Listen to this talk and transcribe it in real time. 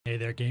Hey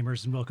there,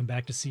 gamers, and welcome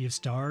back to Sea of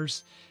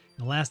Stars.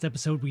 In the last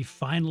episode, we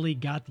finally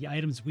got the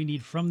items we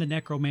need from the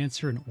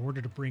Necromancer in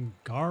order to bring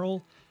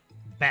Garl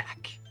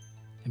back.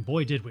 And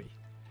boy, did we.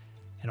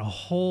 And a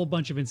whole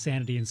bunch of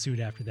insanity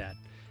ensued after that.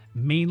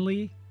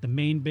 Mainly, the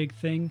main big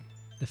thing,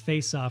 the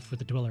face-off with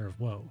the Dweller of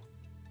Woe.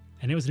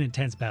 And it was an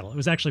intense battle. It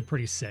was actually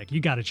pretty sick. You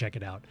got to check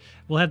it out.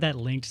 We'll have that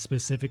linked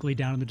specifically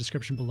down in the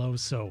description below,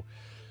 so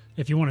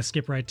if you want to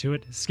skip right to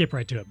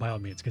it by all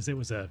means, because it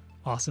was an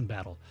awesome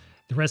battle.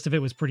 The rest of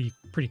it was pretty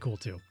cool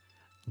too.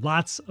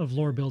 Lots of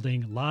lore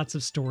building, lots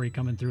of story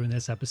coming through in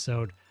this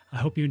episode. I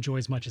hope you enjoy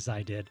as much as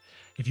I did.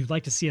 If you'd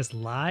like to see us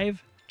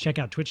live, check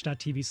out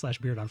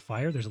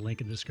twitch.tv/beardonfire. There's a link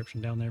in the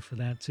description down there for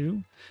that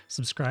too.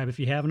 Subscribe if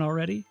you haven't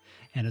already.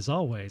 And as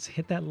always,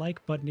 hit that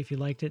like button if you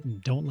liked it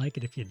and don't like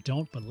it if you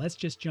don't. But let's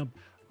just jump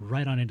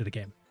right on into the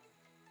game.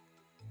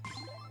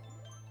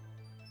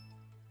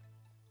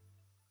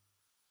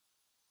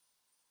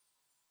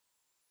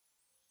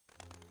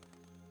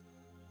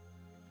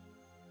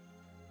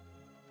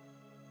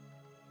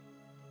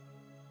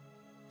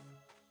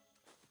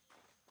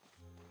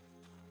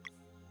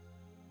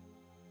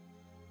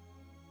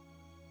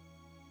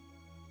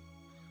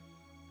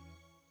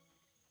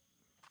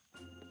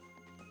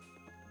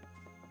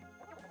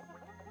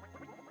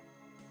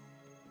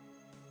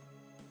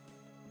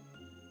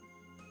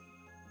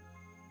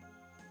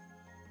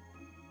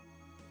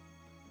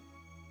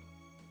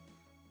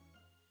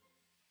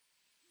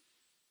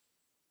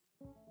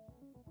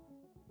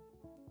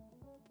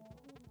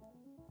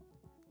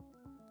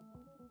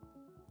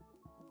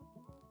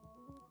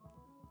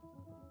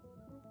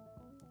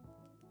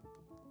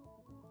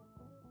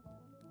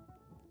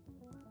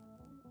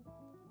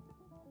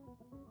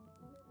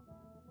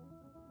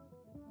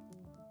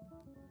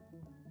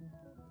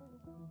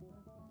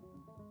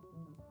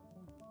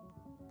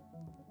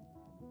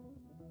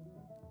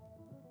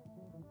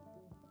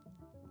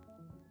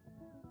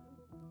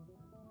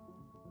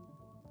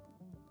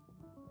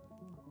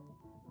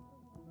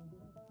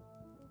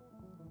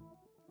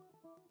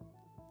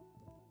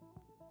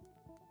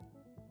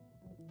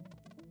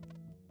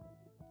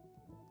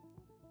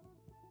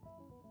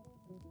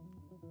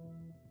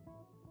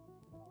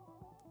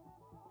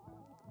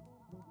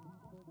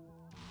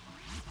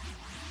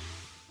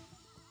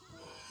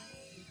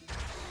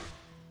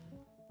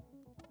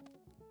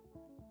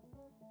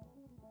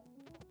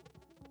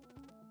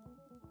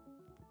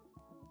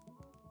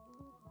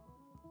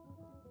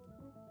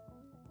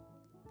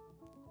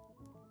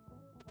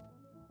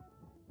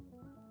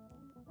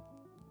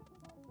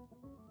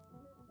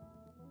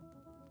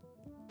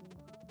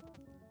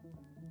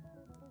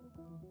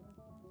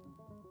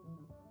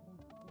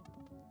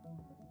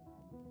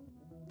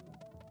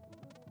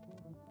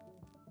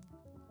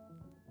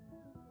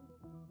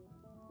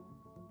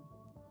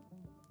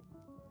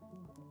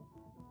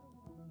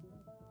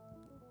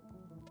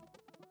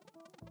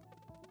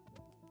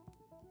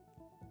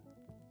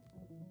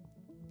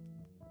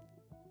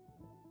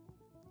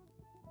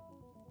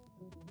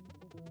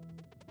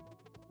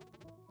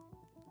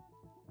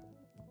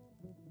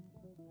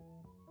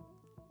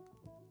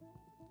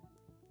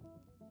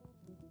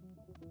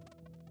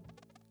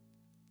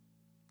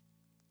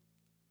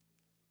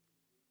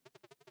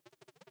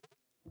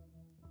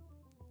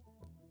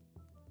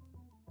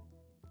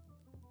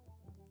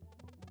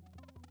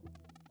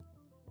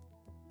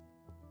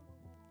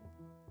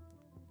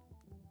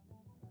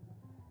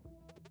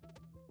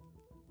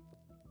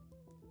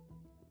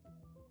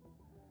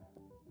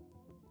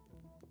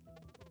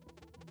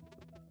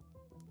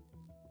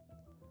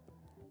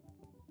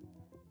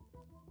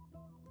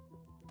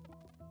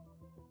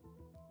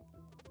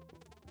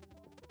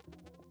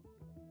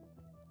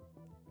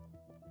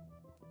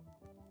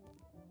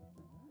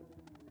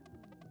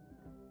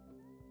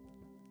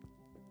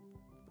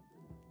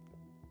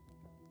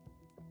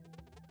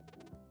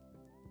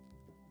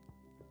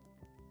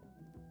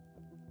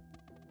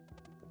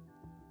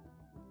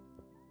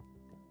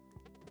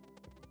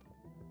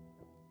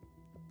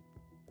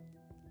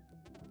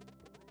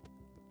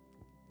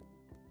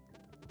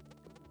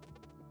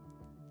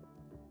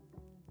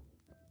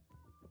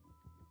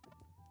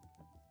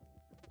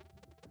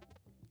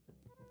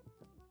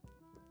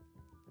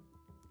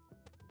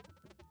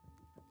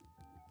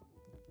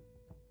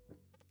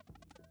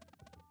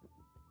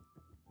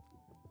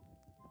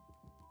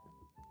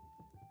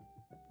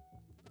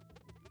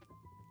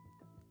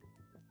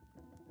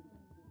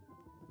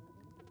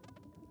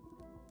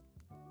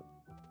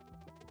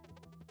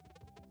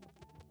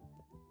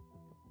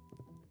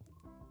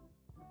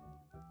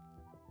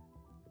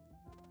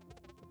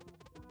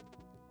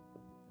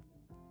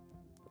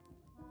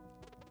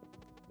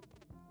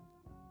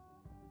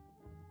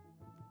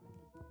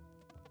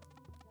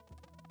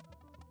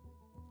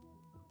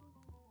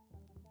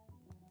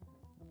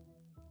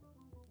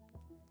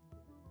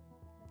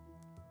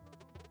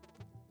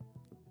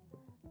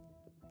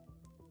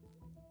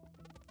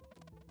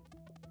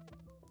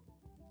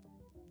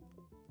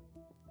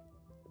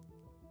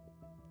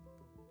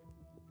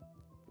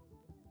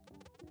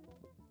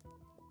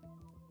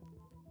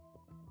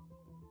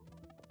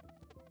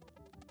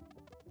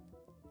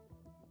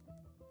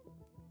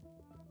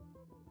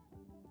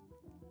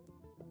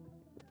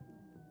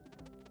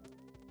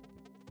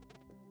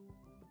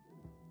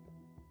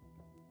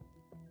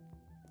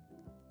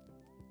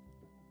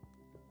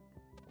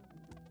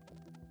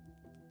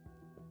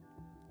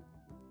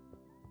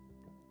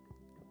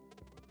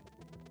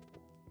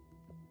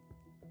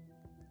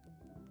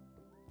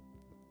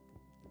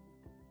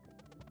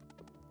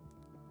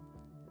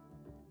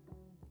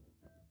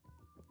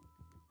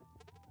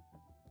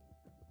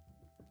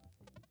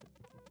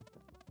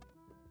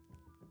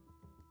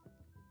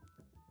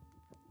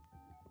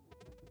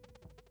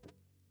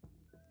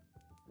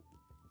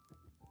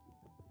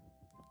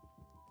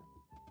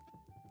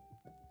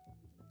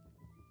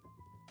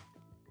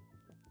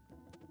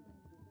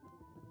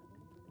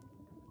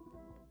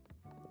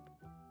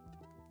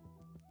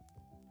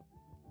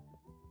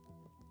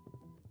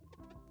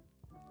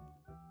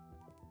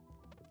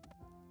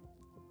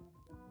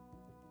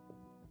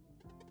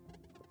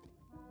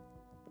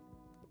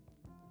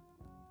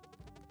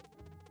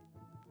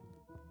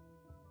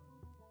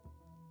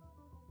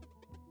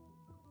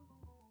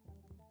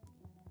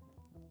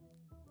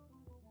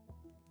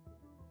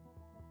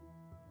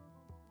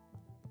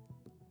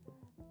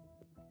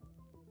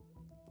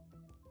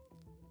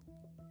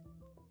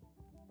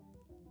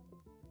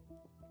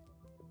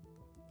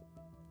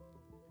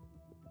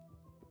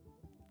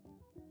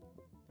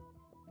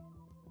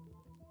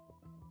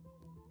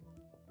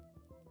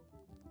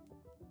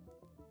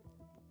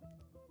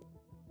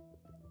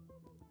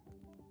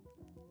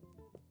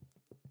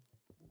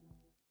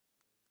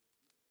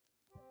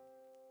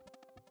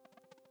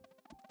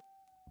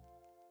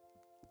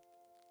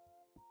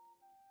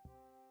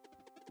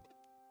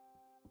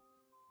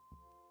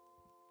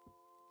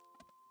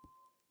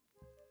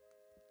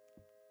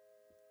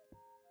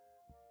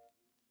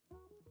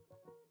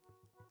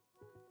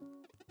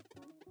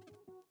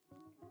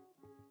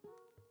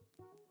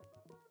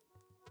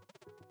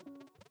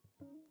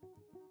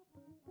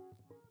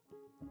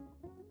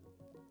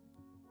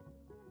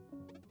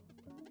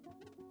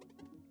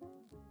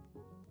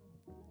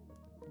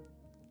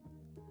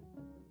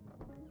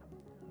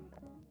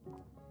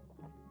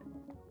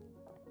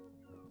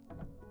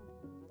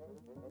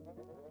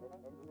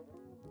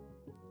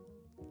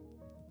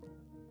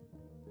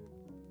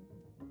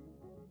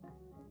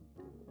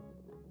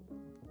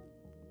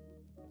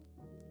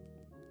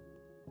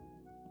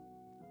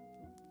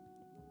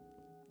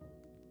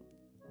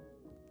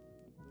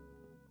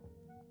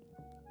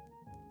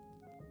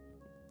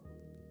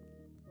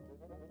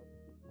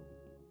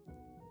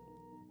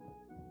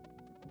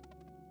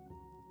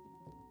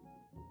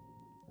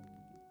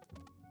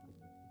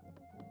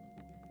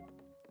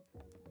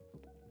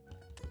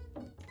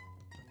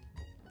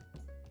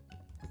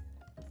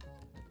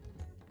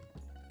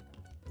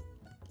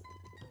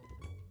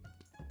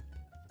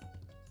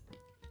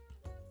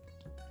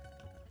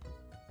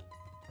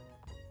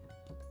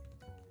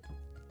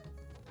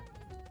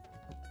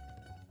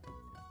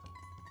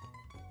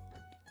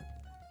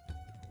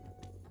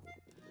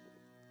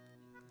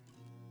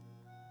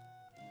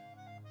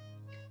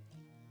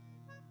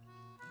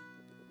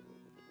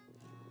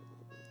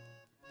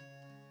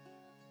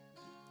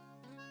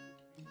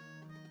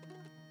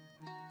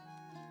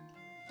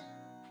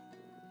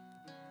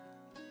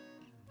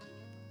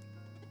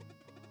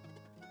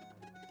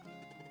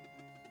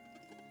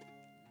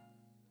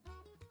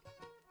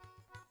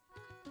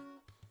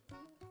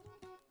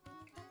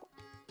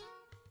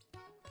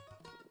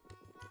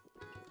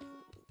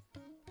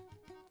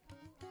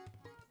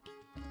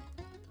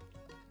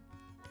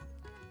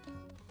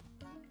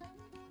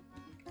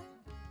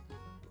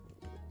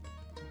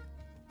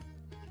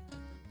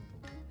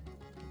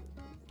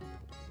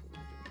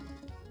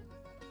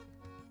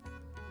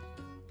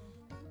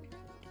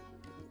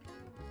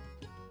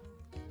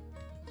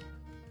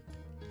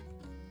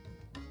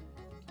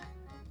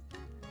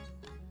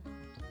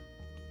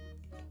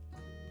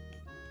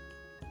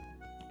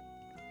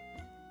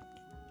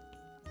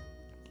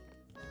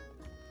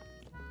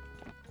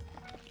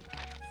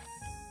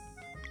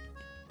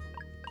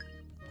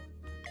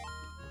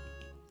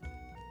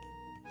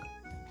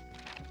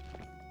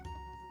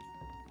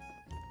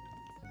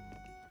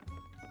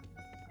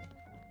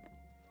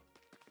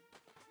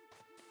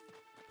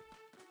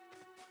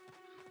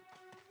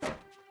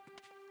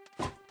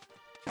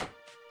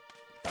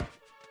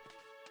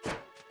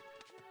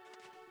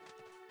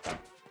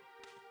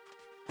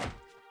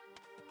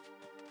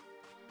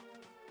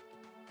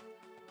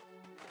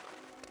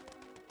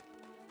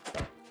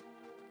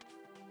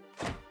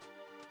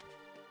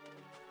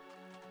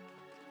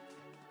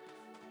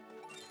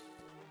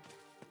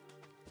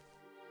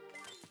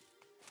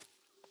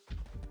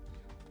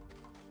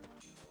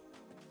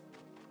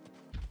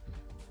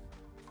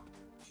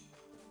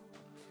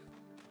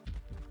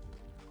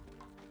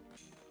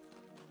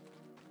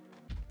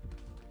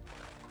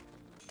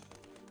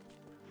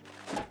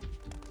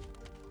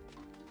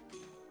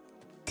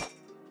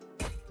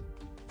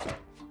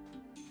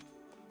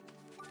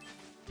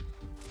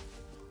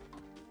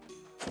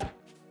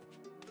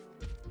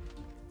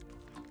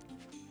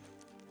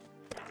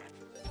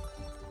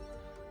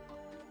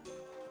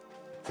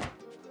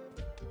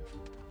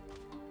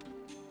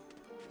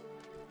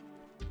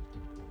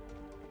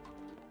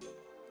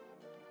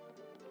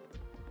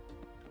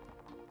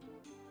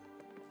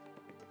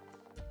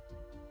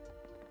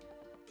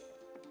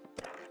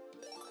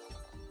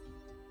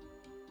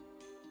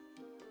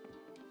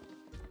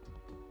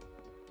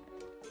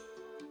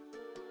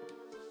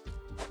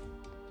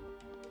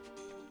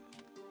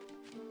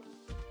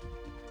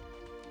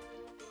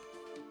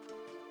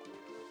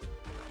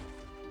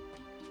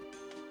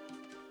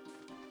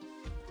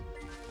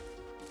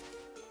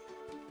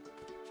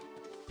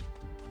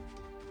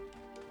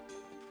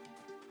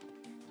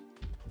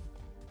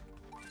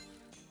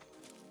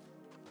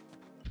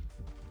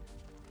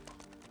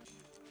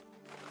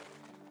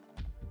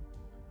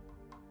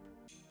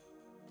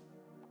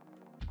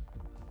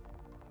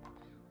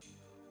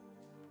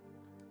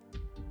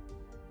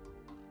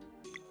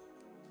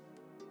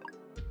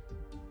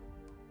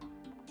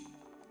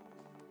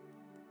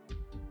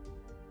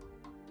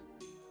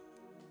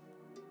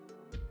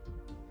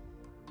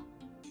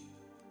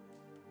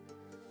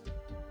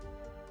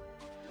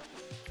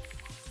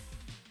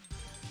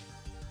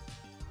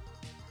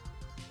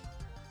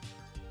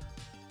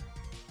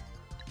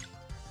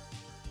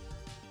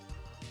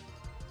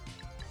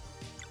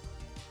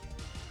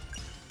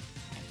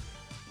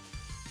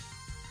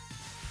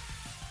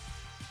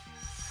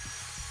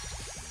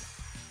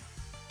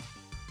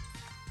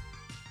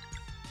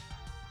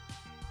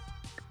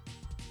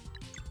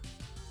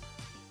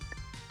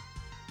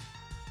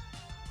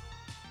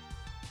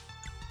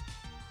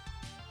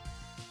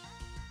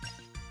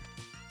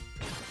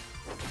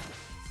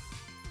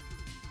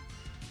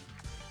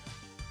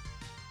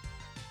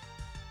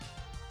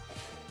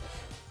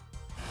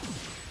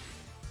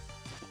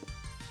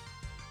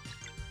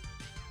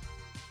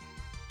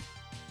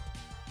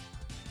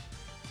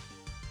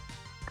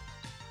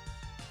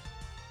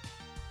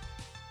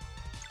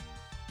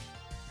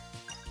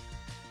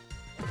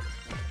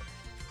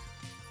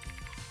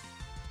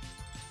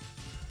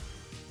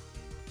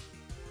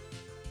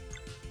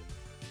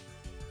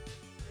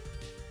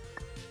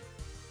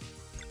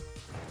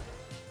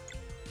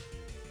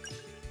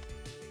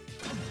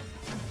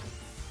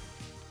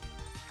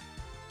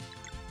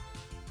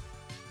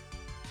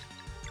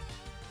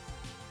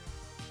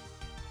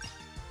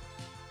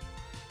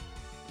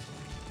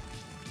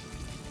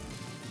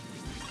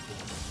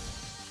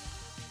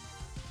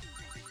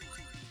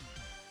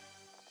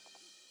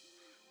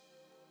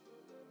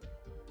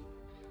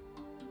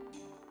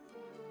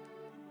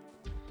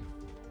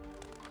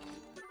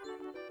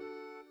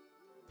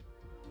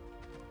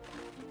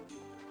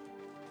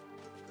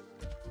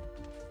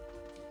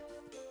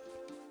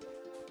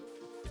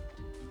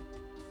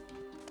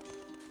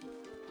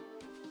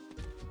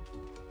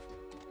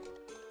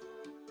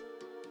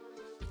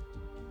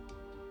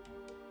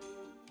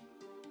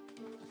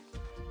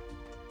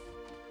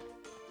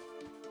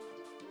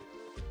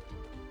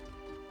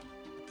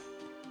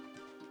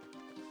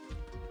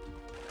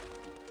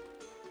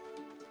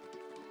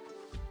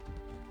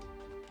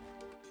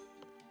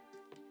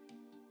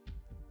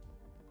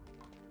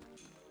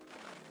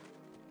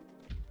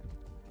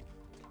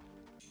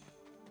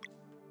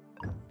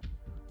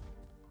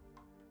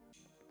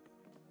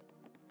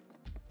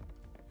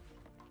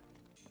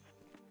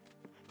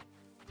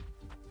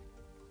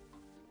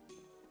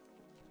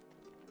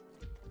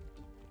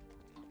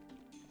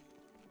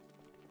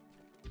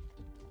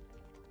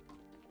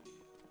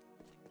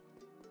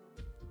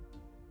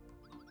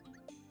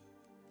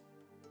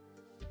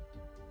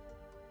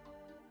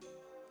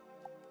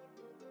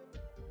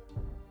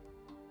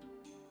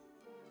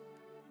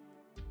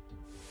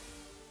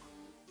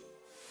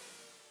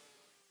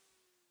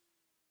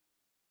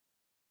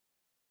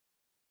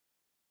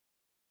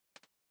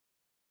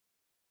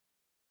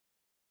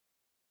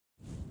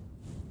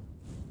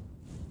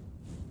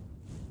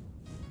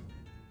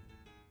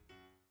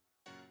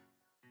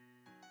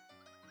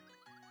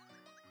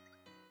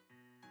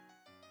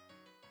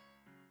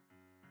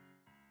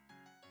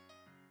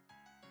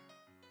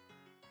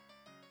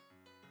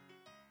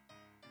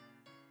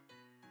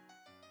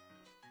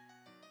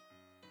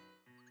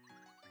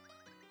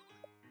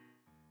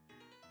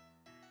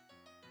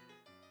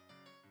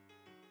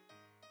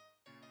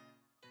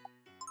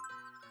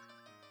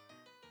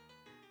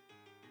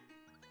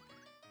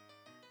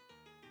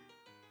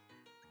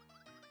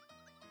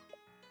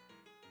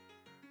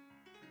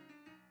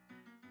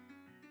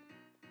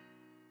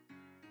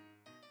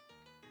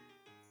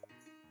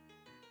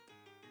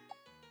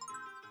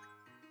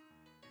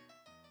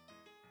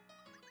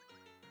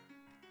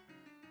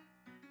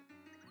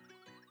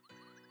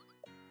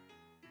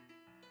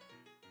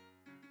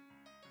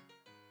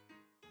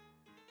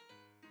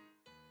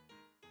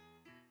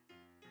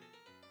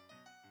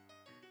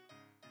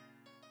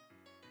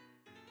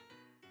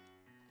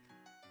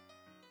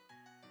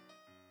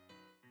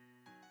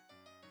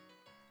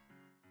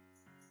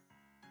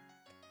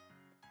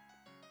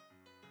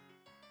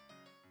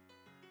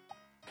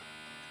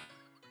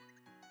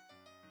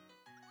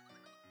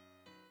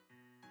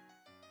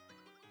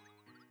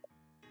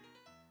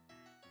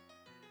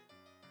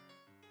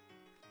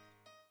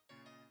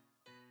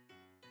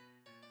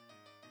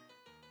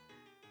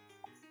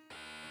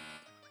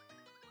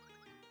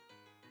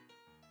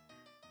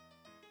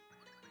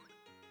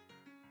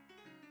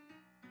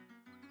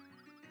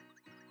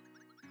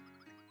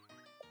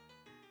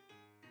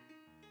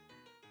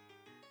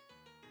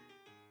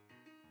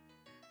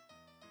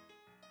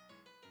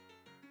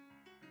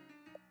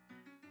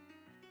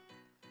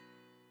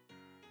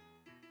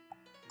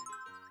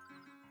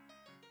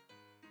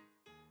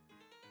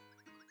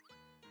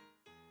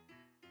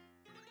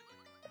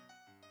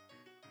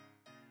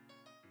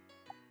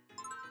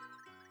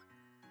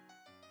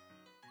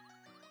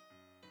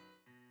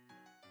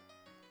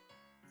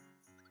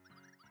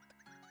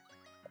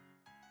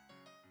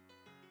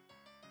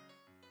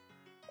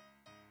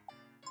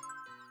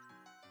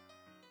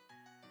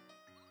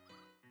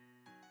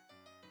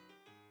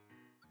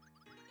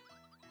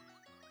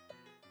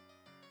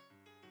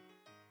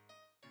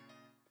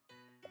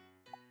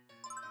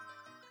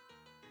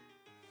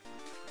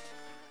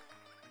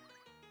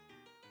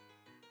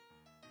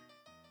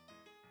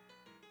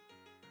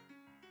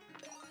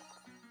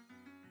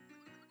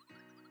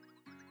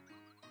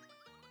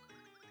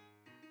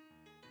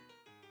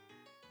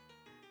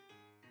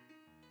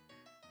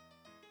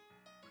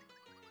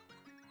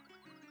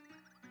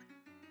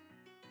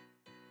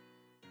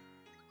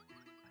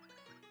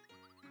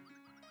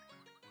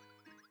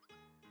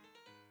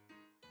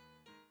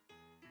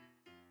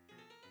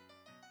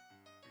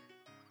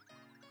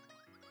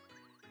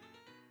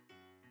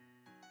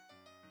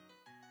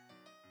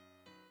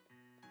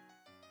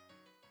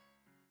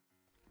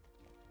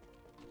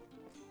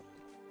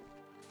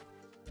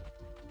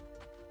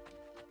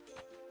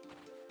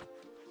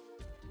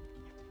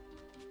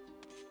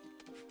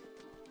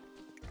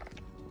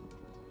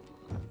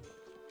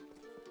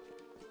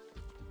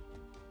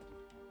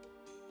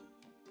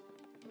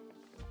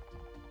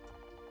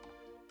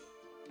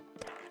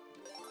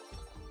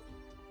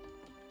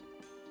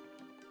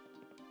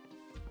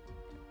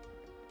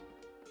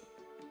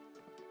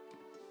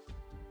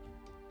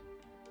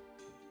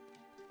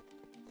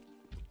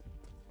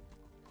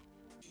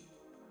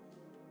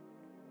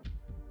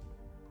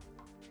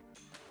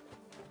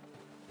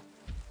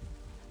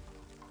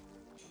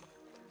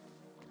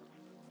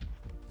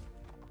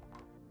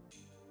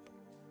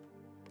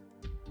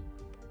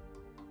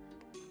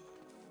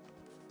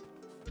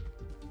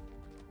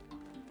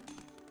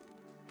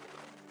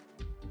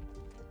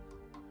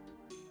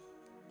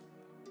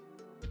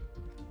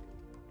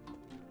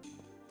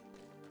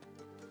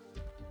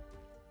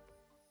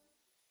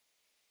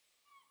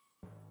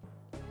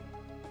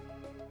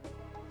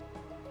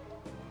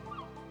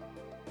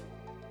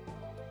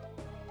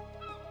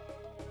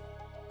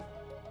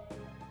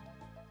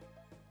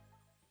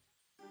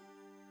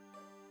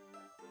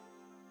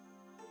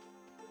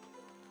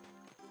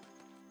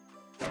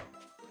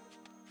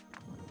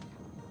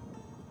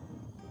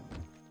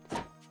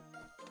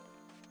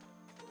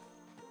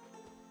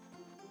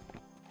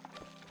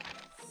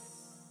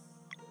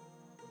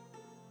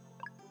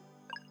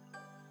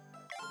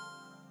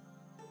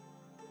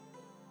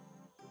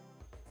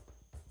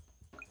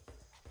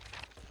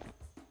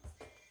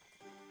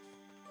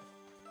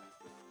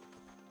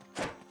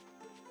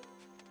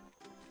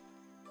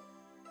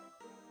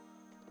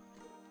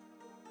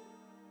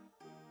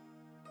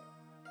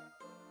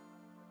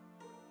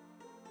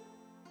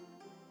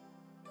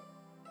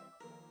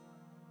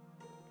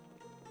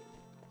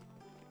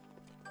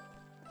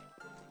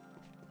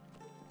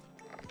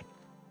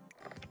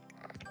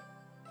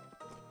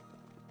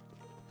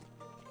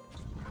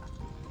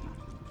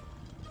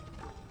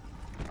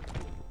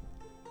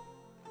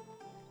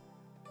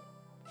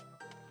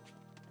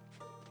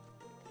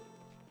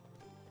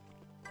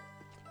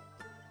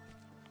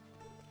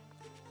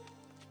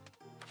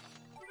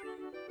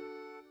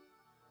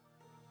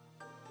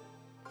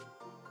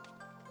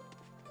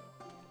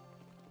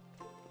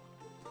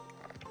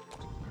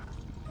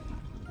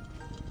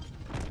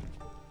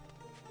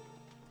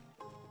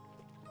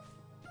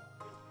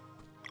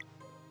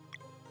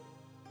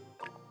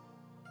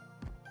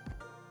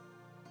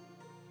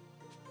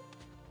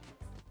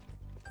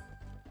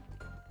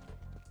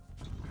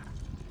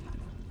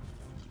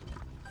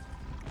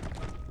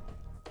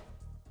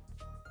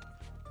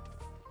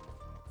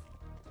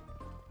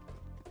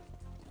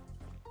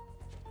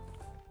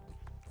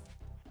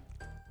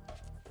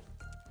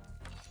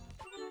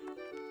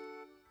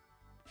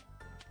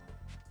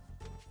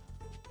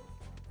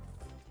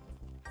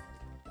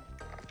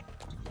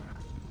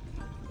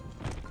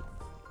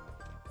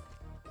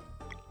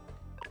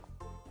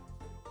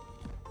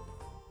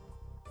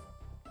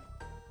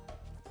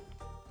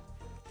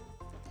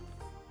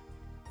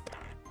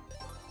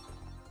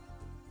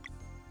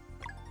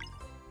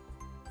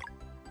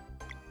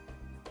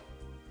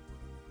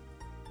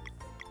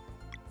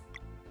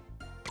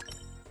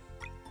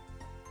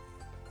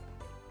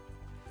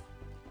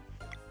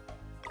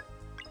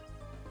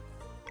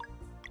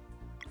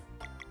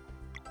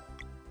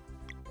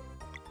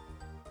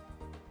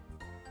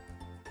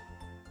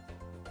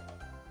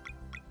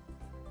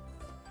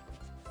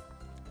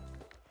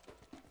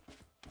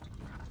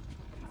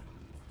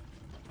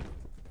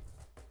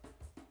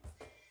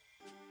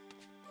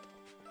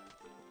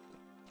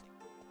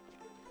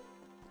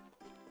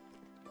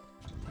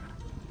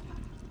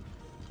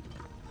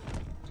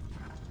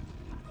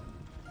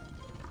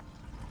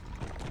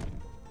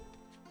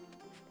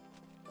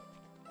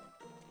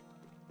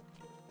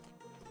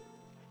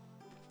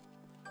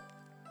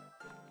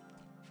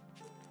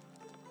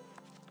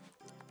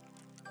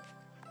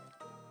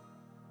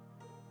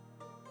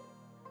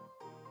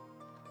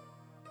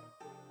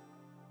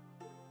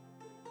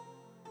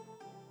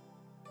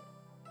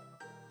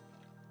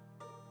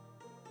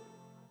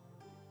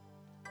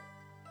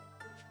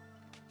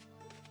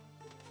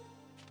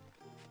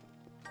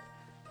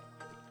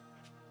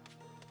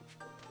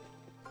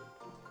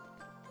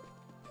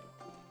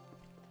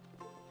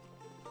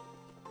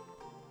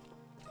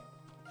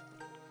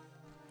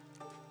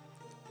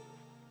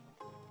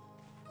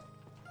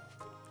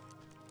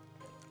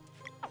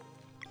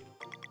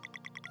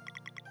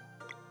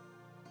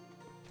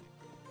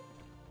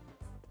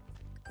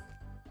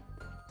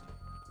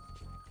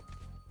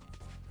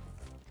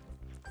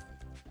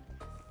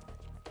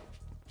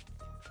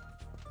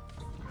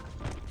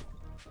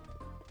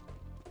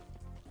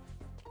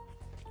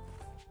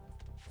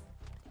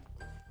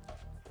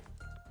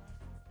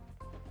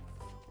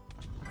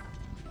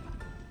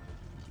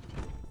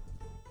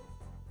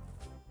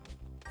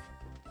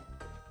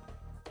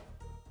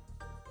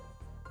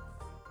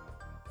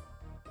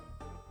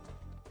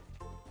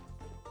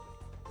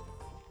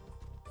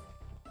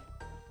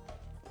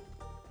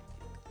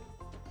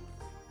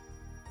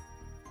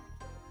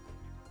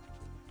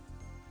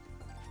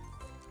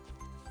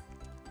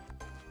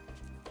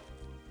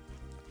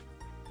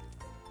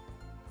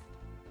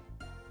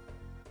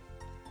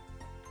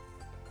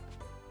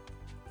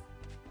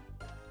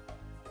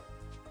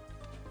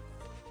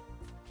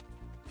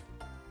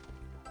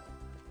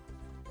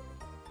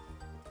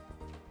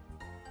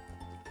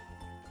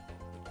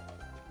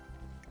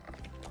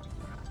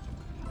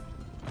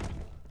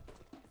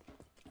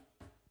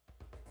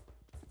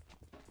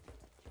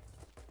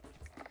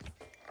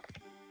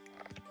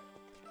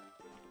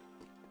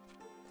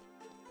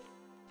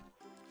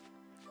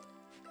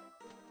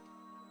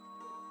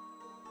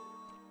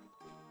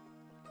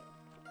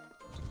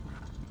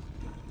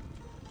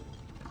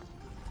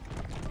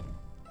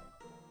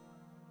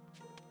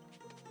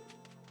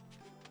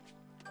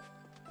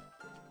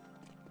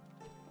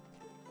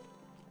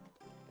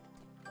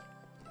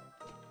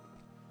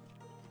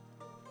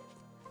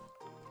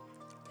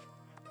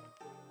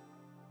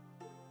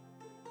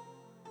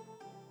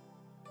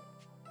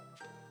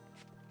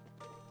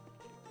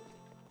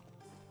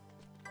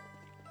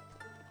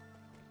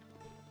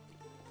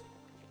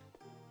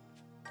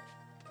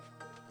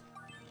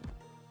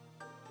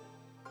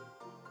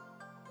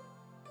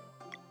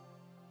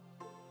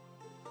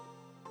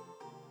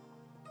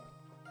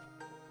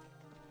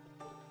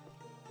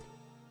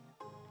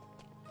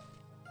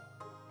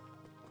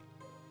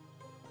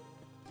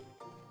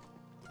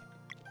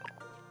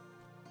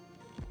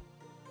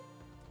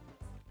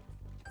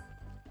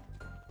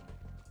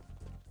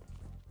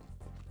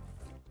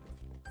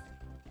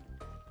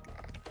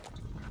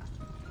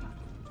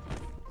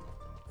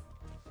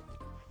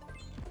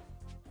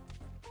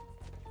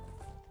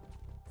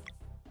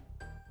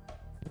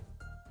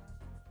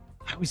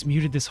 was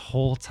muted this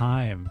whole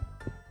time.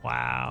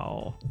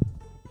 Wow.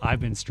 I've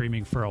been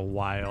streaming for a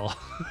while.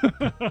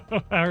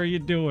 How are you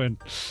doing?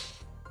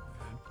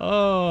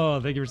 Oh,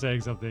 thank you for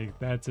saying something.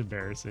 That's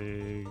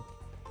embarrassing.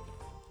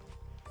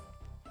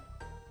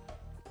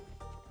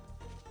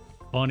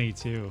 Funny,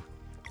 too.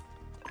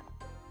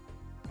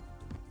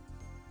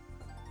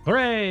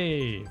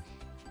 Hooray!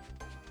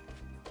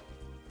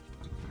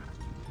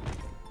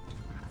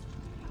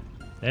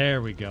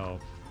 There we go.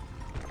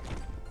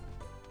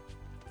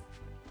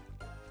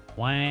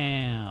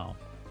 Wow.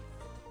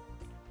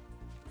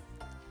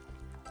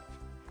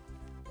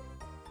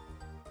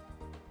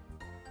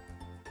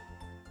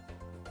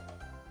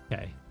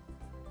 Okay.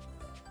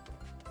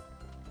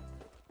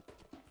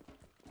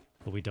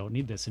 But we don't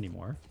need this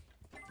anymore.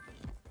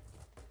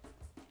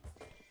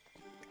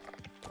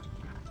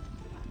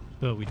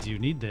 But we do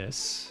need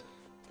this.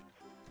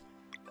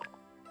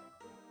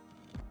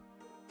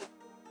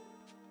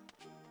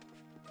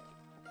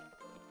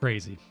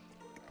 Crazy.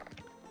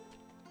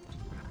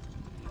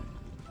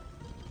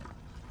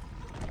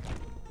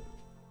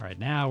 All right,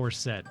 now we're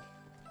set.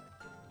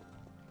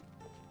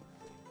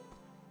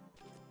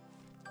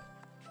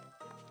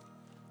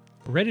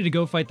 We're ready to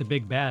go fight the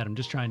big bad. I'm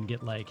just trying to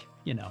get, like,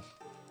 you know,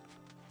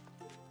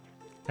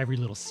 every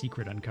little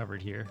secret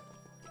uncovered here.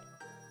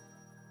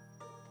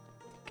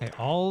 Okay,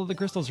 all the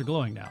crystals are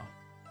glowing now.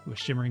 Ooh, a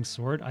shimmering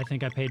sword. I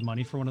think I paid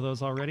money for one of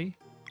those already.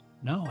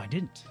 No, I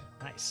didn't.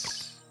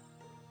 Nice.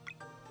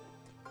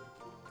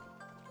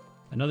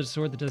 Another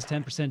sword that does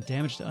 10%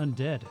 damage to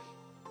undead.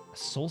 A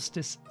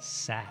Solstice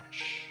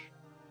Sash.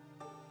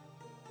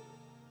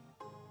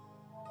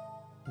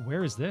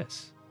 Where is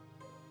this?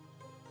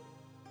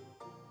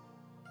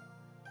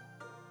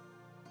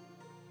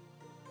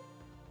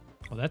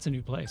 Oh, that's a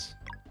new place.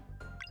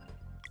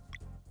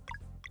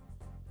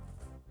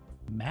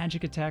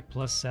 Magic attack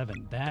plus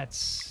 7.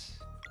 That's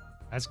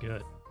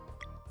good.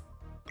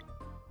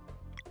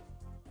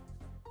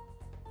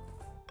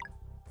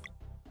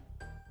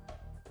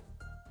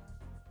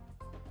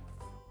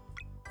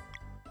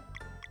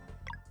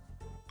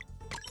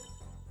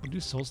 We'll do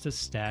Solstice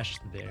Stash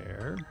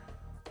there.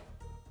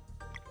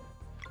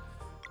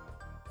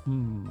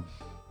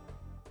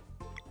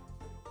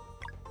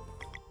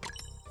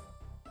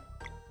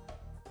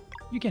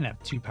 You can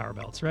have 2 power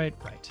belts, right?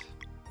 Right.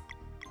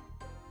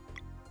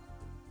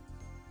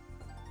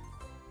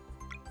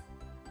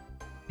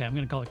 Okay, I'm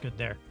gonna call it good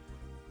there.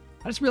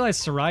 I just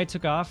realized Sarai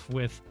took off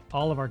with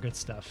all of our good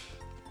stuff.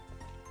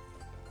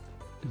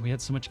 And we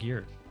had so much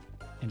gear.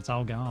 And it's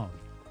all gone.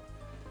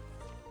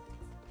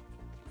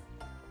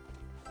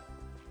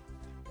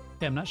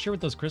 Okay, I'm not sure what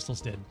those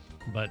crystals did,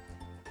 but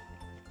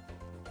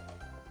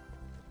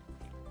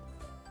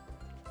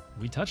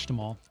we touched them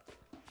all.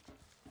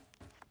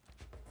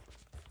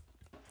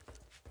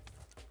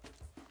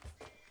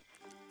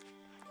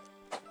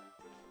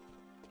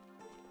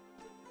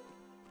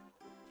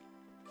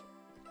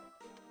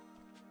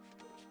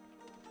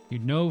 Do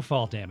no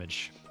fall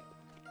damage.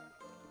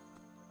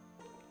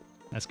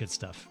 That's good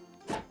stuff.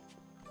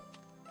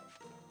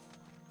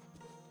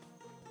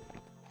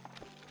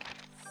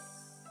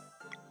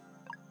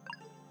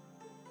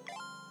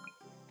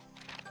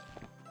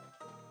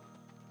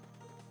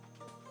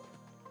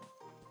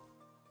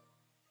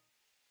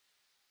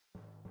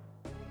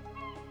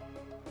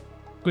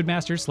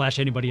 Goodmaster /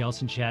 anybody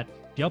else in chat.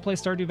 Do y'all play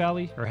Stardew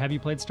Valley? Or have you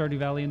played Stardew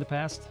Valley in the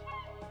past?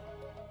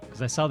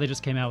 Because I saw they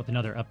just came out with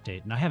another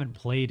update, and I haven't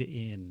played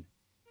in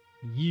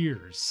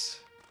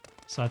years.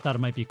 So I thought it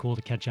might be cool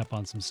to catch up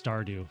on some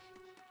Stardew.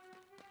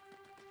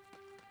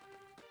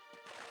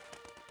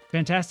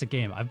 Fantastic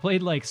game. I've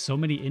played like so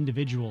many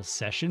individual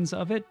sessions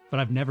of it,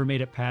 but I've never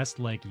made it past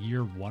like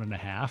year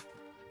 1.5.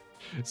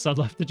 So I'd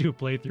love to do a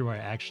playthrough where I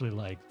actually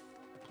like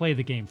play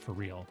the game for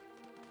real.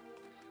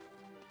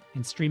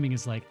 And streaming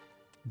is like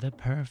the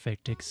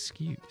perfect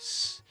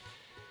excuse.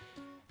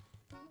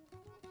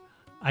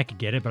 I could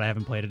get it, but I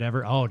haven't played it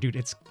ever. Oh, dude,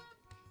 it's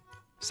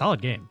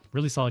solid game.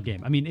 Really solid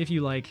game. I mean, if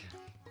you like,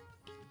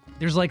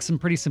 there's like some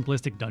pretty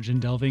simplistic dungeon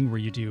delving where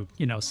you do,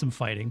 you know, some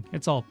fighting.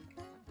 It's all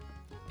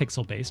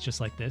pixel based,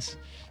 just like this.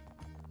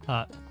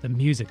 The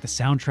music, the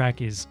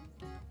soundtrack is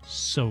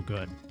so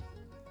good.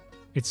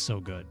 It's so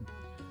good.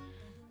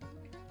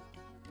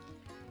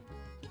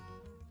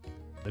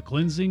 The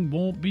cleansing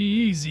won't be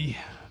easy.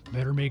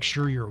 Better make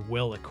sure you're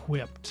well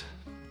equipped.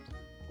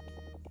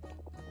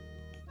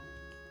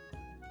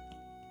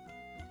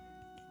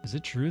 Is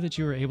it true that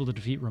you were able to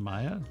defeat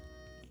Ramaya?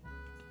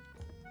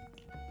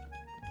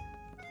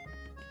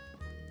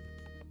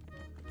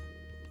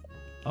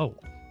 Oh,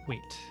 wait.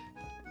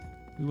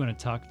 We want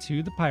to talk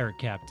to the pirate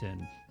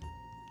captain.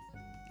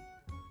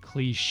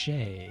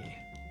 Cliche.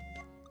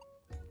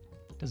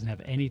 Doesn't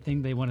have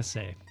anything they want to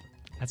say.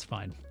 That's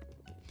fine.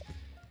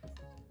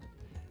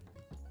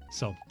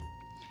 So,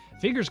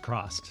 fingers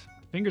crossed.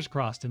 Fingers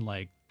crossed in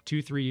like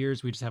 2-3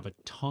 years, we just have a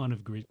ton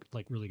of great,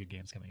 like really good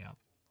games coming out.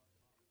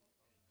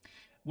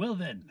 Well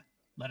then,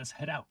 let us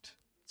head out.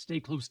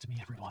 Stay close to me,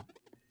 everyone.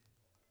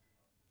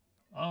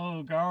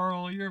 Oh,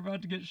 Garl, you're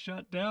about to get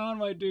shut down,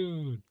 my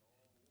dude.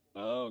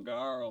 Oh,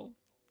 Garl.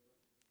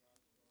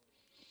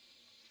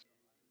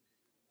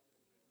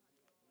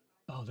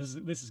 Oh, this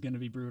is going to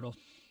be brutal.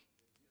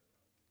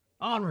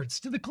 Onwards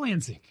to the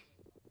cleansing.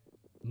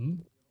 Hmm?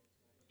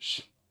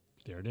 Shh.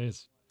 There it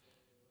is.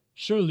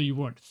 Surely you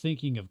weren't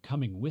thinking of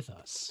coming with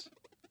us.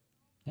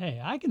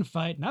 Hey, I can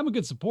fight, and I'm a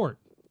good support.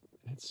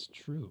 That's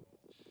true.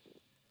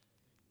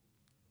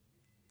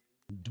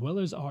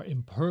 Dwellers are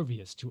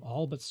impervious to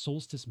all but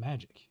solstice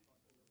magic.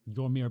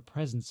 Your mere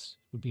presence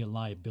would be a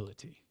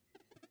liability.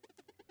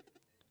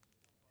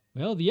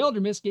 Well, the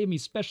Elder Mist gave me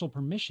special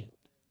permission.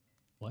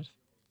 What?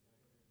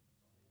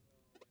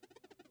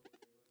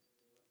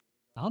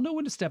 I'll know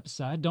when to step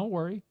aside, don't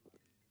worry.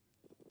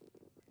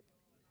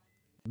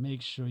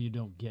 Make sure you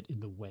don't get in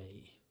the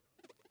way.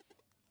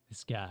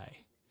 This guy.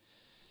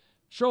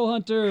 Troll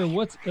Hunter,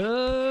 what's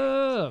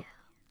up?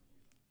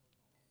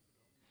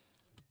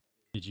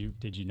 Did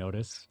you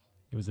notice?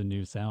 It was a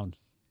new sound.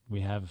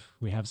 We have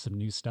some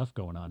new stuff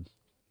going on.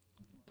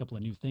 A couple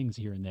of new things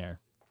here and there.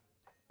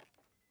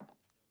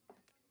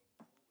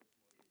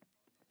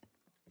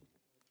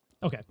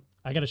 Okay,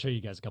 I gotta show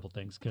you guys a couple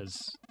things,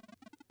 because...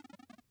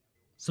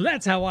 So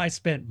that's how I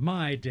spent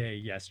my day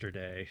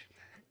yesterday.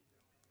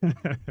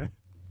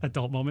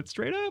 Adult moment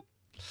straight up.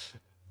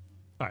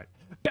 All right,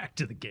 back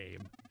to the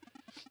game.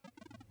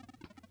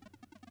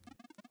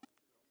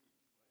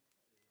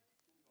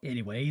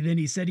 Anyway, then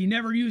he said he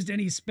never used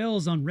any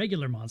spells on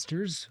regular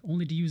monsters,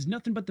 only to use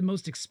nothing but the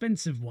most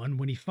expensive one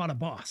when he fought a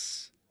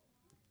boss.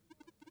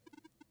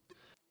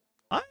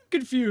 I'm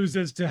confused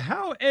as to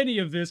how any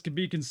of this could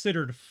be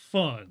considered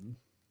fun.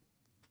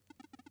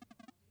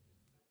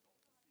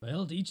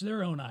 Well, to each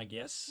their own, I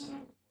guess.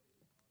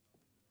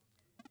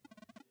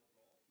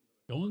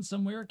 Going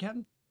somewhere,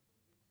 Captain?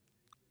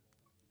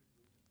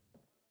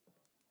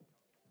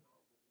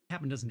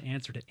 Captain doesn't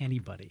answer to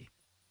anybody.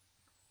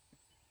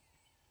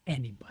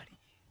 Anybody.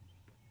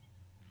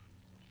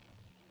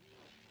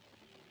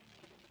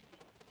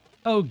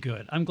 Oh,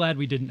 good. I'm glad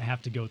we didn't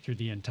have to go through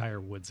the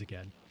entire woods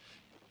again.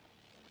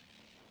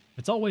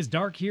 It's always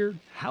dark here.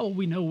 How will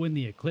we know when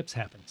the eclipse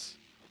happens?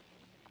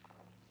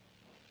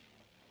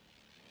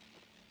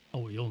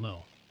 Oh, you'll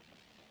know.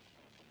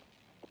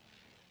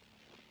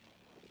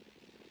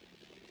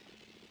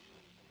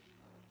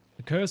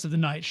 The curse of the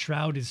Night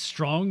Shroud is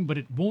strong, but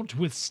it won't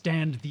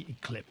withstand the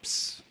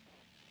eclipse.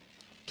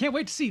 Can't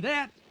wait to see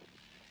that!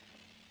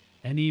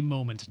 Any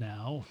moment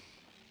now.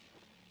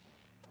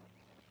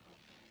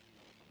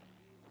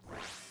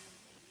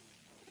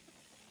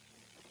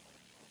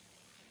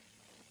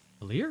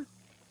 Valir?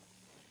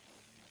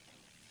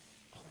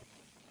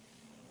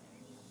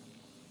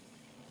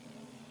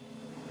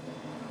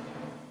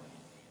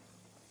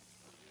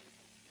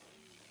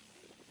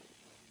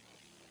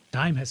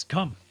 Time has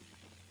come.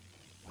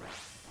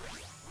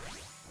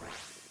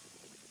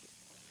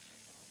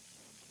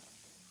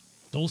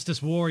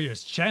 Solstice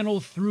warriors, channel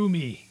through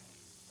me.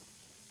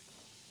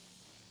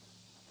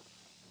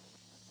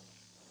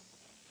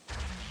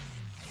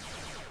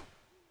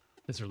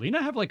 Does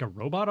Erlina have like a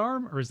robot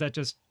arm, or is that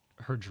just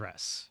her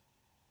dress?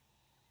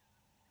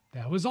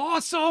 That was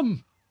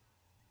awesome!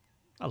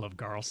 I love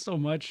Garl so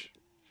much.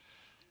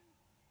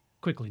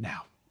 Quickly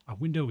now, our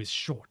window is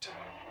short.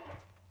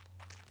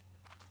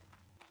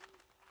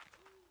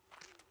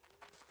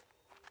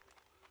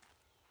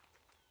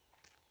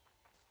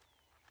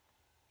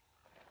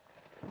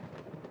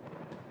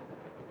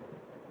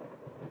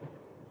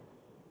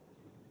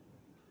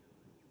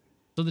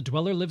 So the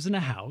dweller lives in a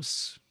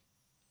house.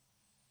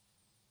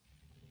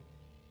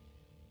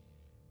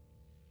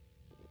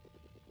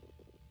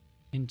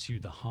 Into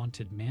the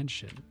haunted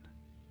mansion.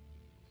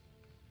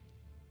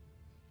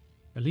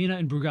 Erlina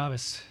and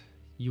Brugavis,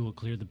 you will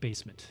clear the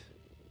basement.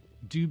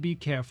 Do be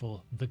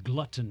careful. The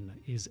glutton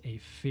is a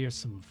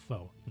fearsome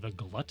foe. The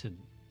glutton?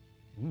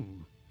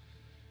 Ooh.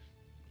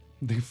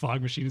 The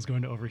fog machine is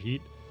going to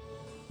overheat?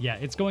 Yeah,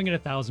 it's going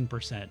at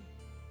 1,000%.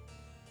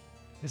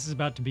 This is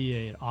about to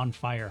be an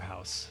on-fire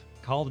house.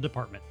 Call the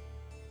department.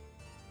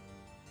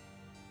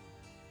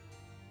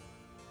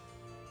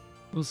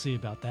 We'll see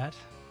about that.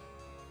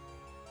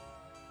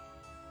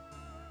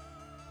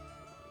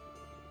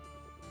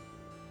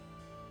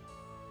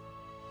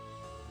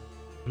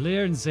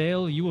 Blair and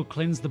Zale, you will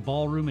cleanse the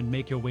ballroom and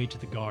make your way to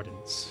the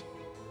gardens.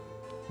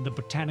 The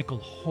botanical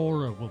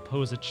horror will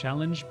pose a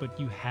challenge, but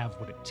you have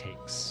what it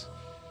takes.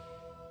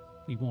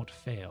 We won't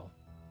fail.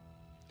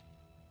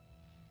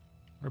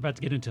 We're about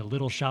to get into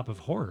Little Shop of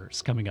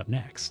Horrors coming up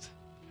next.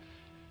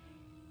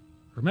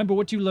 Remember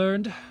what you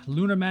learned.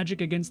 Lunar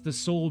magic against the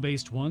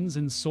soul-based ones,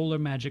 and solar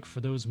magic for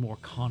those more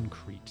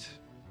concrete.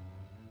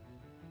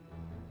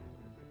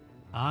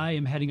 I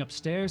am heading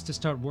upstairs to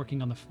start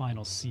working on the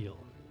final seal.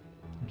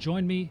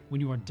 Join me when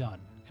you are done,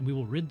 and we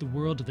will rid the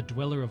world of the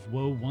Dweller of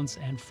Woe once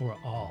and for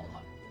all.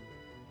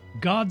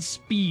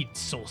 Godspeed,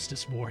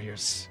 Solstice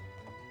Warriors.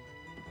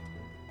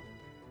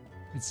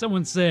 Did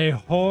someone say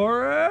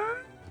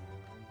horror?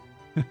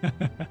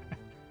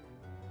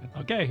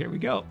 Okay, here we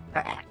go.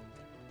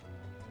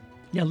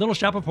 Yeah, Little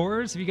Shop of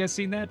Horrors. Have you guys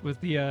seen that with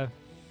the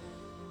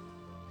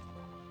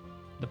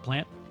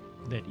plant?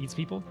 that eats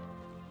people.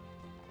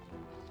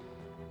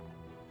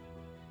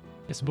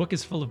 This book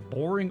is full of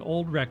boring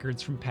old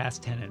records from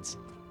past tenants.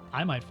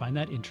 I might find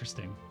that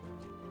interesting.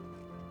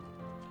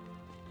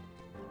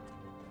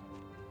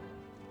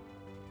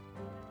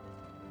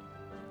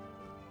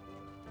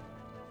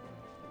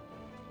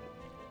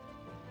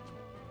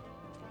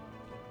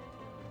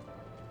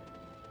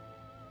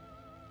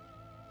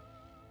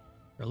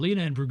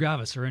 Erlina and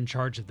Brugavis are in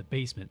charge of the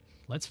basement.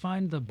 Let's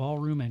find the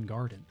ballroom and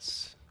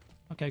gardens.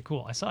 Okay,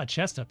 cool. I saw a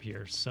chest up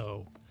here,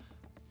 so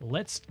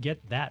let's get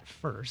that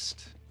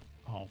first.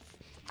 Oh,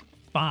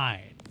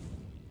 fine.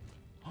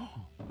 Oh.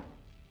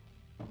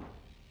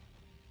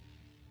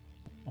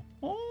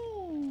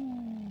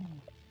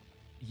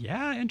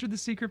 Yeah, enter the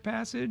secret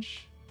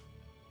passage.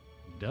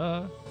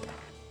 Duh.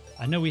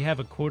 I know we have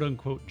a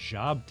quote-unquote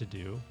job to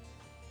do.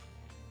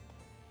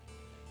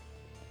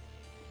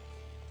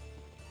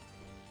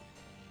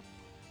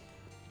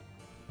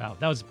 Wow,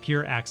 that was a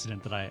pure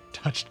accident that I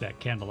touched that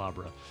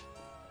candelabra.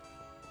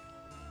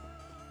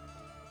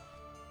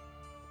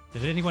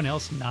 Did anyone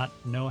else not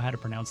know how to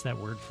pronounce that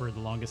word for the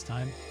longest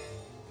time?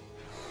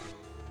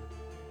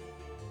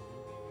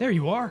 There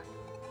you are!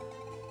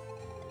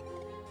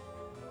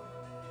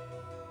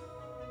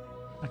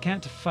 I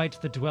can't fight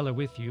the dweller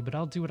with you, but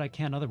I'll do what I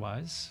can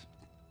otherwise.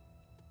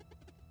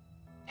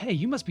 Hey,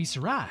 you must be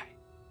Sarai.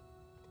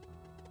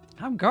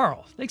 I'm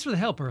Garl. Thanks for the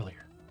help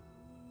earlier.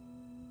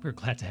 We're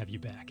glad to have you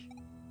back.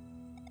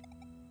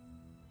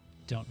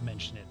 Don't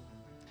mention it.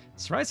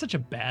 Sarai's such a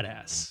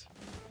badass.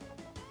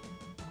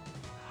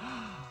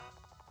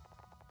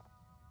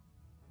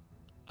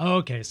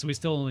 Okay, so we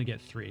still only get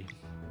 3.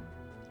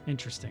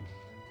 Interesting.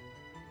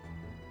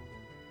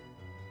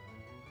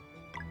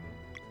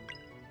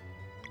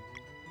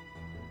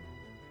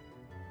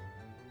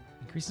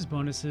 Increases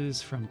bonuses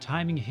from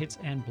timing hits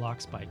and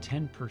blocks by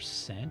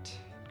 10%.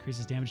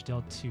 Increases damage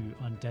dealt to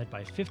undead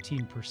by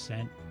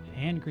 15%.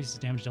 And increases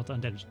damage dealt to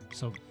undead.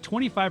 So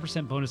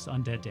 25% bonus to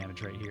undead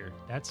damage right here.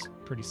 That's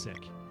pretty sick.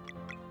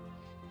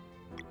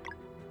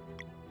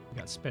 We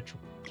got Spectral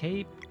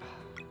Cape.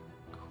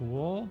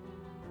 Cool.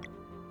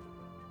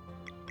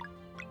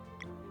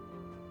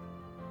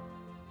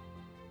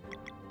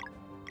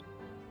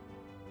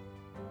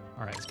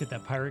 Alright, let's get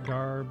that pirate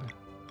garb.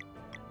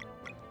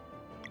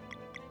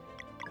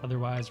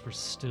 Otherwise, we're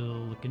still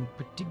looking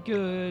pretty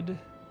good.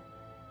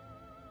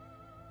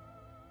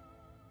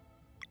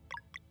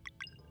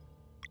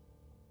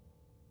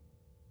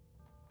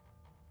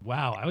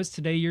 Wow, I was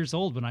today years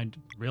old when I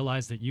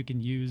realized that you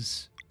can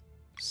use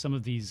some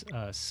of these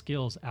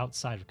skills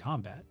outside of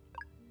combat.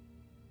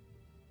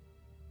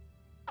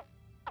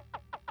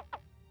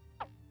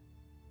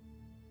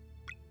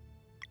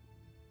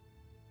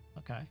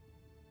 Okay.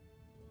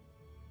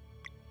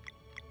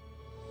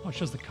 Oh, it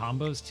shows the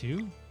combos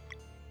too?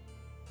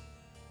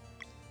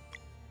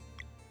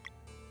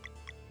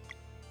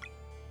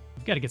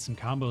 We've got to get some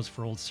combos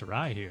for old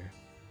Sarai here.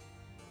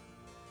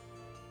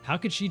 How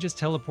could she just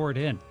teleport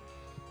in?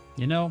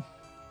 You know,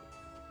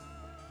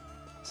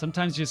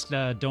 sometimes just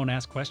don't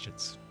ask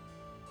questions.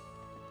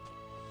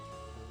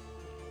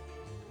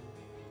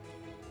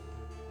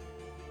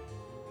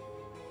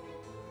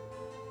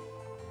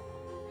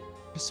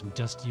 Just some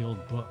dusty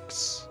old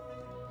books.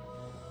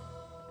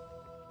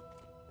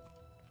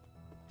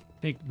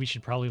 I think we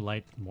should probably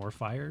light more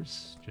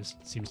fires.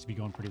 Just seems to be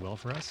going pretty well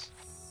for us.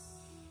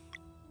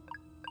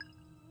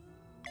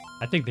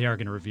 I think they are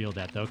going to reveal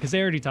that, though, because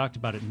they already talked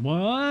about it in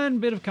one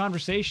bit of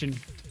conversation.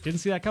 Didn't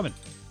see that coming.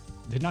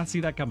 Did not see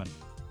that coming.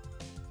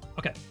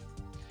 Okay.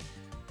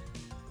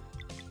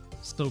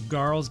 So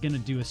Garl's going to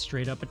do a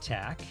straight-up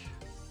attack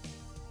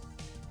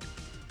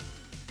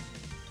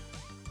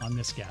on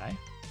this guy.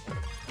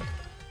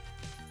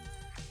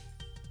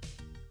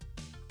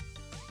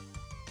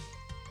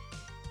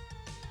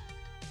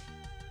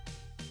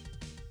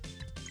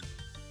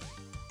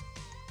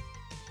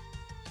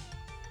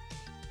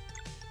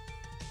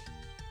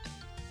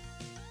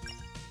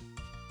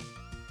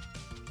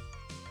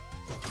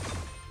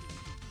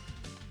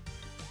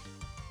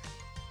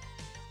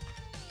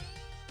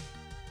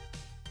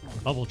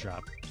 Bubble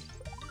drop.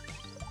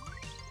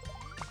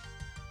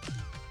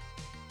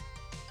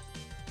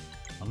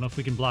 I don't know if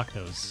we can block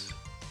those,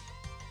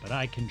 but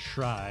I can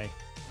try.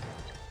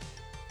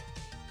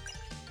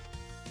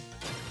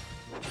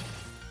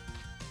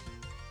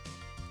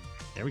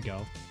 There we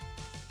go.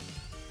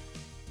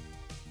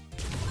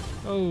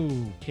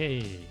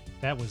 Okay,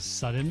 that was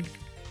sudden.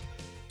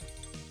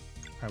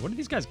 All right, what are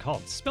these guys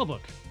called?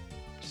 Spellbook.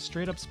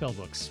 Straight up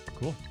spellbooks.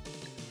 Cool.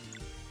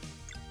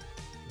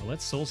 Well,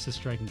 let's Solstice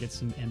Strike and get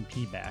some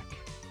MP back.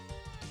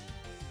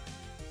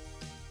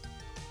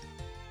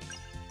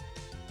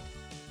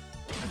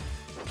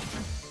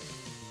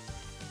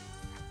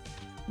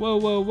 Whoa,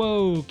 whoa,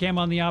 whoa. Cam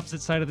on the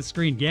opposite side of the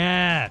screen.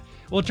 Yeah.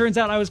 Well, it turns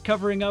out I was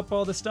covering up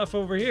all the stuff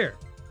over here.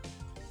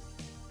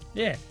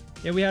 Yeah.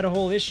 Yeah, we had a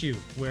whole issue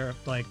where,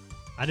 like,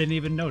 I didn't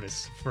even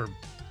notice for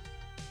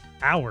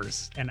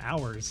hours and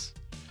hours.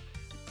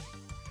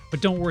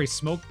 But don't worry,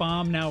 Smoke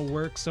Bomb now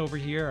works over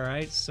here, all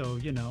right? So,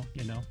 you know,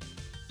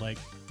 like,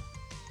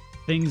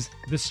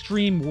 The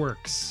stream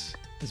works,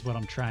 is what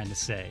I'm trying to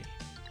say.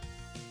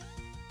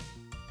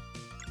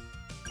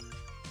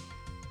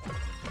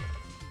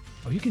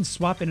 Oh, you can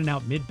swap in and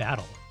out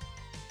mid-battle.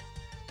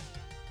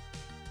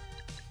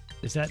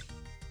 Is that...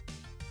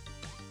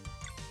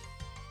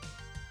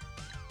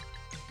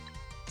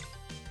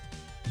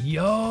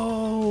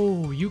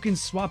 Yo! You can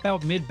swap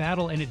out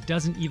mid-battle and it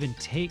doesn't even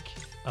take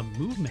a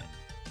movement.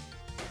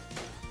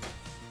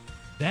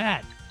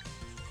 That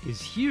is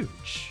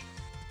huge.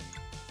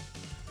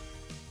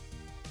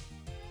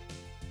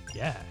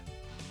 Yeah.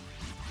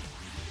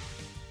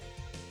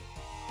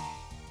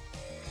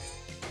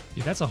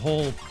 Dude, that's a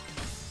whole...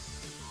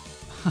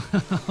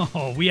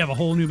 Oh, we have a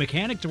whole new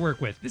mechanic to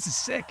work with. This is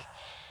sick.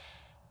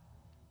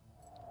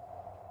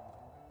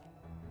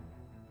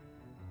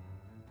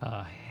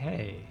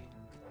 Hey.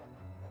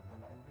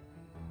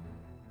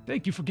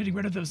 Thank you for getting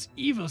rid of those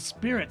evil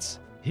spirits.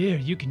 Here,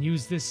 you can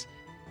use this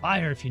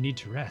fire if you need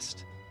to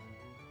rest.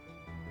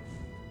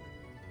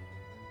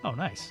 Oh,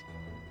 nice.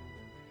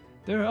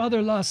 There are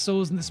other lost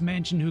souls in this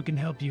mansion who can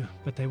help you,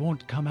 but they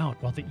won't come out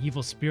while the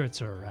evil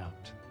spirits are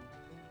around.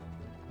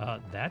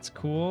 That's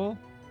cool.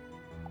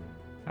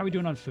 How are we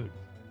doing on food?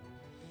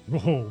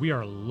 Whoa, we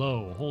are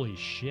low. Holy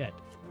shit.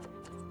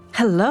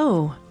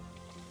 Hello.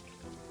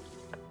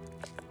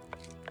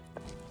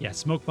 Yeah,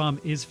 smoke bomb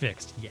is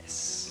fixed.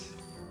 Yes,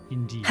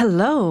 indeed.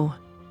 Hello.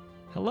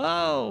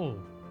 Hello.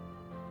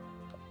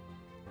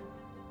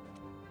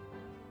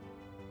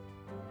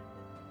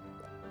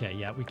 Okay,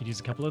 yeah, we could use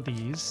a couple of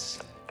these.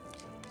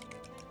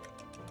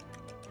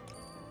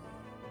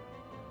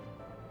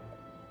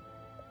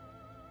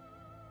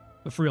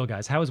 But for real,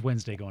 guys, how is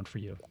Wednesday going for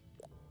you?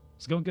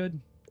 Is it going good?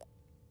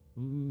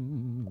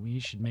 Ooh, we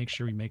should make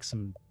sure we make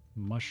some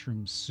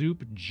mushroom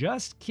soup.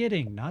 Just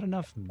kidding. Not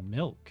enough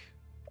milk.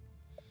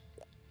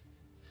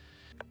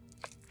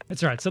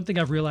 That's all right. Something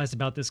I've realized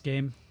about this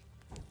game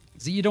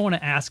is that you don't want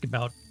to ask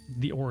about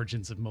the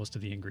origins of most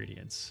of the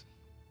ingredients.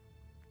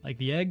 Like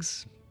the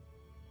eggs,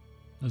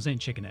 those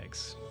ain't chicken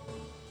eggs.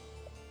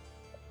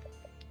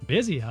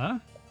 Busy, huh?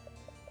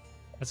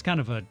 That's kind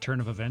of a turn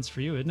of events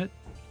for you, isn't it?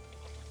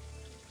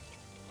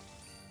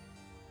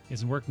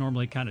 Isn't work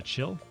normally kind of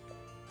chill?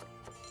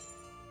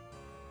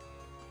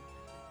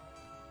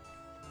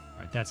 All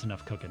right, that's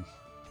enough cooking.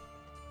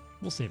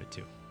 We'll save it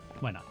too.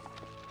 Why not?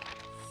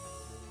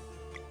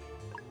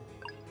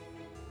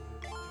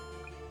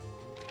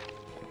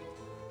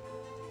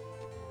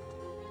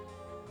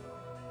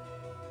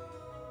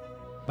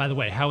 By the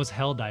way, how was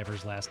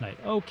Helldivers last night?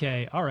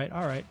 Okay, all right,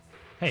 all right.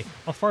 Hey,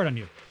 I'll fart on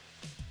you.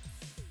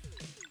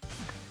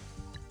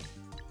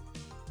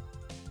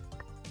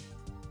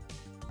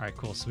 All right,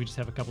 cool. So we just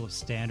have a couple of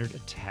standard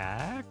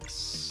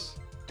attacks.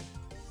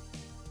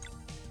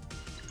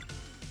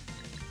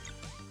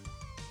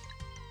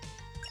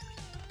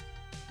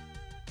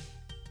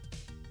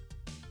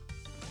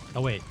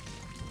 Oh, wait.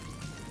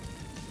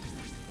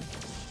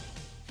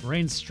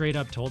 Rain straight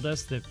up told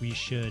us that we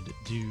should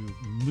do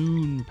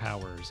moon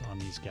powers on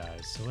these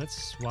guys. So let's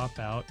swap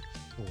out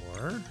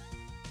for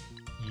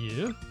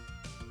you.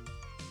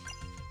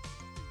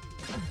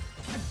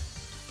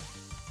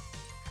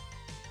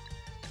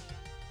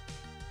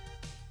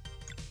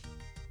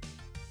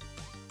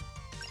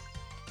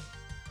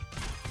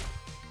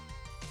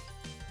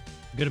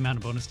 Good amount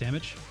of bonus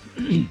damage.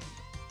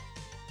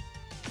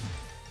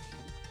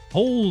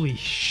 Holy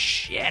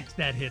shit,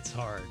 that hits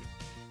hard.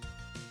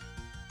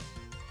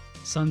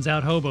 Sun's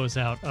out, hobo's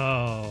out.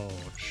 Oh,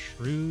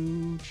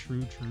 true.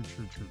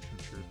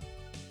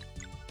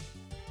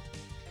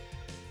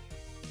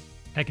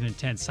 Heckin'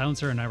 intense.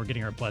 Silencer and I were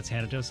getting our bloods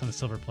handed to us on a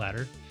silver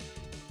platter.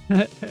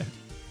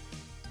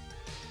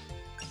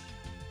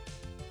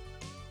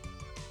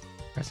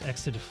 Press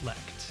X to deflect.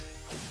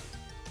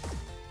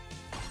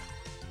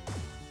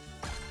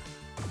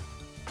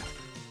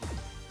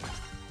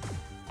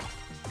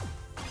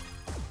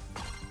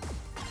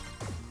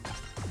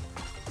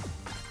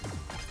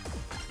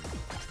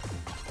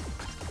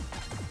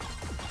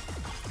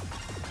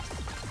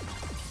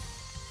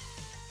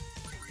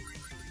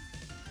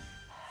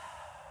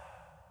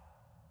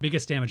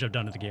 Biggest damage I've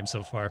done to the game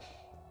so far.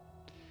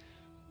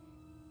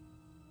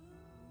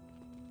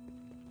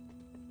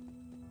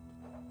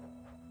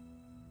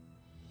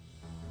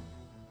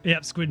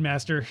 Yep, Squid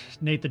Master,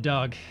 Nate the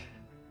dog.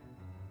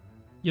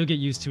 You'll get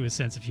used to his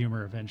sense of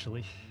humor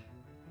eventually.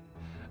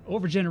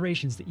 Over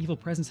generations, the evil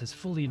presence has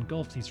fully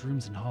engulfed these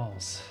rooms and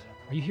halls.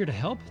 Are you here to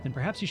help? Then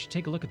perhaps you should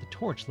take a look at the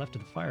torch left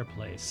of the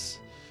fireplace.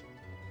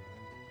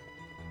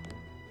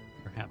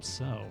 Perhaps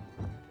so.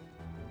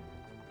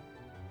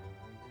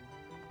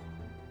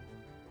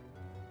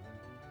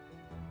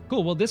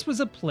 Cool, well, this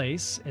was a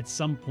place at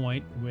some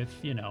point with,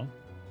 you know,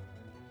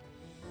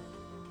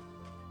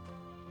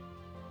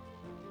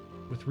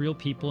 with real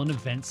people and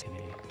events in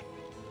it.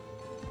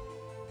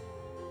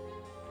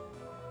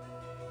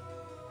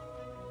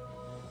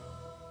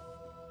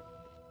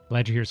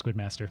 Glad you're here, Squid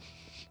Master.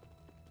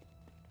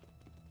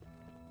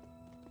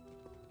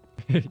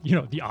 You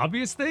know, the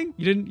obvious thing?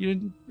 You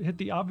didn't hit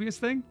the obvious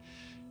thing?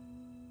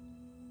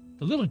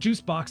 The little juice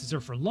boxes are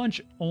for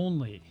lunch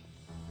only.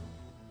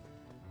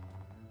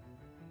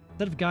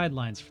 Set of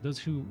guidelines for those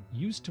who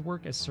used to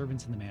work as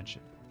servants in the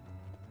mansion.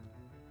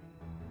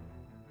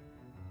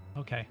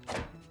 Okay.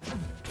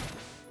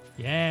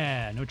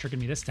 Yeah, no tricking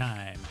me this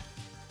time.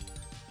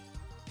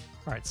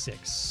 All right,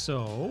 6.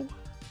 So...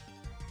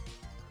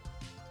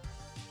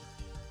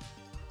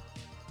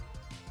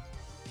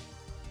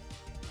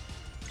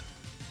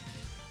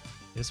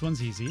 this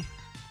one's easy.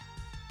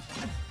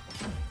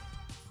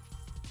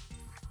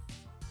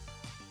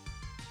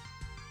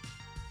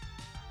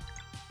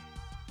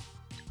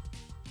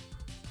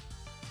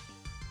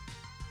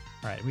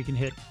 All right, we can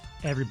hit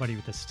everybody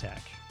with this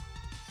attack.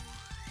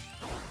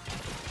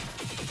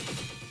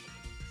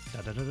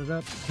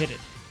 Da-da-da-da-da. Hit it.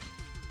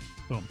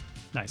 Boom.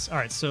 Nice. All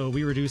right, so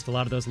we reduced a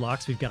lot of those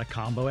locks. We've got a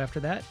combo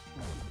after that.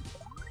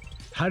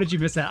 How did you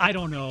miss that? I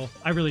don't know.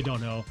 I really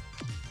don't know.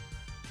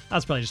 I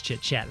was probably just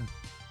chit-chatting.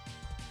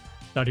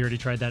 Thought he already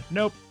tried that.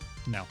 Nope.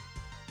 No.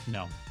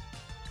 No.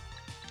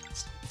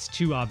 It's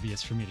too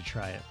obvious for me to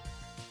try it.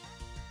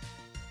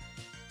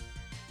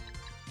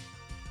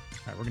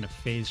 All right, we're going to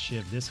phase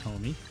shiv this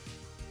homie.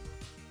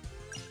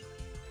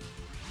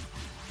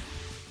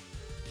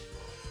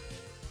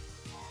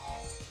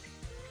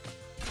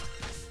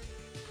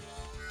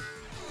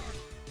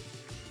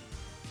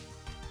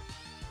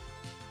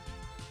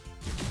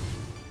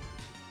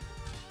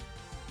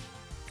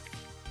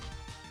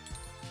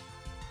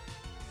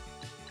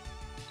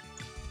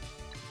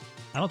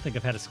 I don't think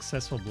I've had a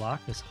successful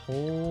block this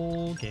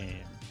whole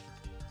game.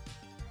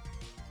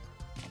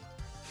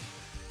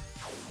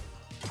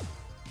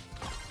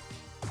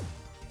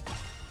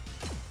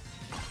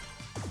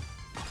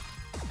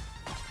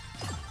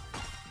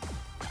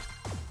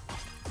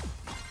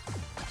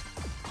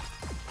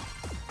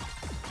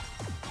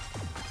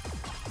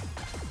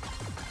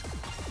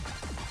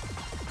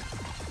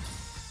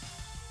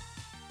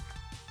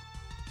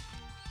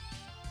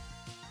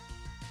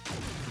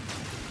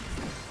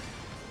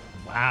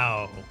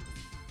 Wow. All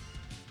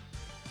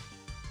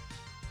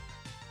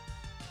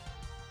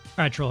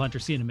right, Troll Hunter,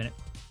 see you in a minute.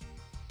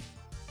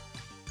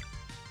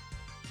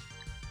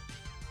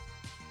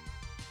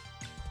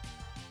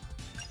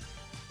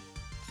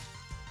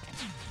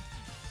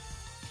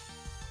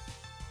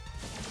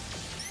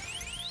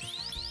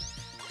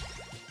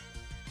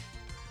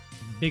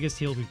 Biggest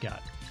heal we've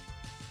got.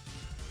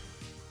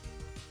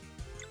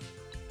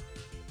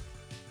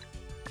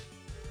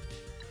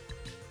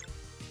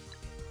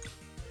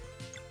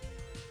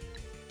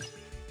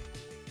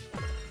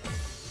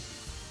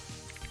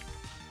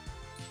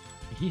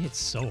 He hits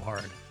so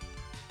hard.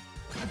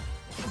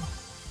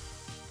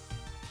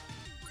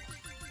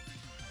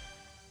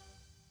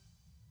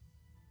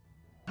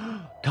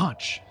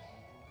 Conch.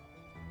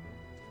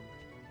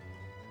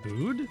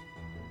 Food?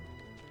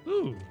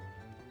 Ooh.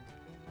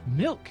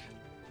 Milk.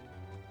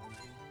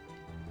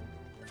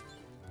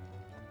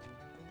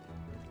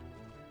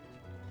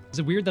 Is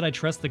it weird that I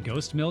trust the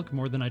ghost milk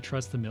more than I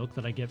trust the milk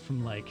that I get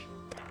from, like,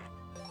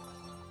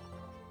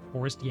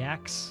 forest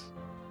yaks?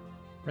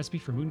 Recipe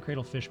for Moon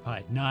Cradle fish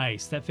pie.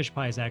 Nice. That fish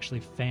pie is actually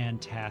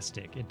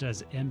fantastic. It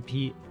does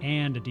MP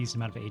and a decent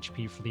amount of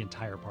HP for the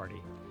entire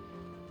party.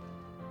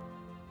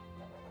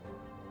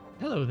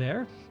 Hello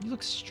there. You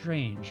look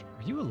strange.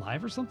 Are you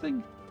alive or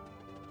something?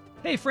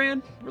 Hey,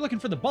 Fran. We're looking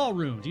for the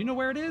ballroom. Do you know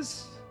where it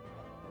is?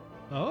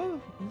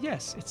 Oh,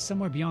 yes. It's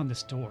somewhere beyond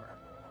this door.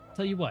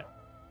 Tell you what.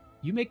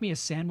 You make me a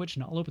sandwich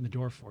and I'll open the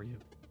door for you.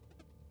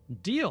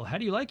 Deal. How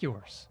do you like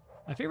yours?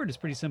 My favorite is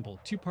pretty simple.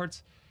 2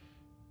 parts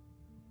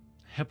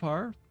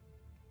Hepar,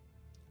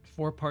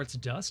 4 parts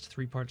dust,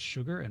 3 parts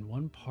sugar, and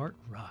 1 part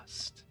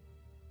rust.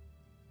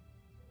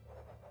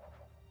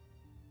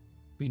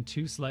 Between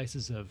 2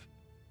 slices of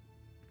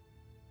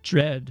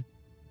dread,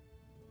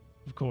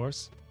 of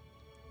course.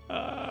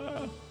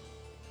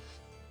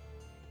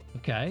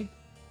 Okay.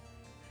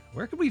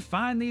 Where could we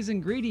find these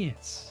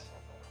ingredients?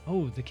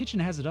 Oh, the kitchen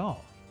has it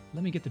all.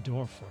 Let me get the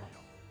door for you.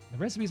 The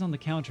recipe's on the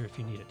counter if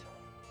you need it.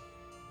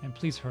 And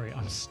please hurry,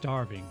 I'm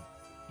starving.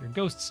 Your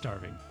ghost's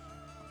starving.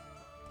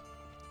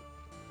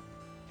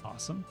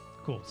 Awesome.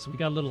 Cool. So we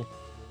got a little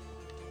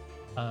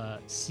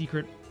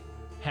secret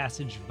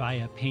passage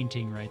via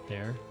painting right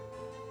there.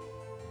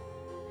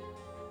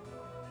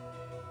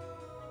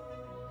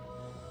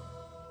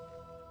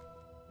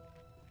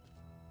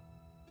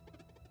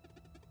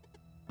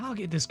 I'll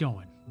get this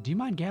going. Do you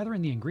mind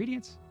gathering the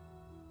ingredients?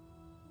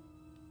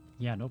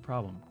 Yeah, no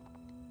problem.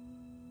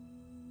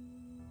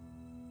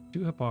 2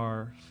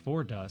 Hepar,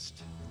 4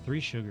 dust, 3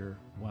 sugar,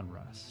 1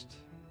 rust.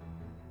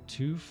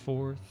 2,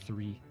 4,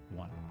 3,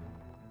 1.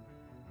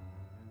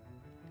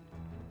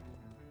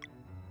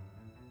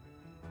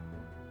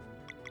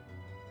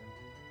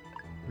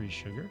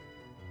 Sugar.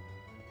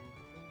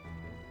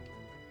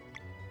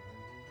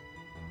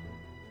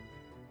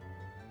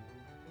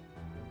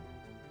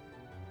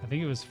 I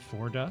think it was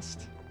 4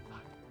 dust.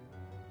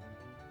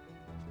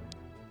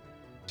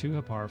 2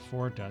 Hepar,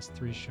 4 dust,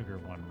 3 sugar,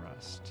 1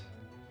 rust.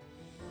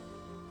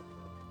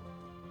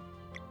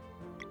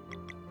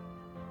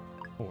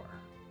 4.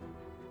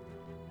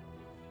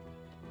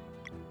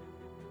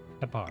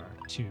 Pepper,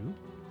 2.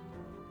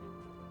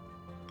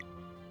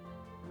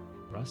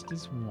 Rust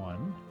is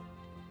 1.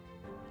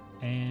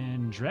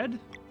 And Dread?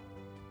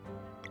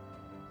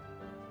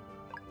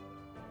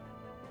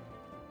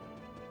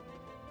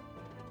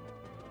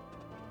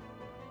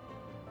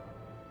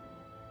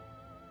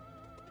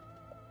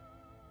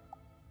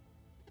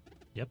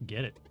 Yep,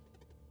 get it.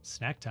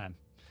 Snack time.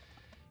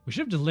 We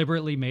should have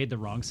deliberately made the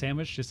wrong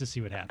sandwich just to see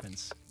what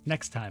happens.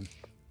 Next time.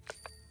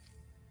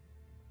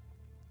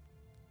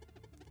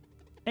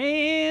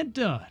 And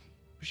done.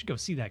 We should go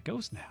see that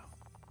ghost now.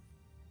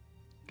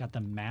 Got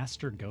the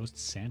Master Ghost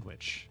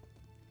Sandwich.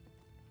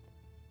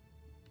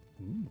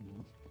 Ooh.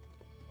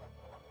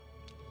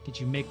 Did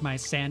you make my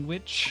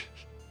sandwich?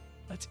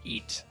 Let's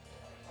eat.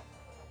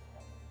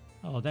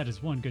 Oh, that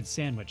is one good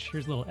sandwich.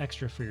 Here's a little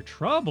extra for your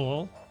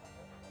trouble.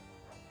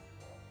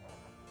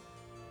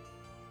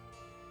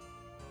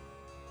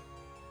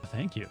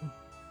 Thank you.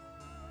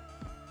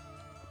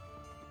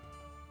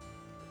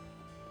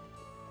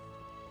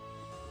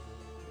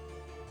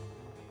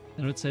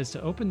 And it says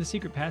to open the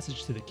secret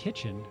passage to the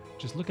kitchen,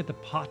 just look at the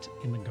pot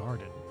in the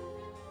garden.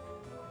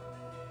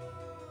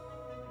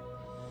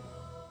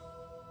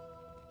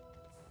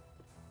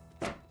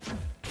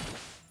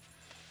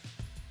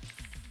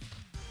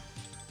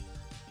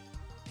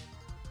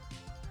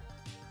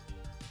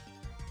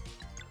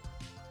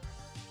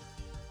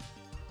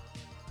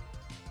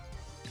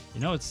 You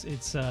know,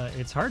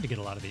 it's hard to get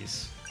a lot of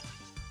these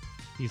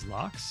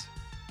locks.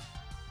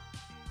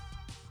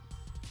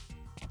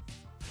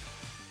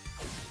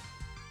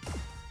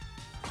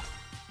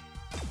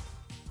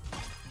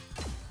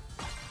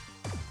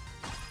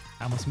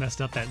 I almost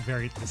messed up the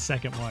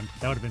second one.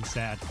 That would have been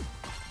sad.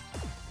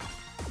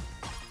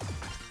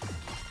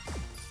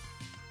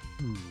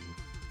 Ooh,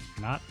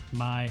 not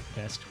my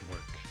best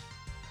work.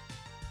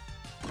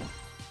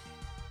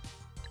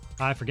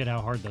 I forget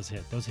how hard those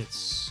hit. Those hit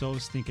so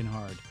stinking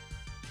hard.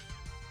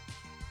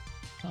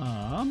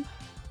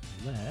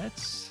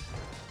 Let's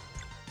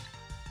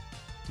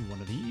do one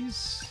of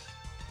these.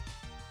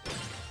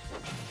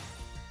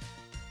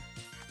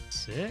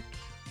 Sick.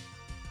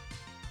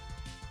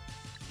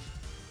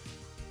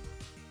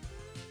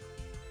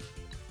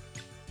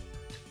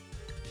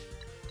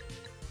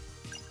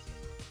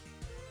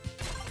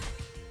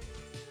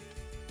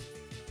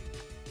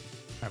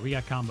 All right, we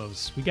got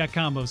combos. We got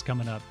combos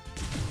coming up.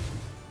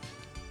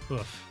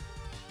 Oof.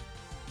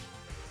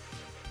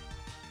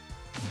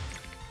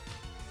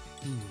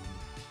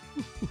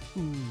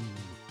 Ooh.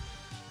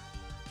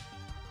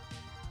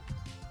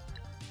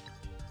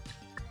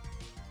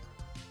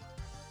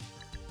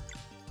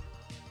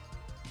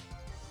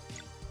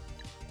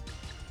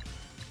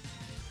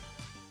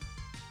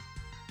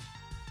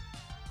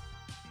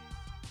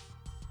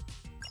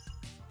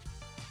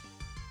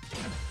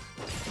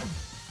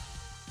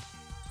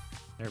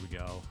 There we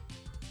go.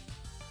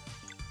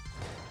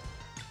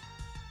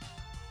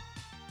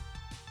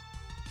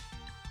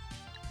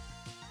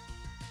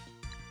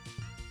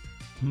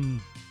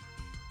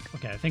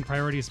 Okay, I think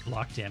priority is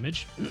block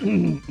damage. Yeah,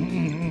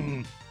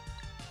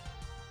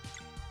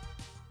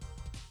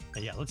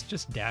 let's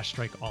just dash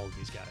strike all of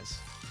these guys.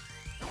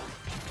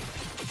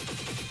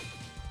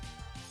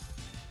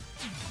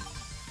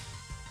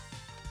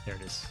 There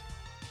it is.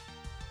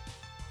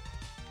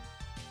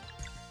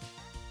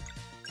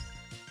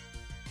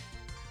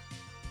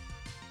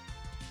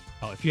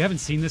 Oh, if you haven't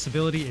seen this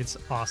ability, it's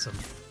awesome.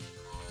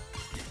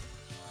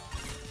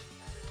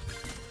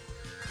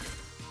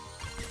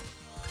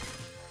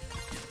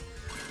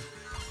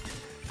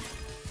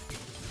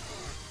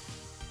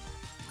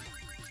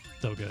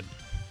 So good.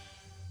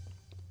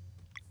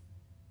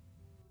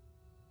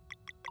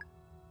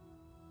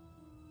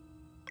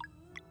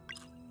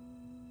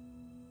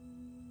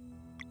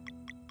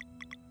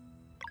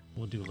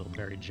 We'll do a little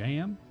berry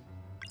jam.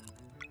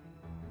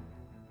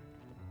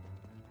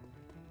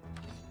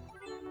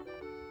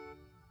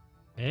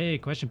 Hey,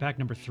 question pack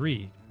number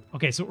 3.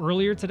 Okay, so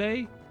earlier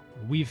today,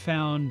 we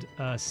found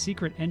a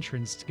secret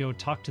entrance to go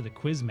talk to the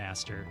quiz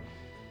master.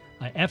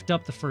 I effed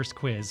up the first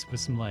quiz with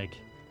some, like,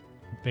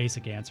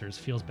 basic answers.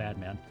 Feels bad,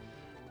 man.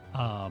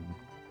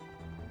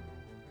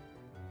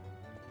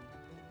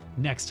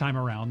 Next time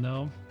around,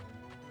 though,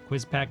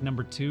 quiz pack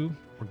number 2,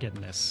 we're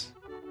getting this.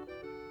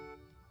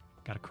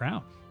 Got a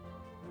crown.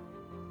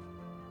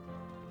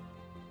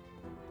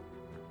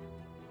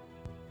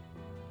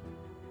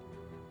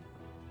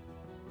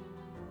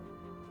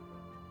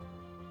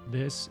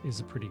 This is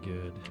a pretty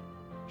good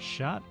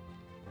shot.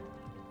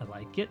 I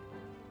like it.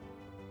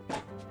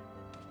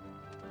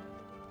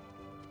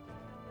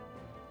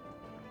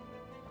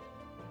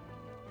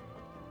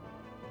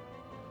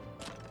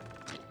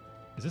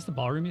 Is this the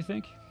ballroom, you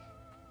think?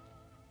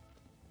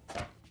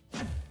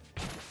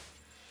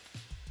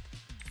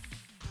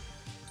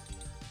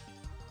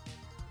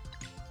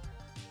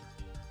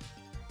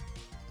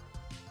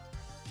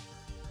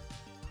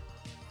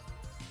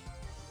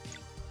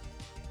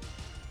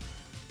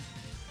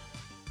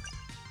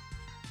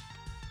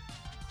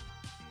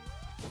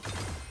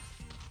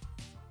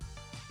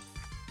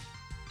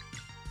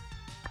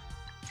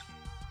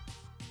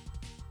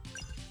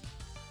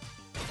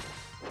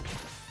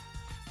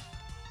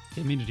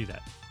 Didn't mean to do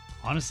that.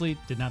 Honestly,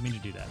 did not mean to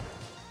do that.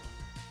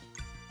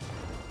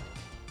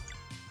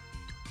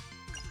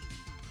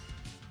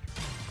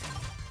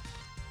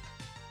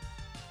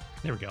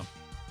 There we go.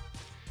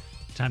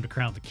 Time to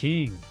crown the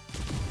king.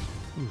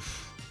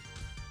 Oof.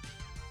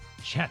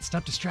 Chat,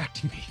 stop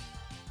distracting me.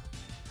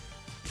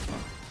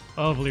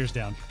 Oh, Valier's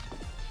down.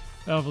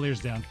 Oh, Valier's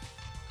down.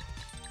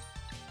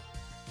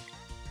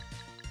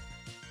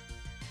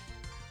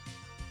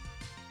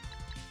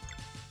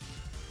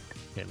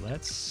 Okay,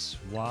 let's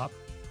swap.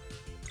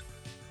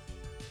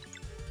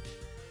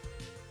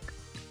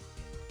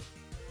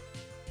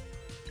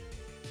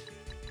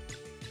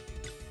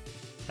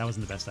 That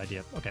wasn't the best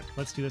idea. Okay,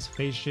 let's do this.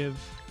 Phase Shiv.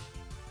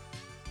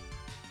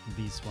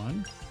 This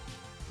one.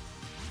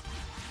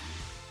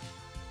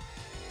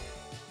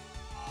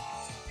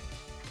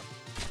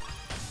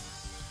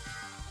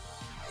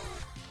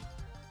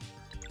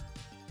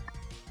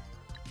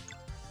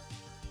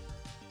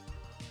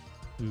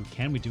 Ooh,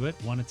 can we do it?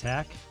 One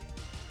attack?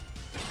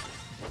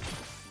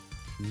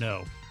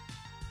 No.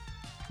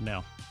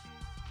 No.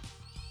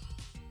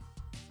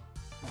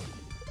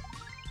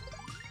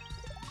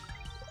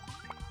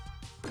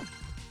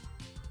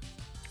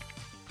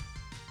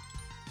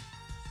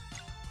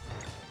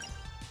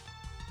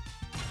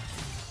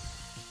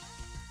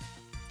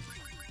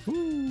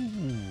 Ooh.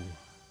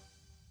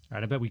 All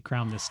right, I bet we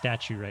crown this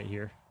statue right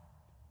here.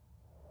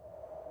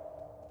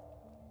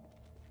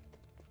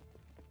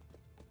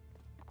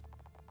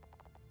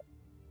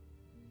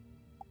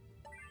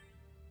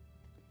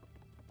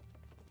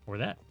 Or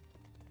that.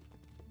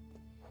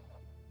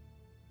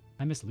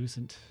 I miss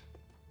Lucent.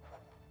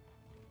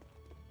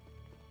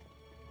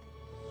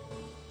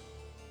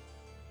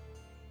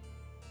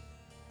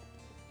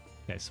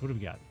 Okay, so what do we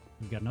got?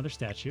 We've got another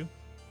statue.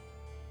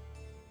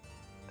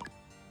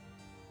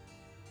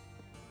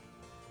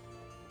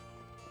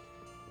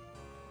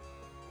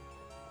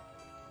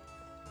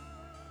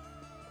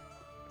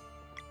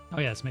 Oh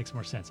yeah, this makes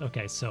more sense.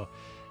 Okay, so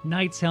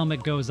Knight's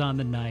helmet goes on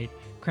the knight,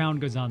 crown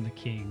goes on the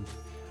king.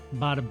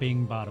 Bada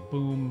bing, bada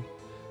boom,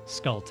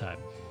 skull time.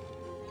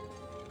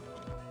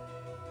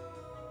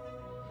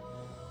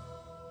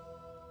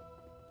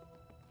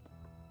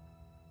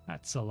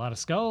 That's a lot of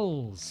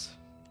skulls.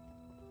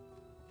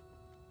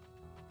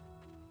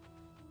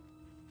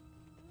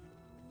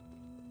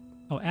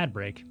 Oh, ad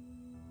break.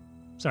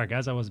 Sorry,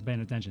 guys, I wasn't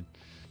paying attention.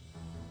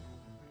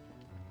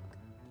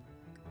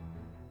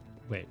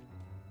 Wait.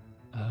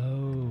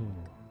 Oh.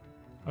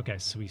 Okay,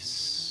 so we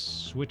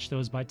switch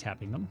those by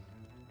tapping them.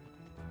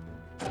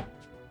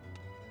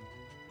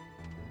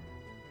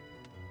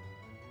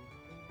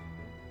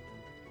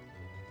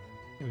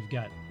 We've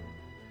got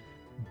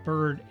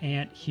bird,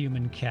 ant,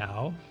 human,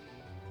 cow.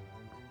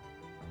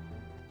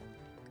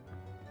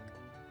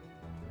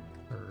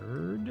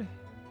 Bird,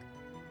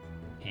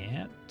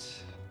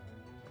 ant,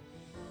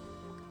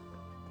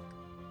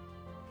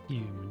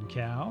 human,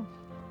 cow.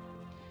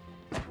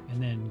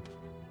 And then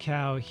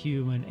cow,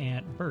 human,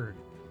 ant, bird.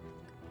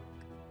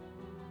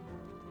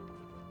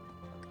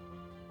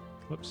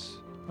 Whoops.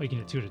 Oh, you can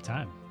do 2 at a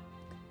time.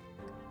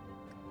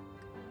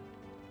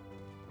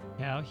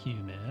 Cow,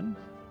 human,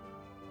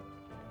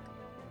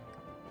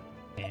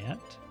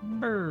 ant,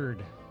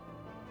 bird.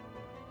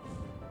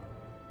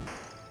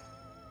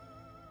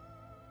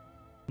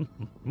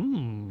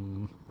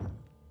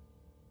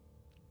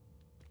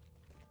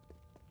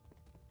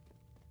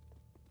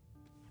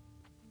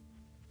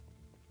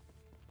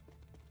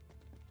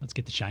 Let's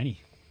get the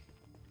shiny.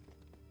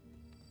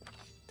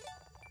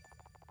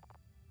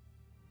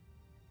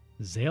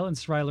 Zale and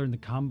Sry learn the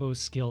combo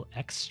skill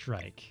X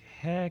Strike.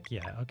 Heck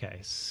yeah. Okay.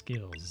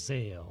 Skill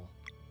Zale.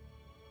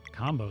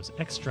 Combos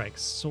X Strike.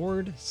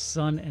 Sword,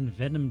 Sun, and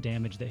Venom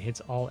damage that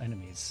hits all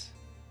enemies.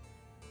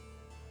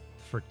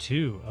 For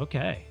 2.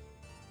 Okay.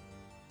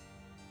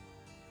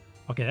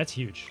 Okay, that's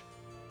huge.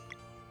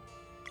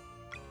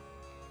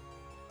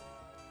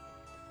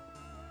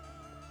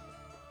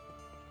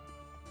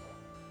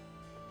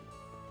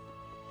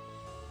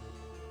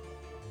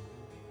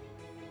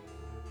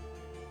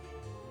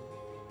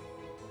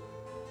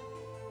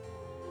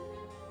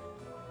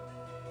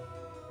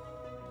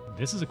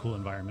 This is a cool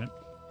environment.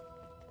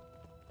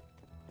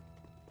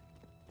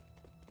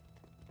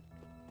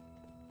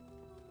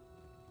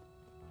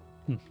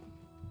 Kind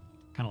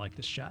of like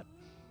this shot.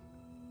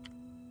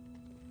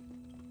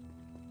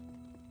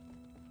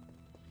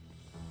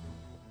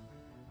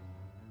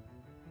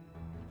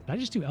 Did I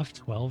just do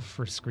F12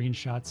 for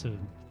screenshots of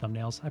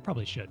thumbnails? I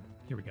probably should.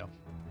 Here we go.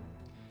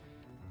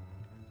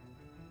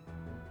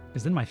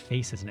 Because then my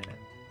face isn't in it.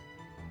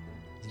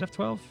 Is it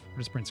F12 or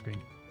just print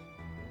screen?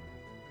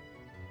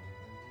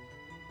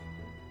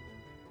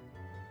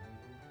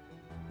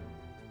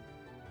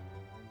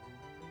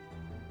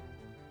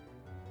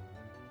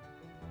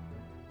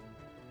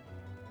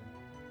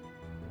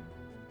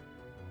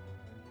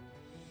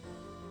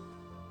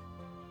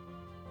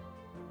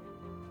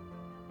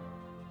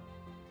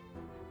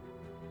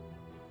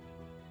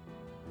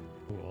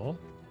 Cool.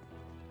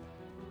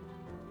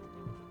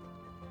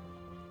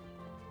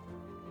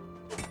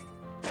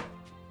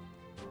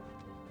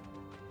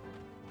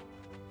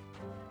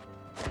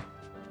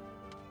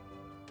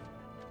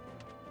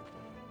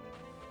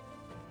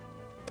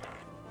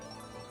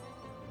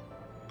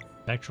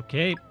 Spectral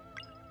Cape.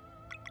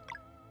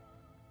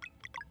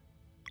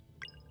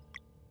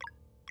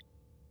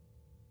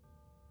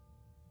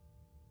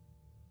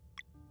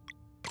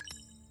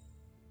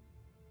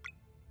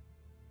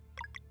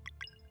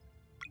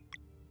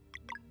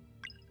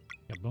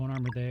 Got bone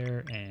armor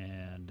there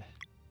and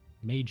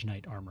mage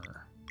knight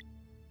armor.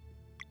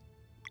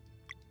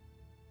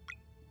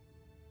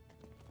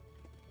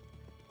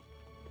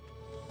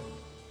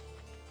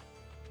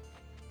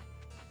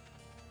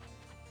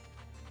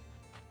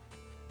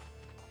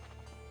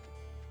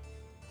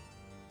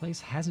 Place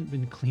hasn't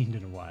been cleaned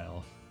in a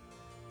while.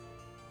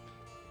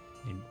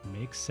 It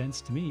makes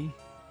sense to me.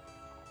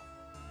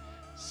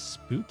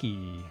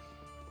 Spooky.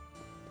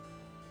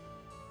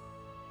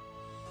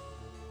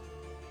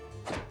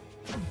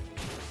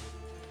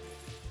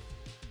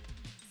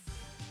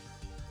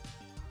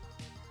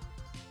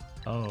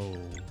 Oh,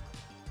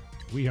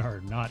 we are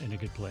not in a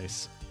good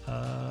place.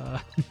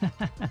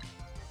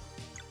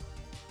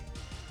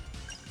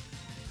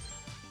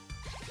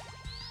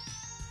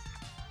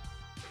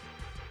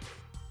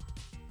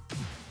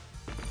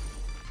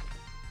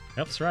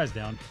 Yep, Sarai's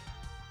down.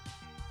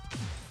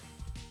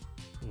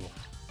 Ooh.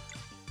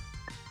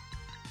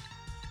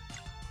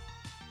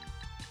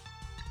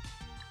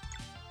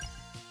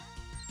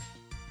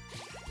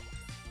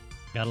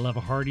 Gotta love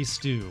a hearty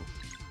stew.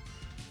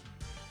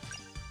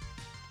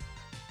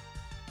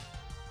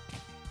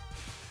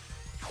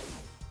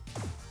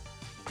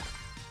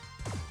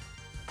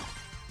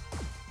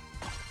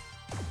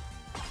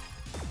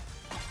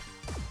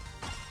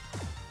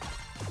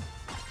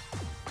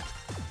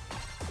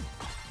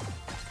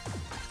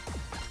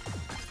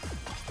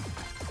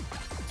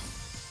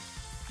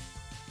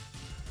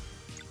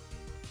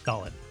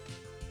 Solid.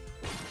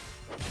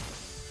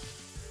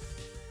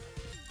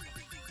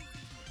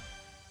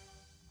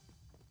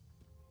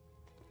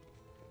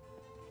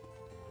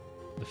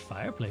 The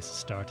fireplace has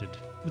started.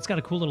 It's got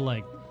a cool little,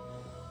 like,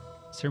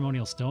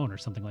 ceremonial stone or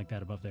something like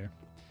that above there.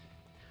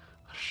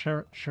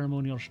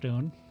 Ceremonial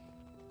stone.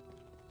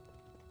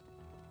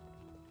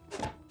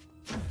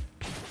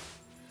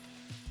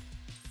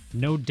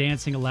 No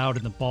dancing allowed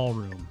in the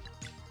ballroom.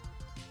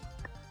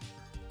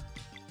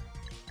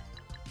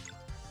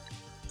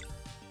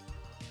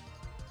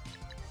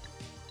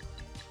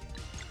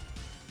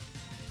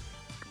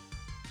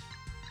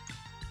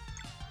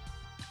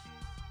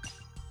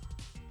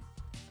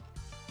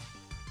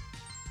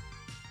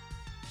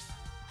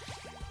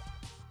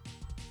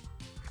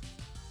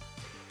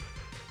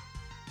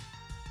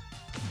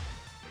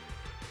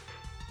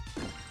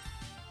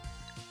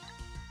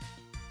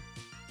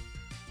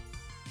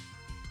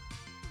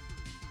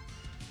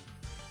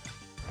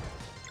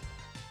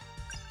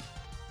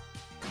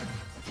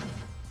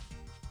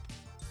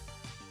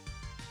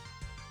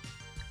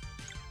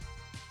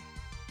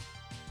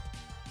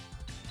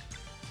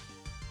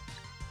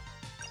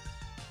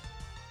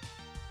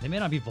 They may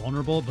not be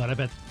vulnerable, but I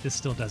bet this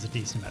still does a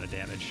decent amount of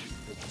damage.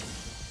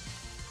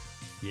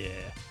 Yeah.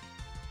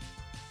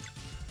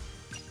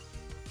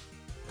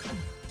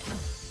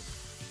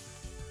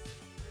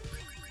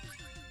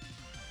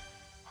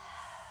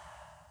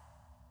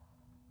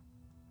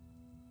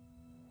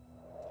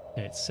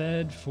 Okay, it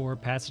said for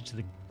passage to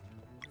the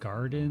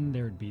garden,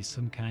 there would be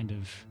some kind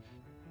of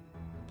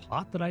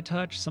plot that I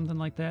touch, something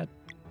like that.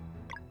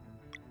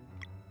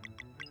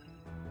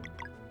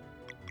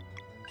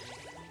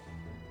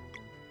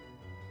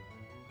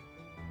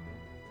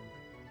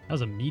 That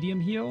was a medium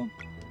heal?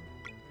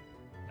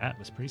 That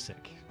was pretty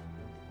sick.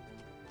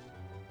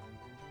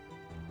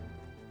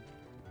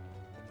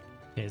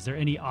 Okay, is there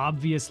any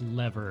obvious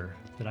lever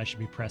that I should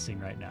be pressing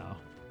right now?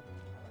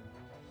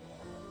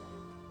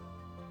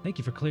 Thank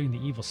you for clearing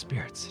the evil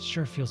spirits. It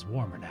sure feels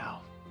warmer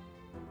now.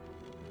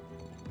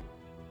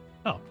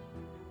 Oh.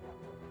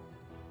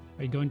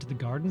 Are you going to the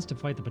gardens to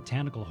fight the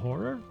botanical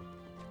horror?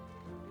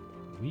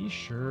 We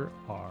sure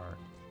are.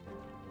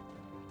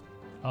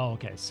 Oh,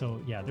 okay.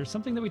 So, yeah, there's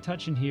something that we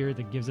touch in here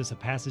that gives us a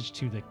passage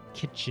to the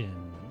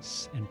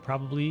kitchens and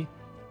probably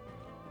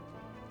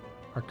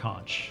our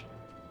conch.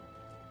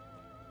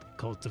 The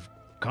cult of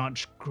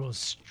conch grows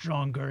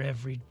stronger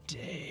every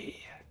day.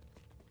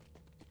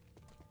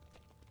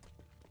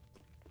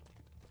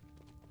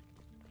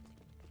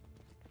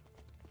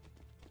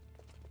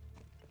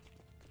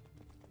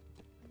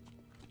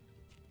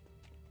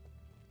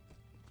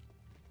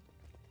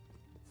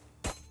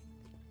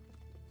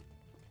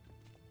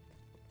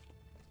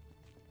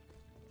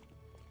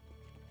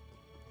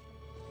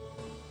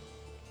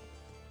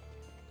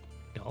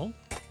 Garl?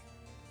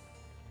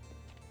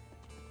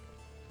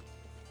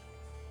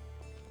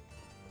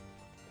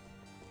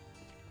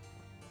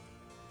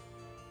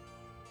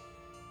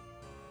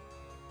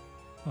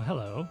 Oh,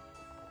 hello.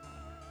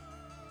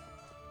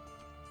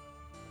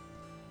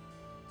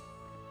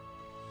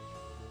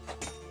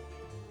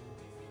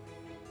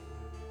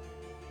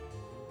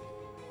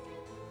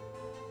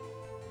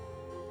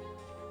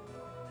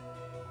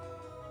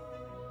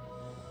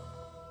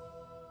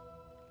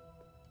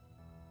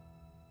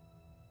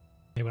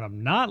 Okay, when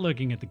I'm not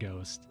looking at the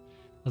ghost,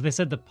 Well, they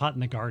said the pot in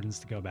the gardens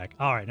to go back.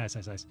 All right, nice,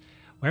 nice, nice.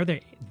 Why are there?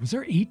 Was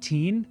there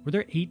 18? Were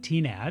there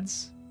 18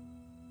 ads?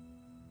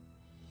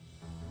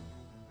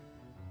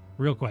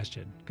 Real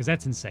question, because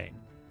that's insane.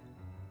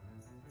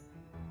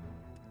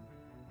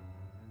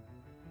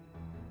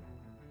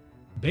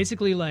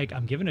 Basically, like,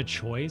 I'm given a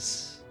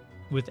choice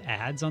with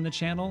ads on the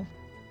channel.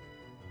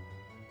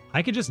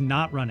 I could just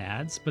not run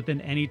ads, but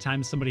then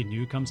anytime somebody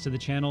new comes to the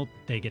channel,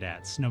 they get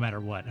ads, no matter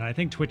what. And I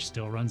think Twitch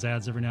still runs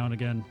ads every now and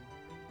again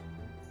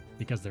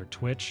because they're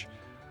Twitch.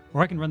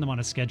 Or I can run them on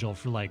a schedule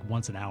for like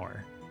once an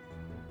hour.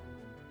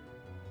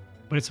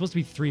 But it's supposed to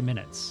be 3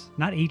 minutes,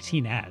 not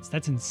 18 ads.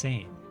 That's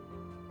insane.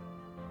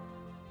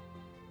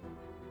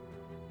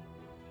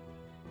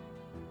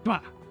 Come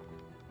on.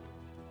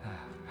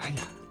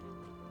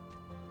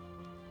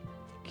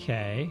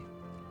 Okay.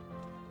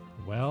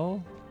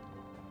 Well.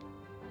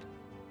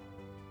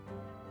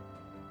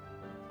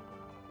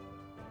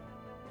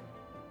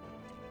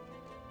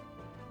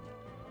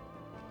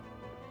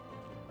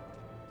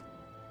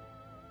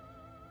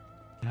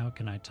 How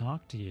can I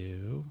talk to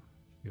you?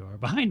 You're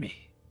behind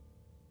me.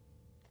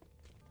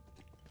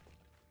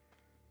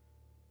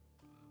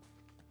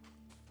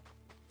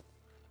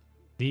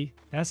 See?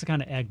 That's the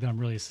kind of egg that I'm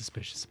really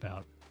suspicious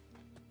about.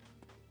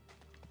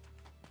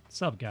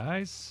 What's up,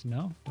 guys?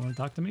 No? Don't want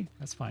to talk to me?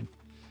 That's fine.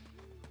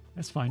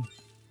 That's fine.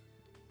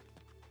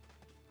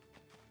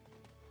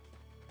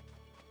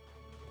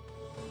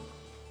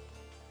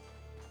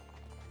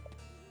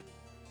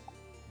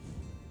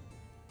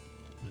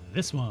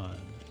 This one.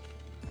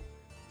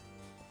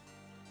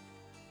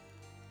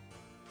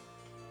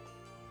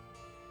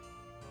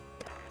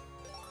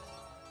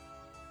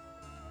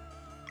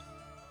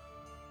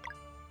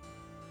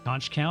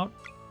 Conch count.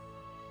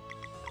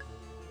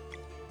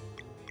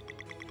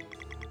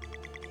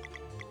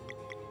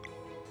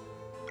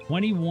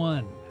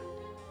 $21.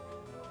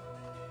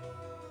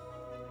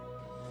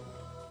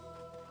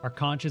 Our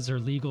conches are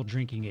legal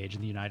drinking age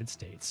in the United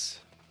States.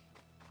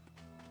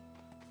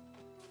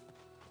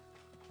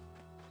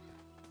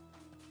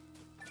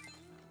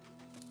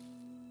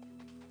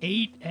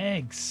 Eight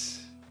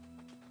eggs.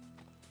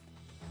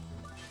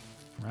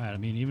 Right, I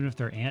mean, even if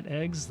they're ant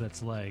eggs,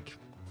 that's like,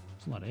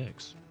 it's a lot of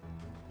eggs.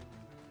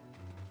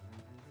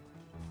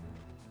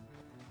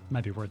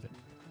 Might be worth it.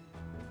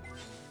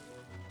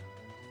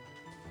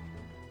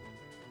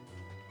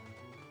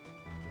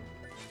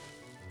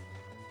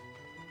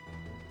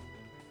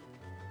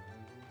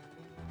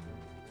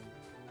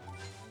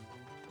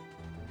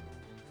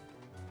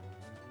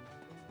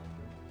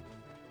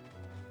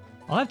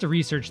 I'll have to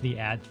research the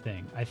ad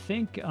thing. I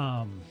think,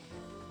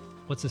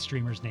 what's the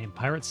streamer's name?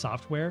 Pirate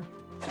Software.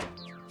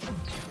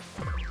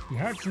 He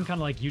had some kind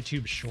of like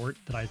YouTube short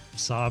that I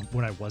saw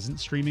when I wasn't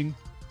streaming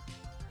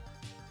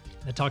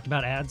that talked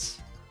about ads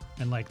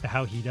and like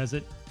how he does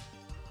it.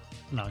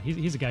 No,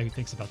 he's a guy who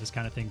thinks about this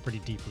kind of thing pretty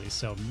deeply.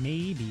 So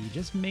maybe,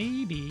 just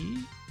maybe,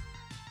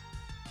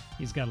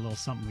 he's got a little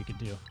something we could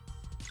do.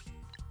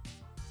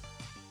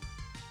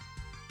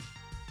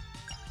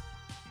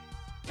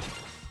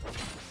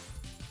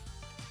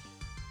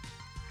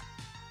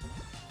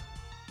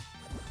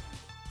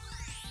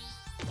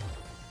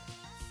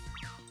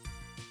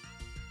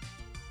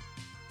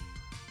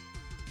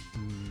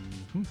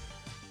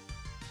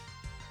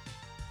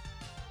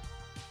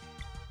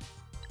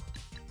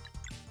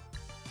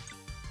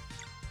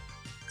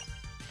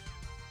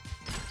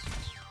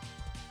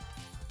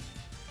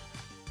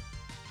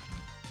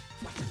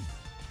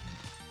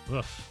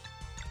 Oof.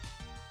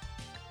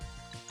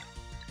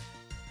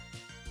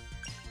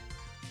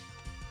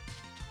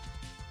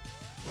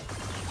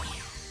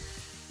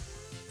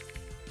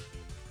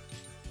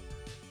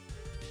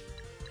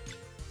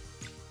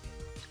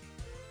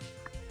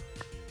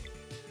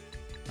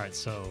 All right,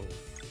 so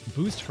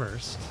boost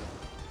first,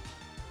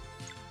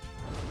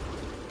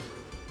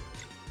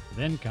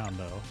 then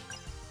combo.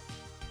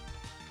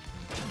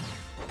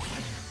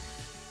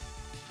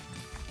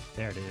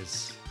 There it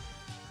is.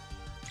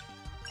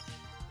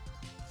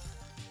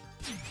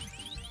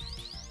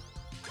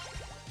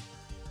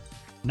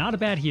 Not a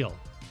bad heal.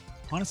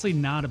 Honestly,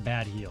 not a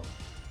bad heal.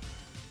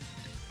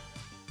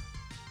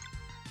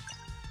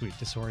 Sweet,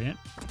 disorient.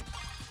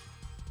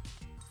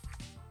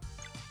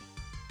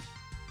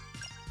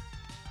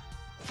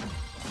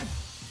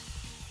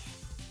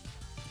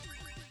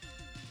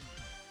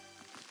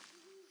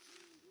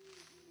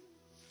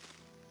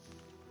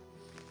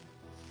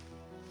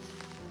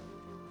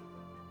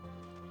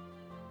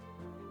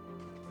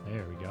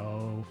 There we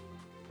go.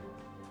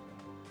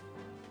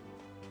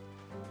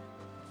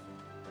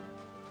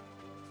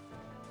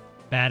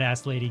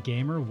 Badass Lady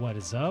Gamer, what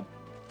is up?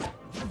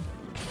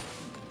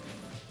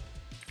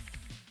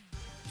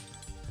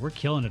 We're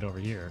killing it over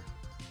here.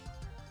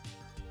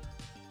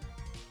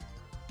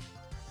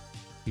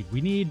 Dude, we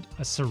need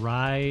a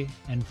Sarai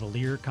and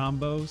Valir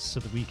combo so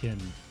that we can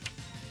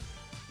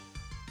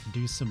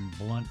do some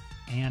blunt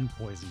and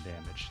poison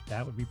damage.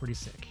 That would be pretty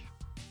sick.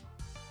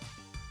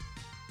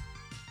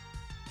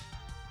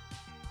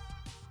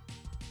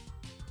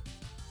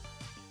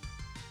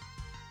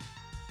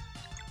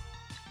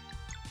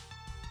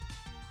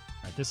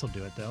 Alright, this'll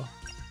do it though.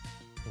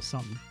 Well,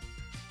 something.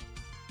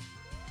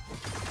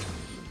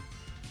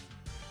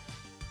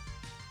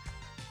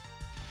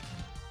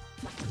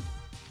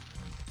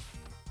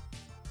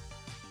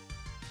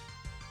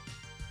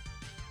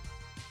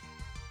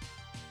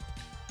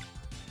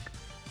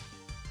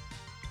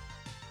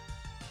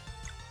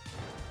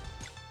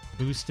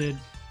 Boosted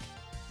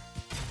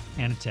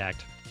and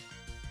attacked.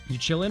 You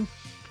chillin'?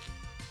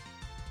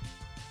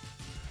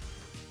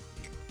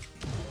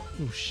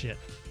 Oh shit.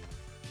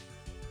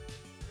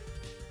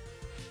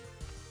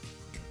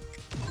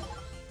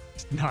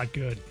 It's not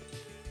good.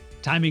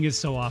 Timing is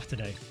so off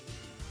today.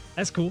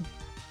 That's cool.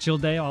 Chill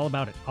day, all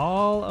about it.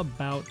 All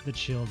about the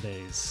chill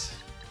days.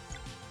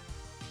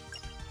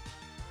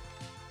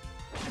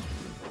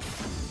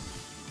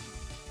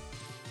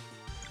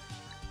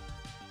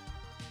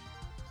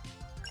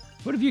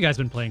 What have you guys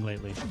been playing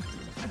lately?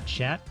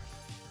 Chat?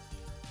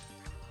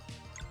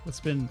 What's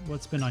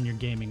been on your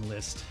gaming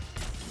list?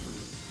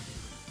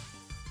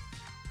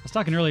 I was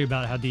talking earlier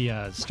about how the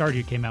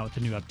Stardew came out with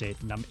the new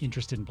update, and I'm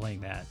interested in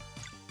playing that.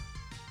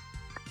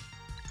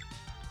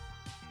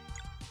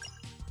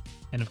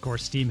 And of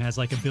course, Steam has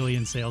like 1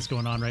 billion sales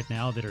going on right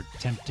now that are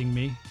tempting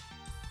me.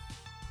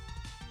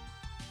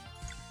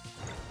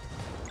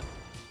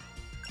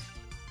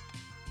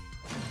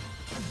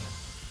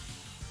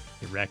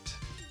 Get wrecked.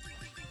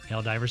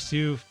 Helldivers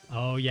 2.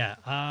 Oh, yeah.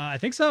 I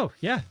think so.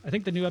 Yeah, I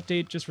think the new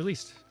update just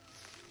released.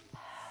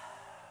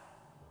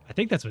 I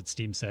think that's what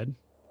Steam said.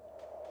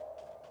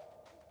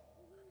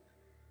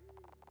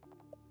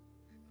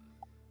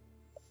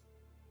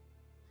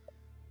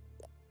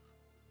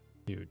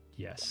 Dude,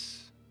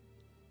 yes.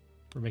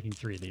 We're making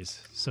 3 of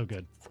these. So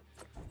good.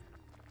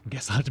 I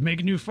guess I'll have to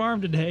make a new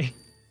farm today.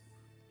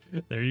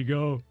 There you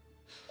go.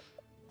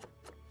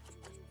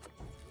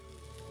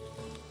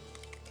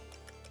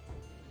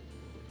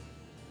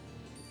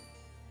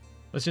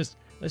 Let's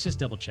just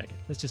double check it.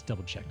 Let's just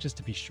double check just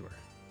to be sure.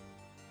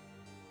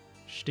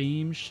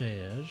 Steam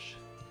says.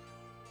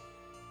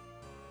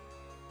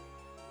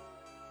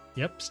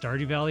 Yep,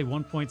 Stardew Valley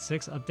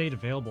 1.6 update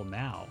available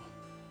now.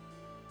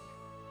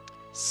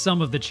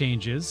 Some of the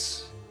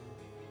changes: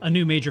 a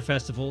new major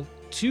festival,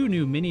 2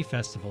 new mini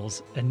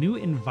festivals, a new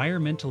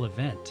environmental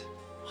event,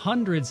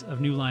 hundreds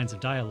of new lines of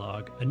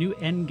dialogue, a new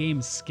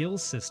endgame skill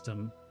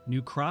system,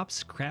 new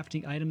crops,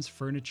 crafting items,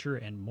 furniture,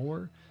 and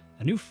more,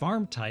 a new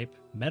farm type,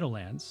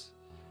 Meadowlands,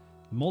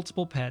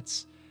 multiple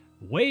pets,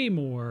 way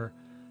more.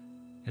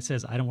 It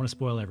says, I don't want to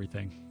spoil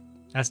everything.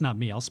 That's not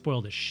me. I'll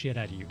spoil the shit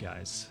out of you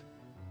guys.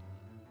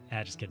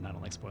 Just kidding. I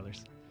don't like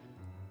spoilers.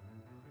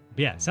 But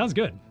yeah, sounds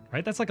good,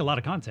 right? That's like a lot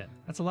of content.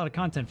 That's a lot of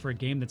content for a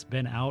game that's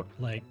been out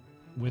like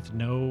with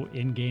no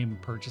in-game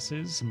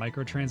purchases,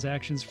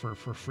 microtransactions for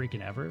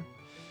freaking ever.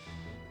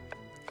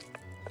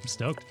 I'm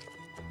stoked.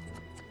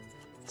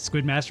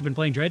 Squidmaster been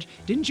playing Dredge.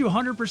 Didn't you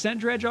 100%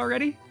 Dredge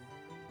already?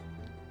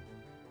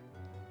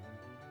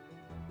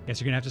 Guess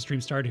you're gonna have to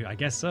stream Stardew. I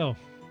guess so.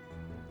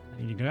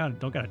 You don't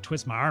gotta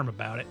twist my arm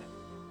about it.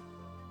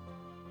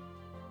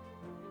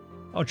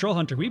 Oh, Troll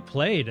Hunter. We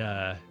played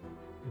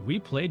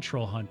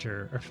Troll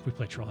Hunter. Or we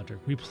played Troll Hunter.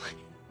 We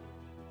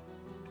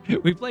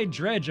played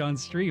Dredge on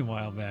stream a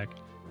while back.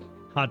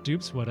 Hot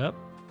Dupes, what up?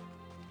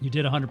 You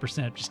did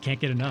 100%. Just can't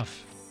get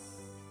enough.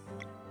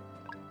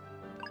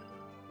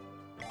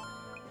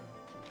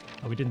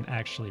 Oh, we didn't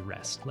actually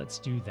rest. Let's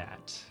do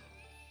that.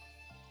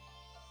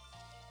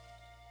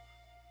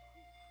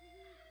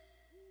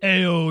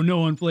 Ayo, no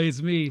one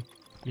plays me.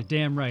 You're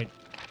damn right.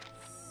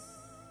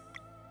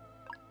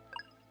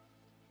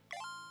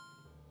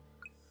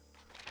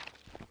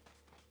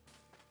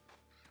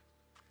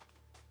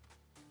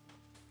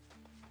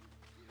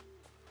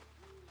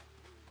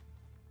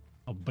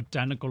 Oh,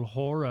 botanical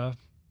horror.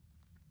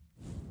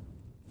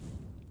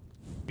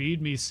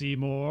 Feed me,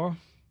 Seymour.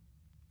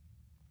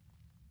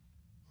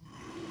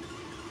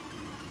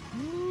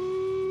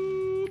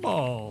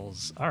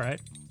 Balls. All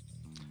right.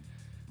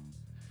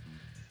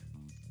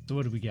 So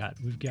what do we got?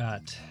 We've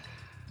got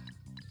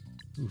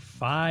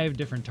 5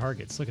 different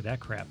targets. Look at that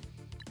crap.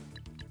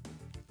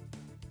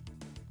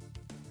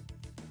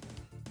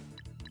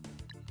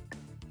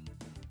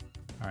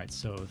 All right,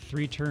 so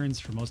 3 turns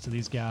for most of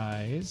these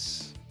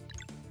guys.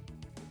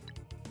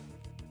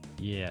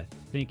 Yeah,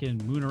 thinking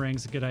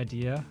Moonerang's a good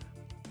idea.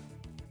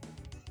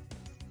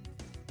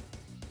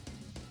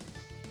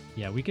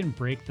 Yeah, we can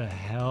break the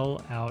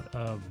hell out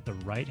of the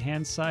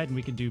right-hand side, and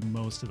we can do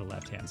most of the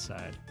left-hand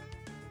side.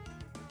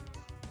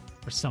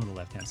 Or some of the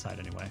left-hand side,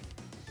 anyway.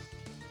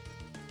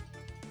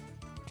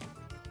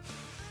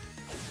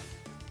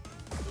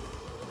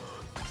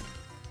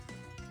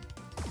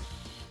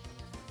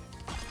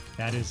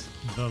 That is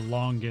the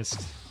longest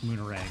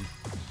Moonerang.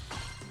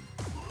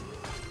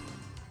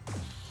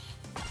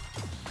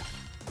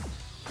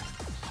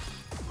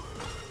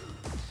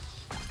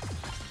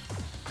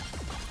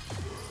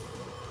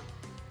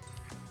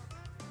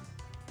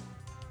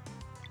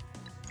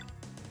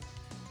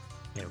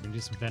 Yeah, we're gonna do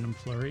some Venom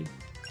Flurry.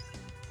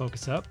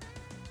 Focus up.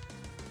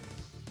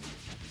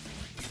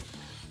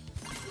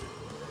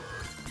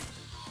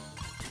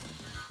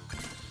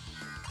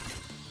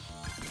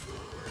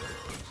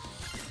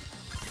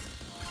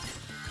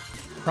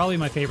 Probably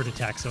my favorite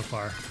attack so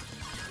far.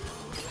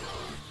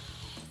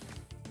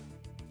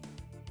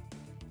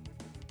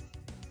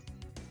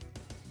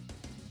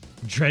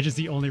 Dredge is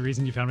the only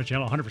reason you found my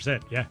channel.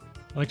 100%. Yeah.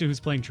 I liked who's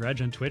playing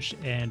Dredge on Twitch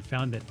and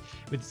found that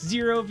with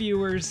 0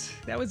 viewers,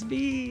 that was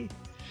me.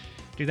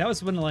 Dude, that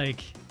was when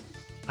like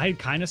I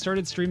kind of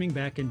started streaming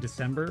back in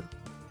December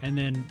and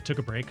then took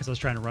a break because I was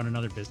trying to run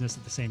another business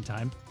at the same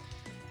time.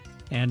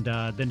 And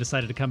then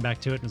decided to come back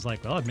to it and was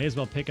like, well, I may as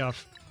well pick up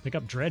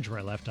Dredge where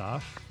I left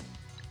off.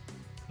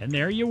 And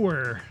there you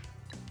were.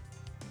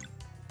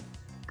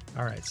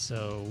 All right,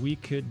 so we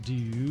could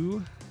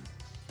do...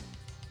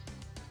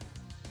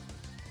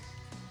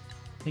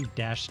 I think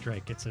Dash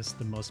Strike gets us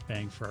the most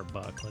bang for our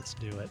buck. Let's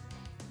do it.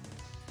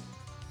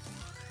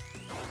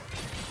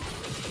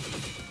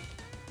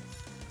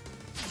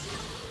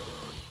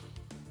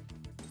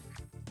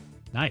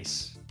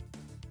 Nice.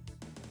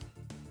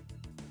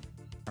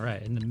 All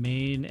right, and the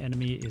main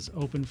enemy is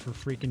open for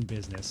freaking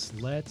business.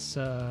 Let's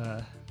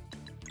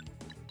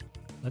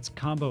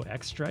combo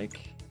X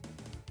Strike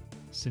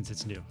since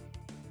it's new.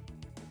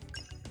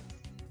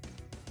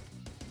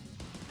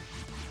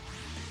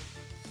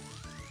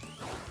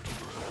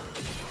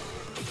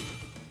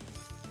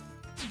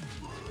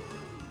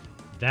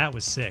 That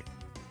was sick.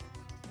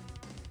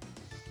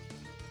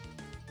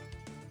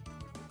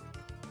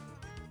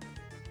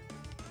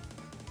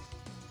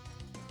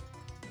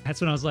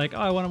 That's when I was like, oh,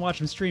 I want to watch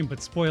him stream,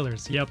 but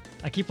spoilers. Yep.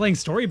 I keep playing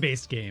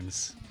story-based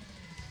games.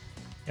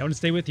 I want to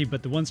stay with you,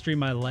 but the one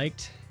stream I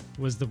liked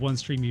was the one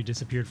stream you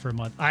disappeared for a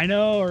month. I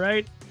know,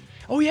 right?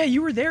 Oh, yeah,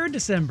 you were there in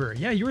December.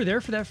 Yeah, you were there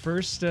for that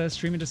first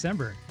stream in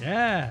December.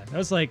 Yeah, that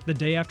was like the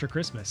day after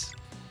Christmas.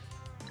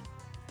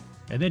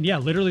 And then, yeah,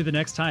 literally the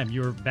next time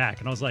you were back.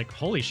 And I was like,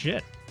 holy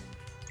shit.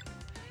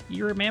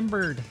 You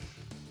remembered.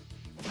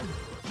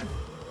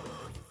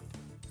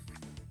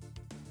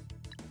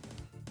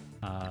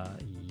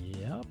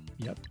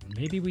 Yep.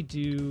 Maybe we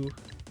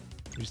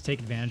just take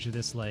advantage of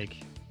this, like,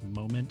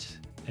 moment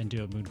and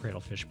do a Moon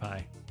Cradle Fish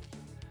Pie.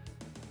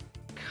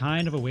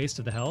 Kind of a waste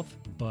of the health,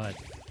 but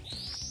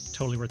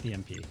totally worth the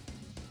MP.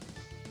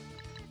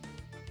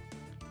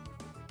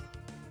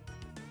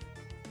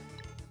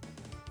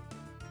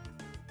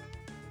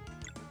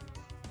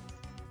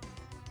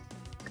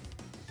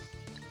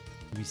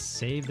 We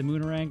save the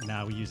Moonerang?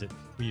 Nah, we use it.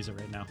 We use it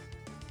right now.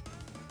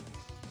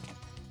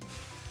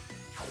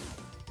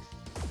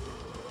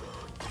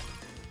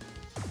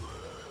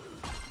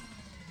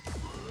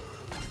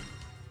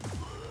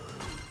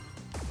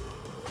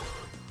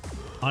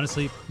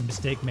 Honestly,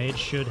 mistake made.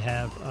 Should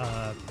have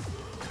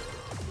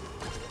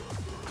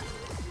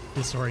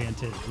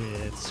disoriented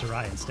with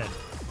Sarai instead.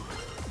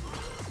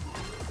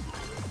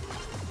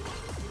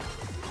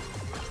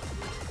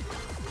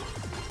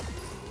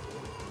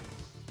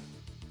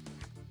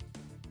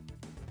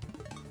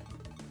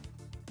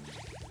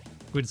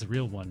 Squid's the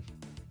real one.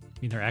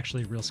 I mean, they're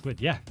actually a real squid.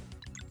 Yeah.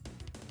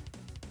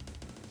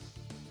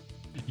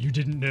 You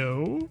didn't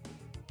know?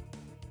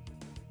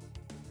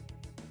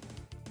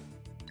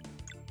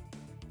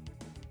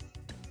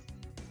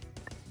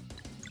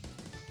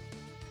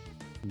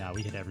 Nah,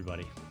 we hit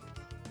everybody.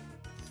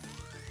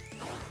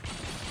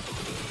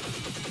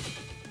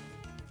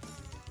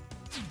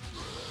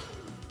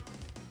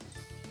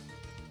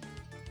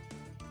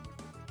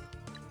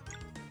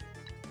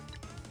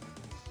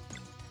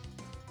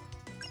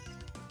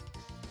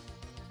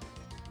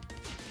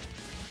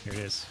 Here it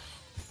is.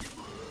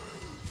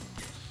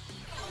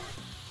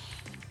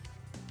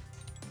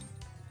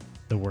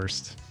 The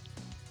worst.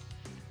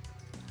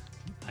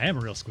 I am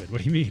a real squid. What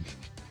do you mean?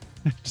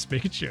 Just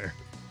making sure.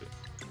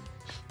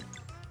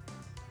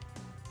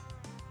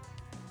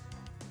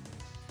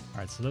 All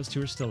right, so those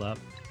two are still up.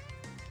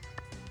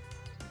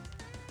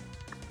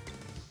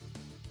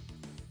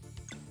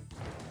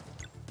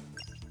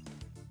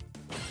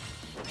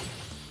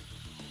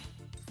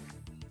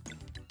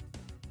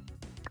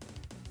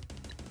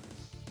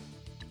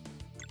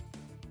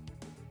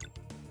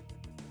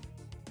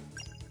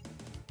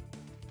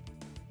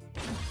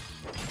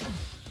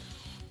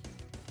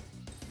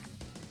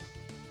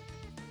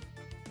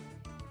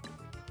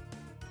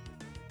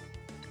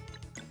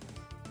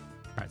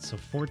 So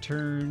 4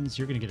 turns,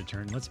 you're going to get a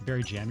turn. Let's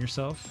berry jam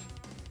yourself.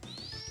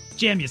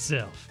 Jam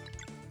yourself!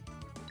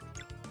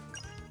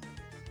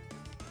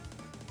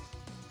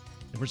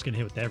 And we're just going to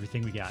hit with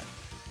everything we got.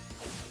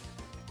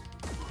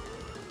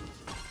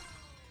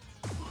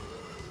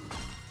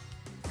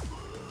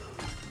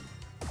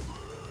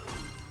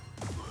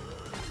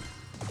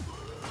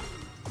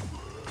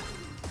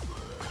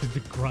 The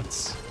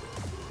grunts.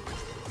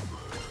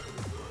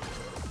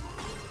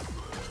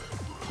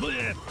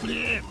 Bleh,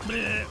 bleh,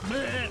 bleh,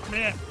 bleh,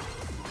 bleh.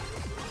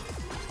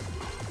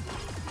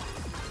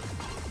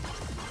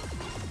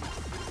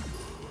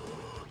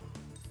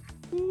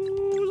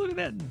 Ooh, look at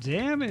that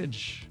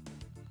damage.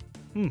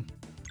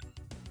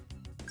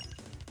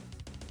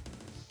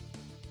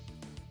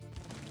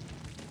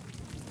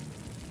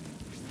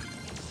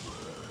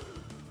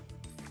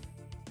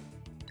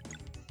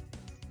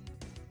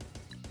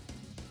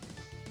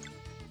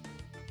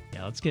 Yeah,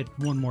 Yeah, let's get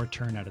one more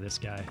turn out of this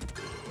guy.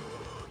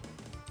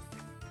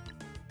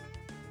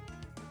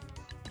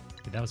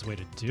 Dude, that was the way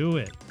to do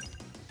it.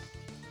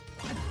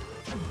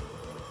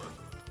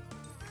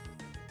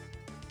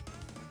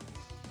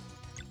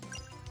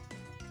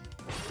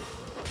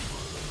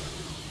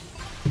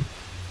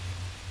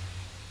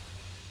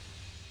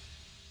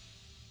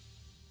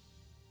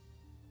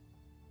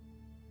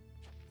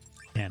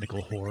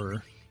 Botanical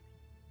horror.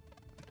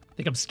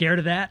 Think I'm scared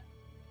of that?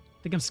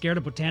 Think I'm scared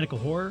of botanical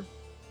horror?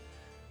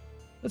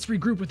 Let's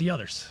regroup with the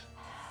others.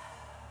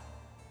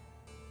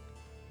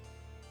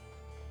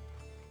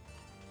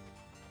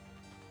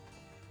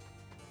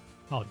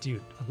 Oh,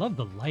 dude, I love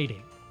the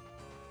lighting.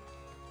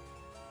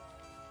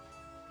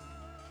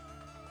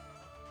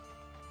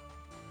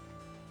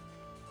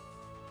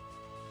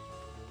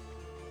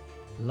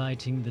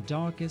 Lighting the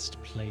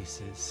darkest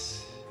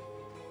places.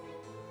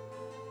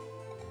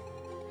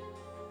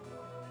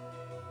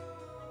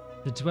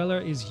 The dweller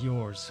is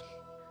yours.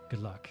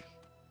 Good luck.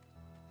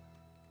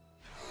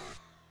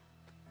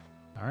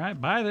 All right,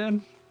 bye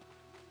then.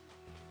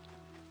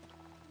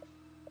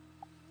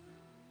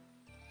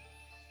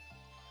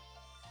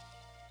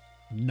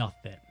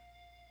 Nothing.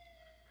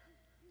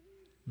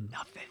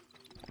 Nothing.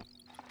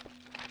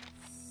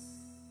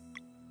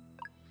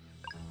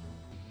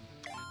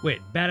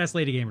 Wait, Badass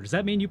Lady Gamer, does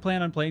that mean you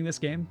plan on playing this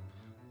game?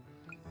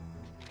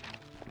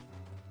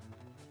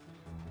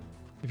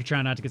 If you're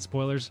trying not to get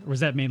spoilers, or is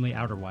that mainly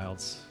Outer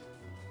Wilds?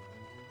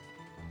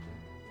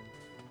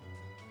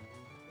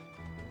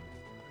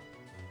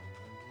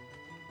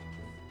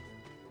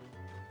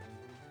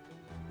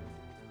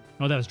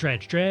 Oh, that was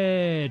Dredge.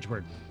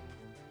 Dredgeward.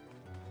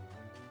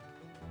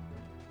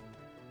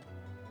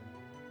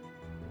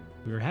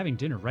 We were having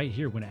dinner right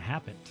here when it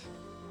happened.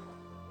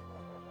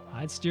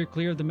 I'd steer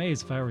clear of the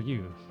maze if I were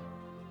you.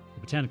 The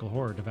botanical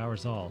horror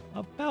devours all.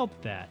 About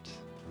that.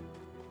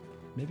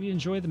 Maybe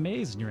enjoy the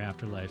maze in your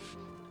afterlife.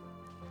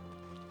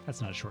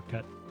 That's not a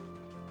shortcut.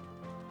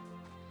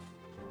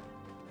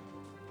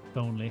 If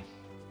only.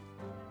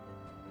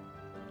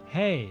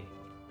 Hey.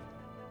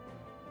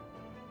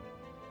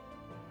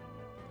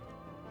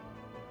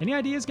 Any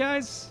ideas,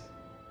 guys?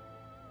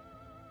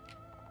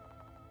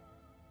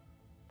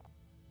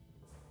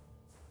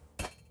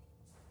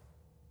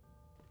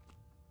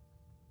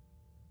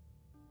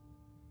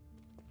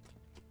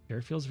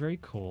 Air feels very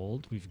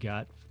cold. We've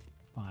got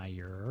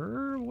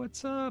fire.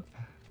 What's up?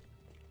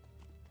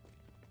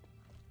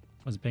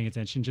 Wasn't paying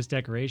attention. Just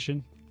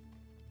decoration.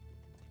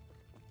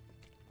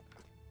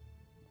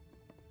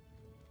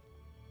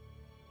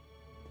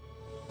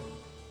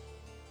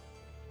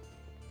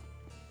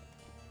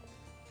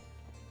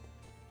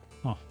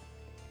 Huh.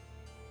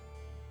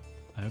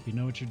 I hope you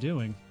know what you're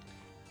doing.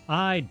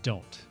 I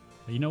don't.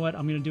 But you know what?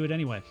 I'm going to do it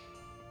anyway.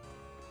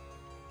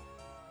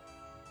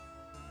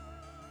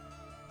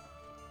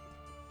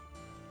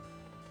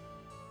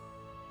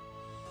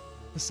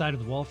 This side of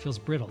the wall feels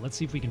brittle. Let's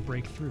see if we can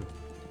break through.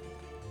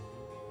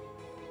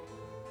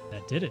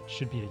 That did it.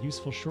 Should be a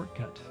useful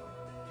shortcut.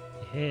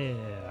 Yeah,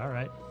 all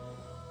right.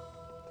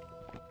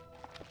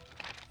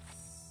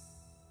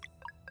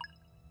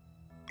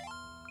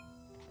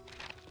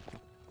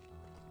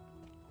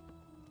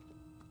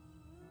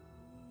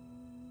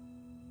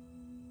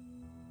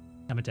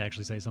 I meant to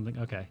actually say something.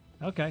 Okay.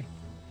 Okay.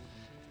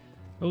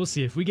 Well, we'll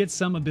see. If we get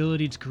some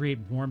ability to create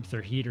warmth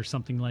or heat or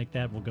something like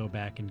that, we'll go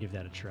back and give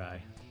that a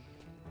try.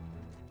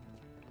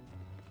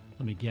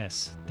 Let me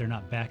guess. They're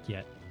not back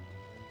yet.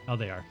 Oh,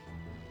 they are.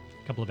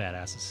 A couple of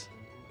badasses.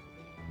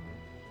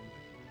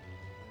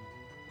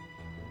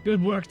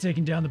 Good work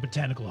taking down the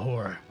botanical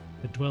horror.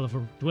 The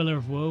dweller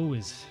of woe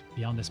is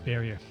beyond this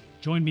barrier.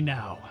 Join me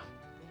now.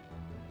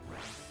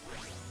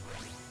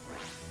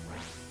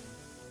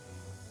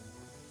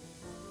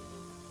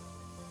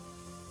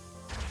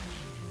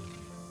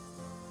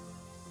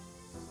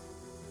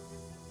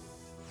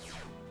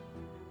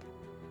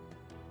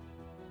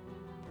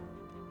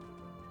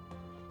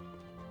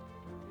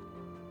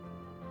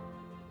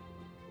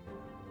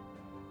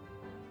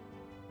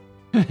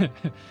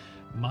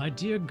 My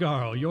dear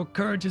Garl, your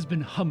courage has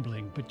been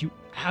humbling, but you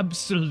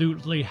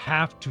absolutely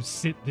have to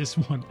sit this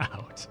one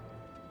out.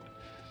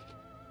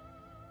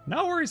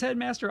 No worries,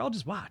 Headmaster. I'll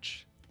just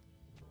watch.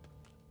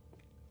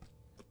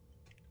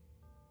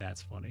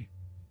 That's funny.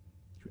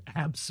 You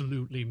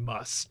absolutely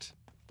must.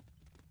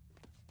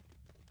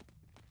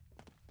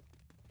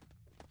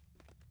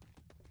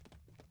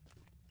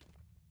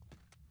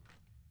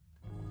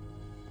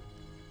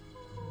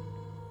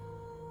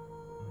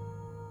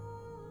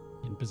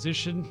 In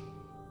position.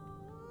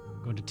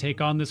 We're going to take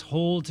on this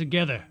hole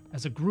together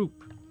as a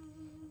group.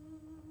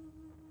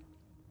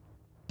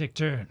 Take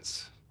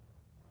turns.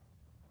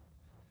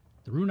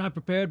 The rune I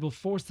prepared will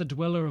force the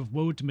dweller of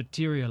woe to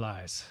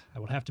materialize. I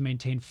will have to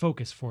maintain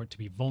focus for it to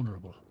be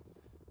vulnerable.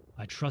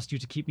 I trust you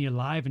to keep me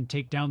alive and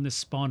take down this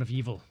spawn of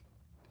evil.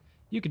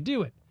 You can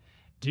do it.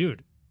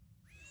 Dude.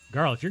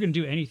 Garl, if you're going to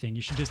do anything,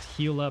 you should just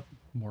heal up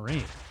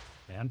Moraine,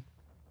 man.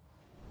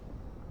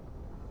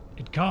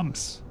 It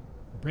comes.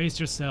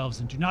 Brace yourselves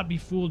and do not be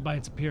fooled by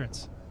its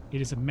appearance. It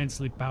is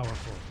immensely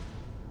powerful.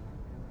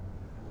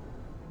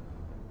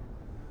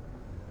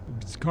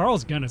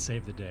 Garl's gonna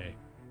save the day.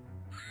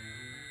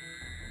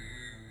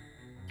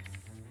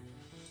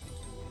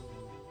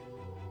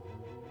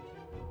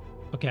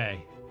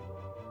 Okay.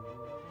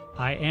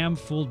 I am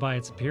fooled by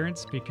its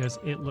appearance because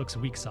it looks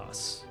weak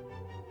sauce.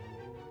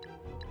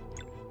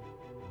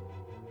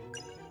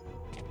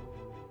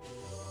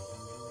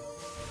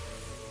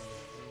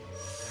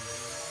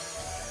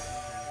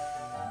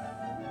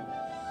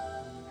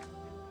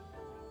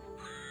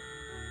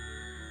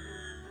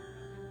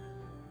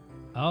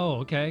 Oh,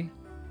 okay.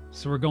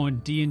 So we're going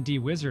D&D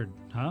wizard,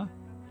 huh?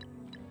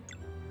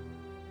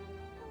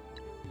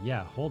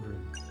 Yeah, hold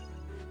room.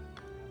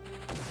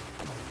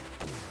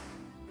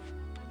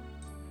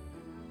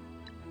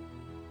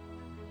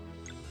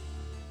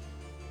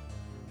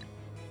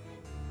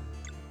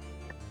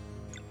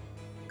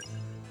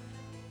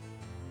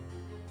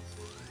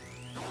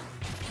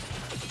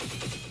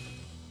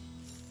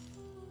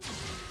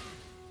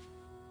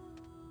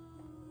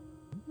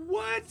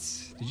 What?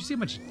 Did you see how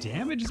much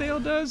damage Zale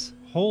does?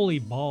 Holy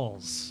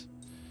balls.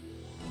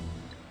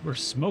 We're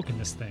smoking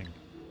this thing.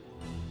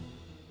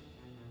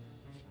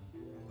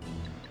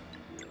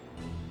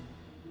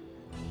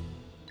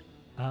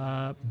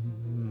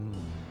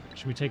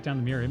 Should we take down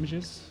the mirror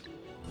images?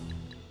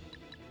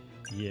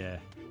 Yeah.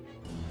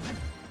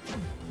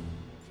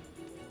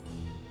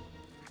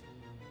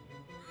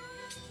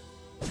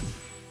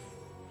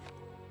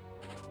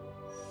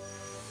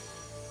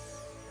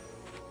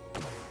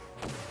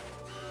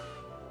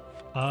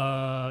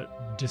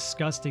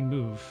 Disgusting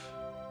move.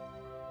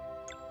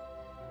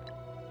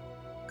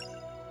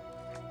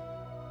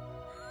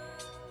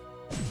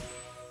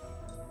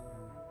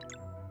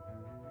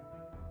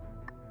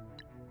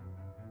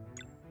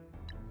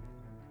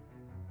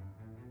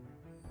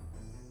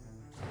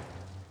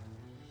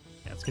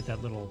 Yeah, let's get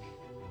that little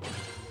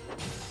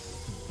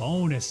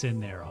bonus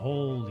in there.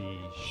 Holy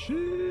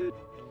shit.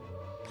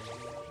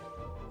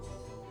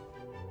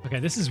 Okay,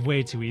 this is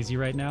way too easy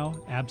right now.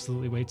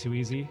 Absolutely way too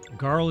easy.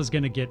 Garl is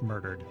gonna get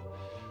murdered.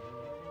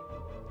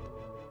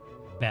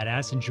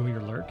 Badass, enjoy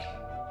your lurk.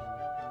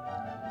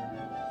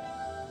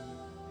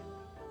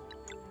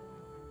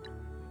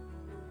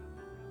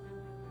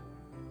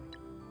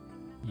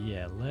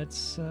 Yeah,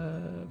 let's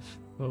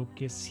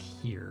focus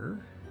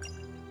here.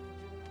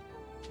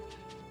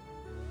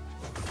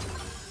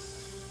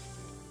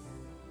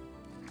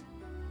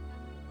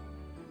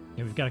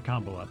 Yeah, we've got a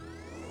combo up.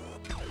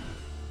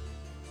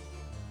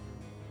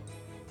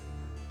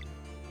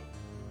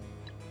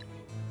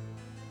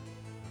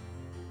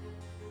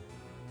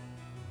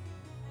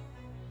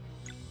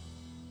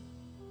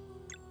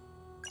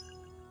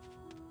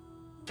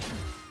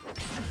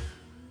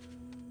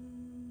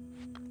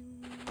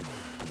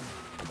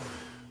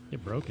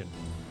 Get broken.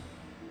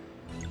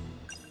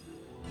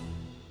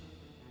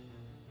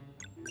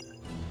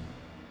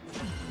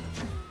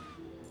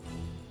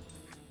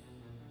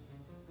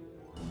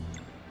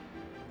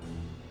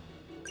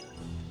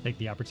 Take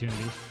the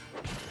opportunity.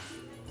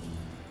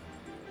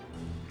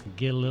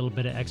 Get a little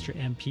bit of extra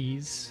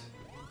MPs.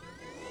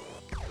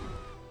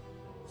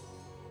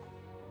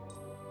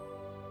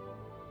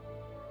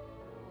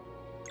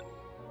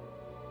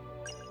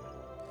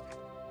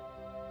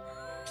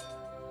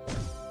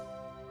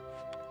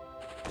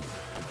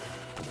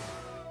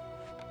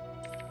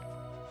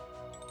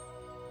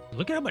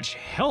 Look at how much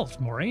health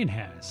Moraine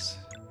has.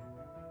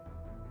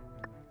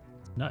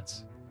 It's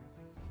nuts.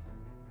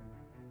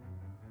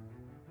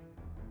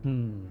 I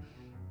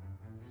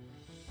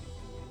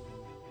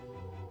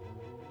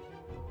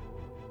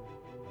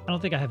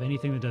don't think I have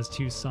anything that does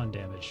 2 sun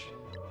damage.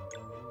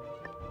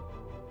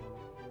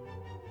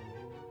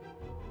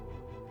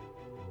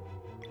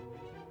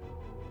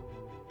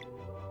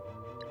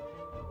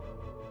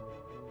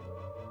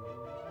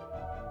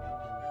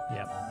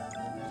 Yep.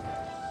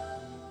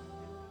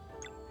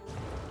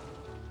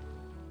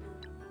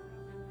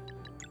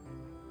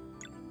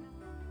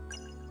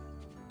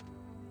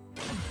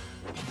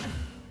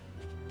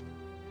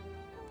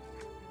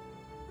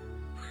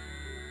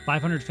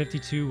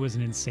 $552 was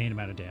an insane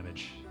amount of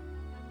damage.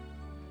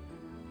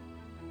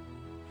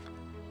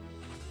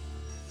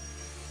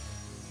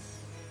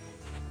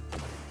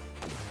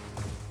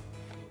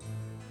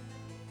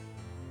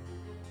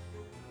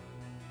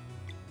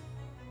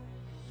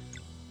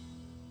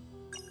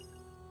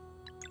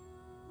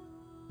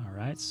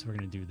 Alright, so we're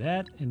going to do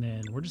that, and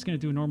then we're just going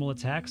to do a normal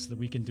attack so that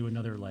we can do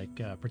another, like,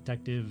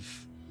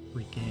 protective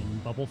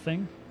freaking bubble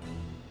thing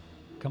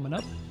coming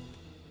up.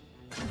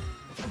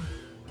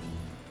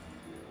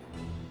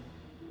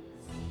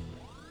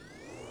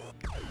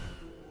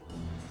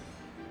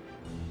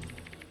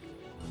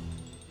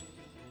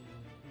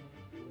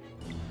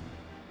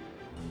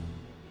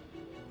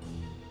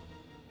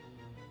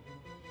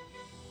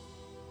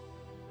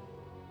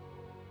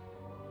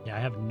 Yeah, I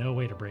have no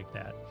way to break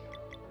that.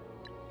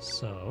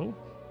 So,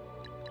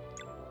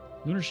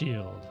 Lunar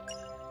Shield.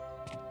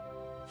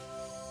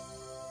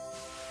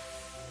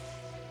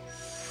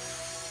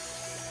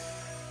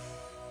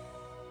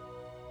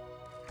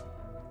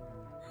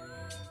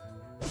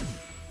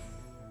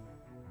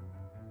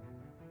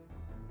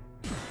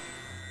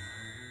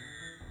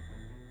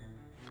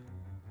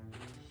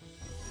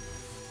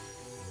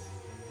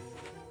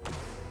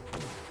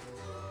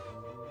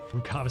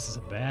 Mukavis is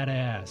a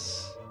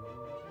badass.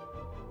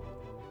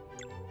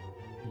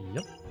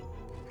 Yep.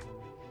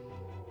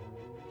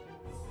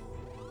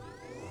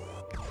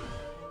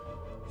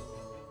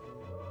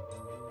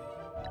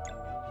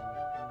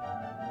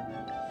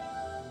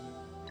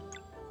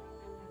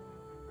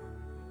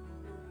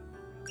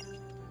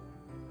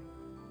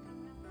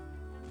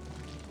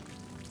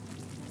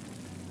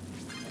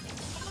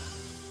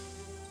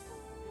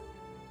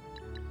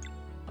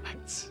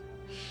 Right.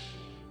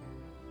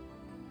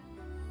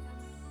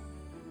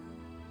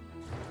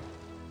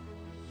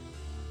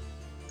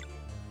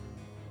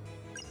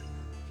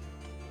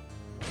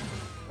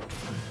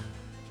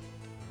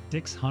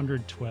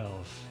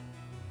 $612.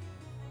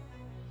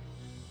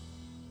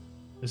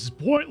 This is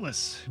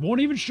pointless. It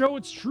won't even show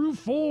its true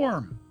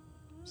form.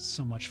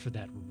 So much for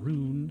that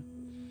rune.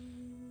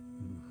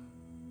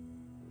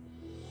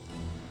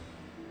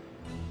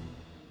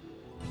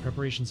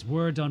 Preparations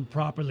were done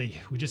properly.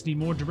 We just need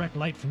more direct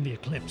light from the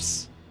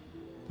eclipse.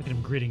 Look at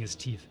him gritting his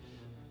teeth.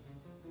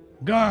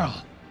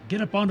 Garl,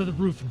 get up onto the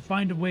roof and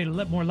find a way to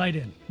let more light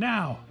in.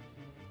 Now!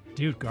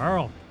 Dude,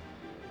 Garl.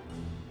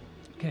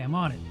 Okay, I'm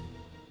on it.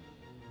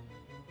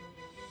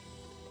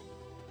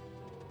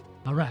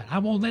 All right, I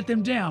won't let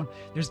them down.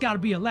 There's got to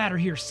be a ladder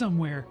here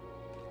somewhere.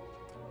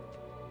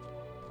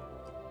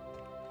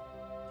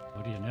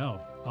 What do you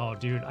know? Oh,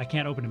 dude, I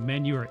can't open a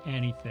menu or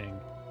anything.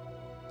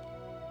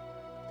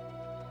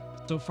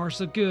 So far,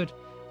 so good.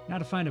 Now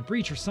to find a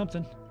breach or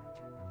something.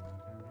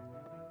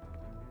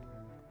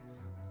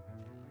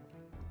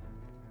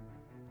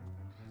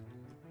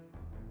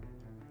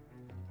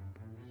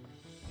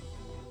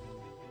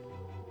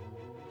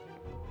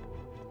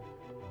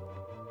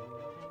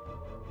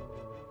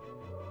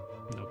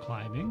 No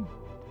climbing.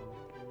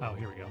 Oh,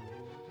 here we go.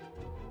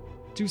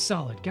 Too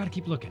solid. Gotta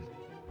keep looking.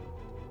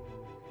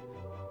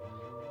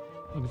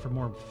 Looking for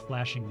more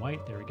flashing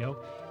white. There we go.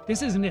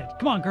 This isn't it.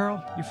 Come on,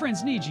 girl. Your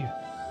friends need you.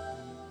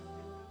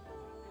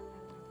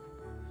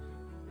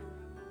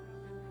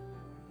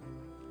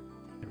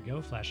 There we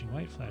go. Flashing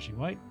white, flashing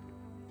white.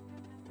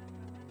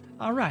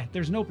 All right.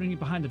 There's an opening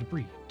behind the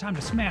debris. Time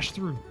to smash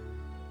through.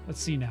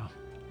 Let's see now.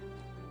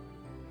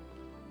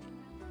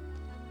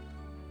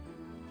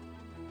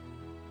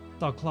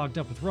 It's all clogged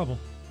up with rubble.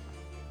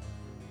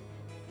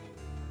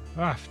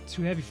 Ah,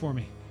 too heavy for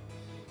me.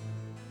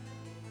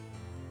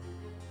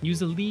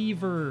 Use a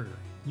lever.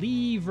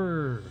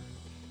 Lever.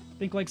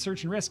 Think like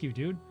search and rescue,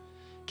 dude.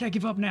 Can't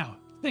give up now.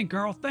 Think,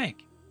 Garl,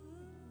 think.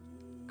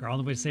 Garl on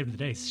the way to save the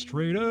day.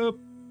 Straight up.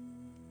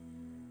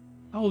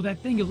 Oh, that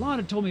thing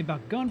Yolanda told me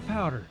about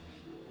gunpowder.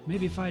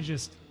 Maybe if I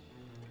just...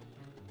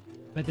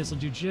 Bet this'll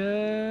do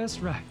just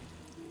right.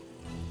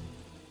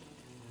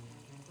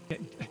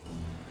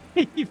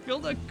 He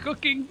filled a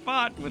cooking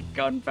pot with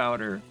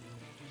gunpowder.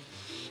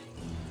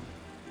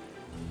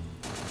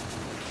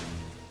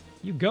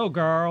 You go,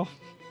 Garl.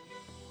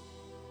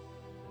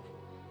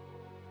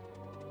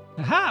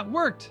 Aha! It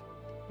worked!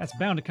 That's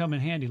bound to come in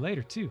handy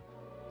later, too.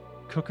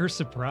 Cooker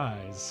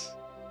surprise.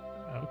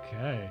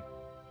 Okay.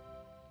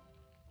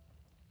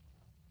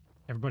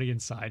 Everybody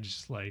inside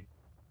just, like,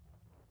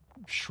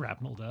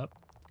 shrapneled up.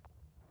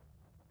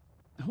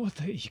 What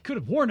the... He could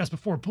have warned us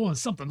before pulling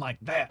something like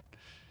that.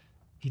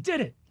 He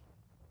did it!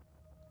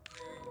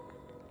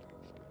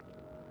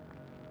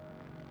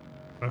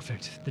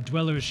 Perfect. The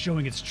Dweller is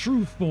showing its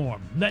true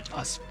form. Let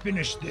us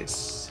finish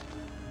this.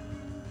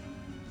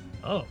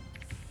 Oh.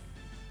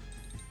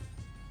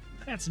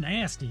 That's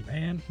nasty,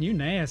 man. You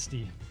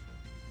nasty.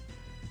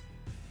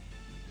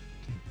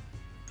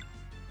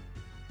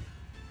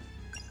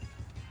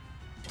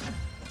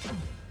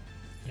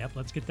 Yep,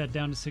 let's get that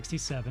down to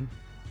 67.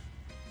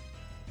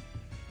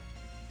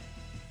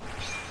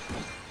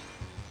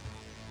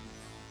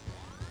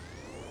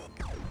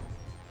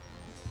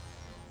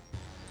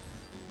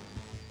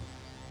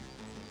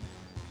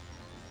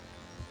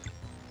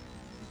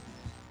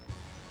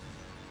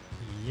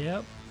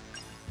 Yep.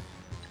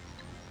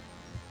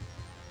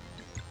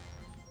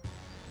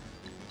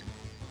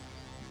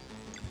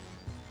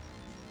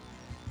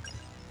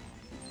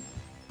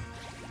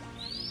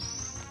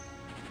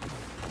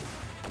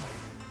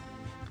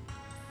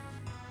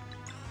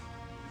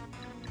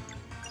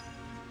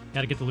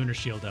 Gotta get the lunar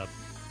shield up.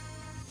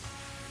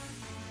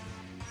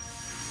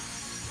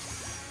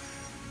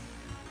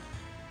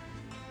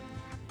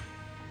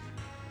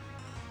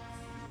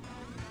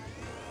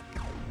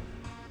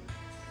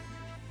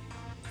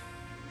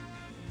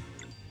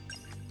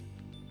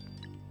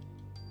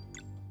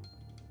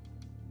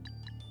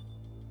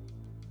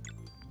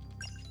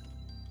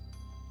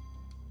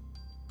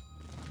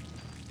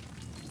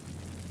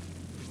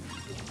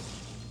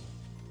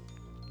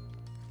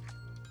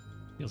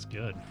 Feels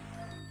good.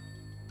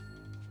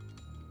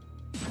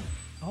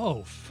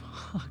 Oh,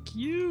 fuck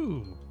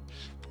you.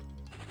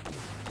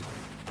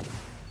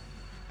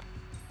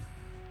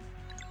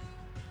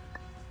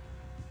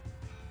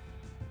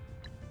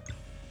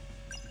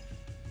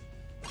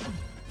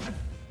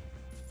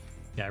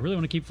 Yeah, I really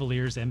want to keep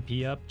Valir's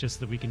MP up just so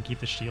that we can keep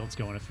the shields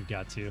going if we've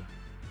got to.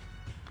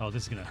 Oh,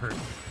 this is going to hurt.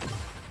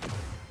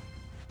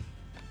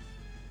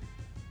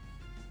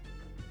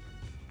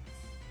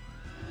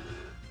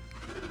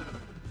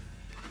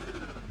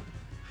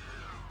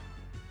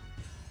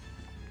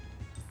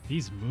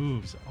 These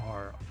moves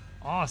are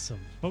awesome.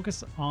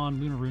 Focus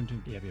on Lunar Rune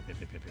to... Yep.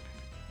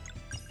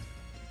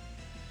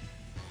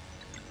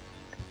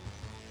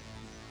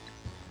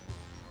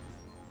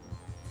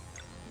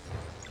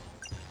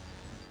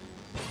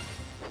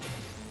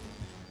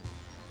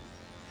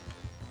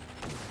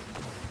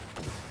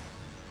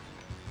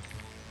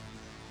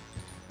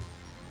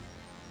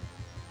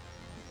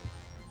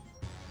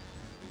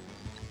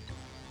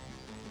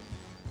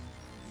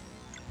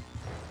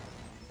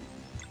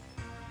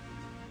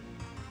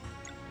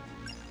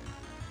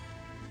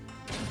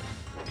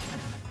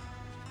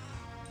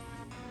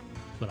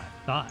 What I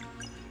thought.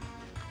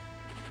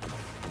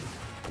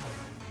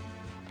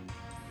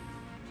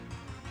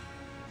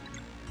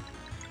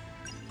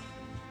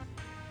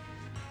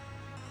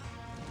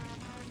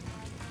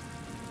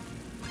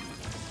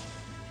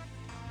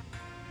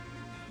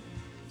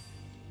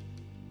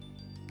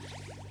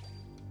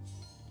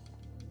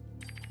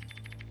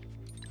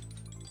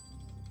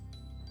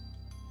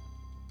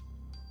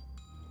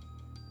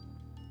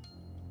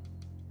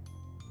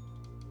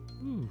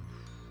 Ooh.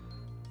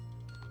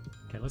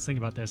 Okay, let's think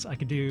about this. I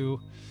could do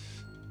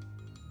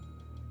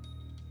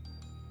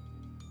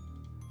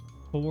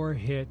 4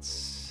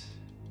 hits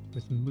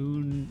with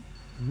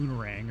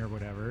Moonerang or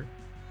whatever.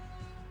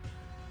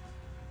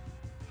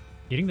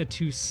 Getting the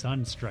 2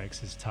 sun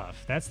strikes is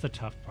tough. That's the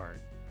tough part.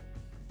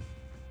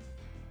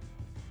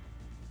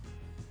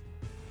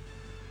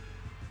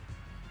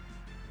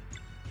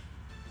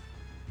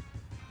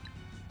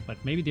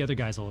 But maybe the other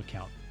guys will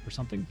account for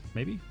something,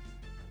 maybe?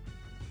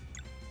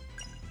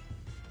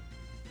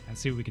 And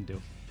see what we can do.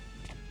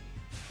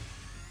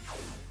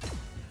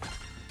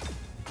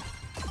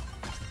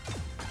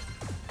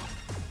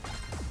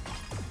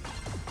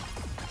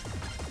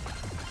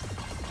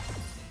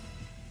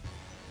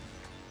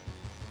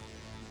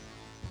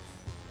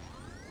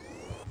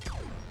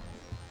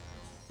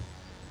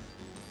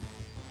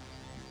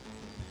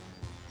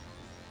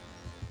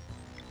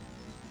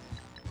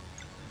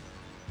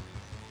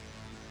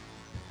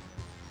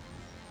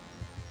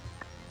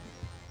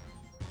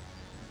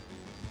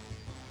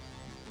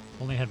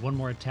 Only had 1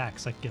 more attack,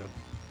 so I could get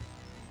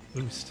a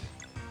boost.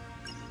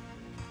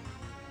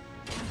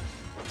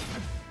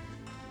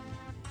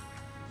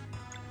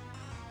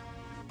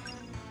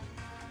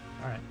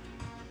 Alright.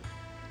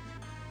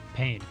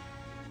 Pain.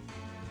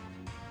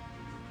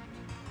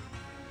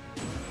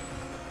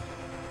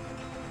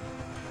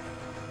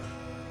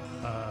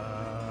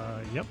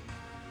 Yep.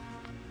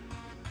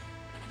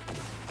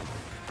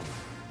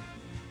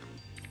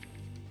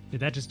 Did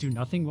that just do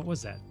nothing? What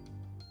was that?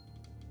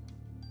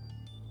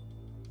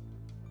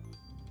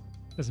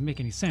 Doesn't make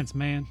any sense,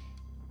 man.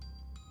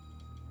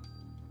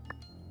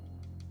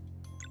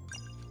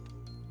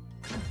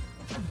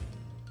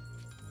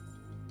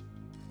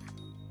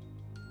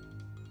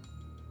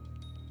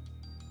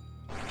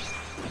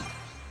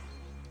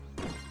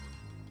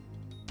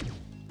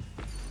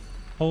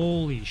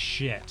 Holy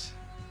shit.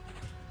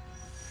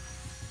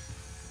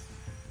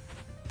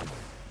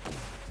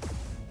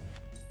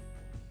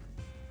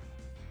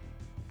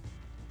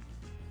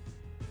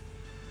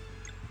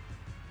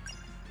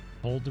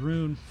 Hold the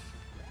rune.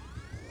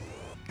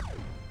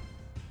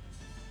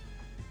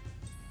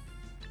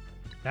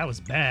 That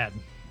was bad.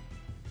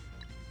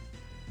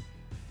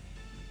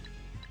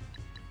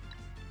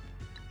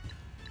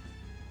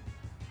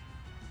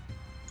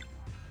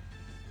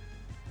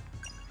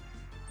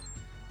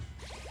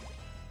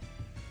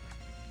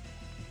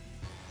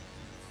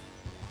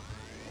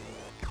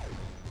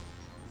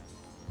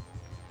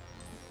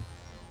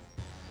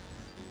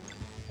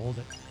 Hold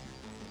it.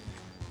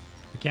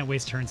 We can't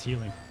waste turns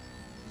healing.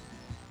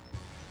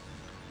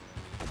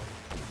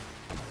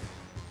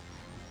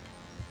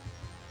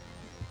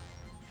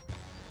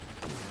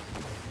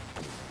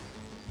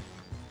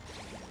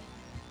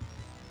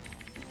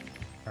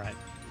 Alright.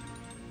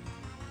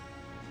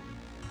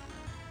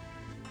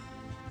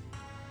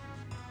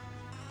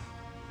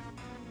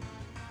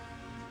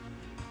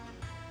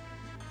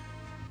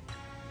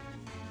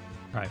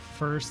 Alright,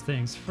 first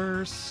things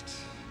first.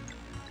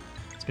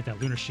 Let's get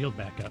that lunar shield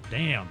back up.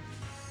 Damn.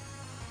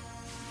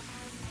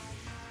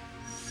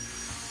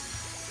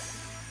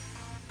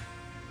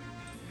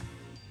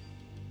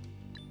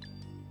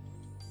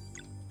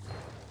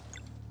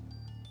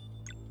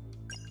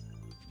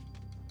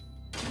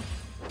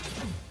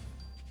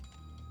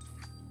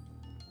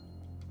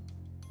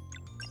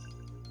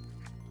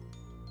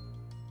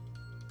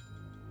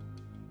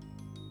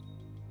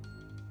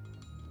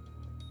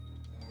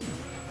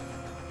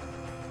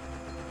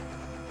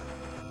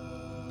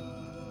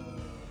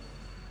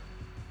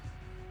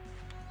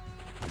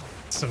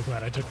 So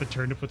glad I took the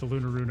turn to put the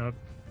lunar rune up.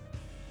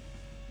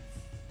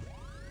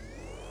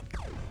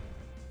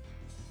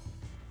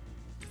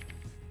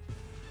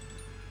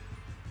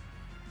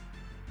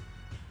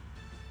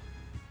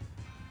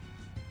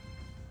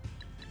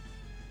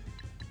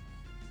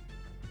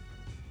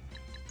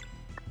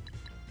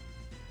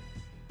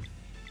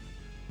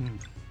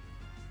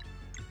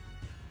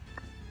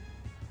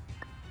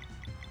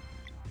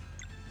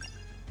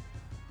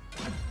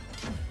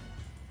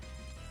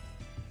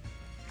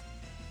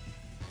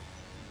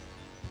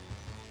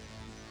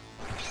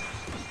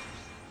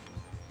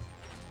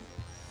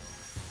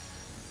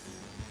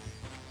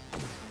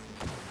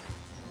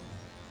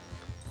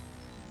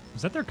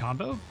 Is that their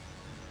combo?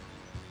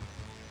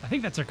 I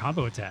think that's their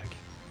combo attack.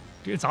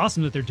 Dude, it's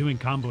awesome that they're doing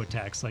combo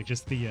attacks. Like,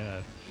 just the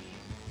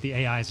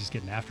AI is just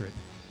getting after it.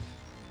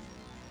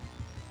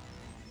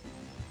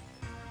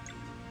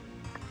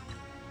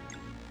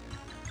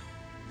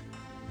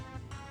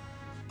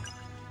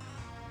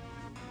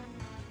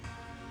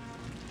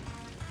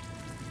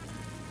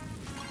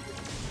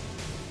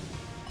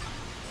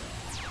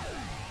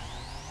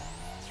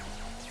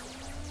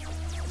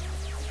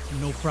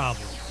 No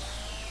problem.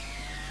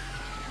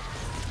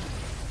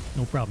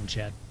 No problem,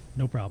 Chad.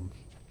 No problem.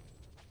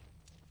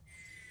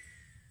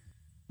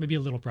 Maybe a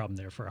little problem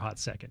there for a hot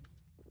second.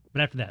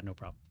 But after that, no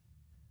problem.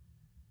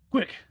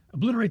 Quick,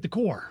 obliterate the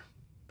core.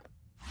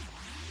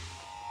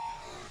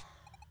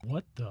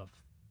 What the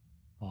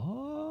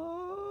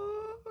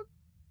fuck?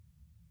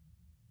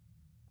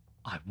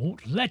 I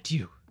won't let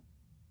you.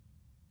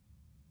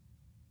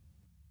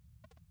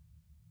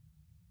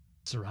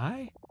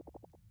 Sarai?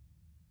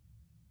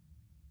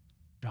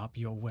 Drop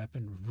your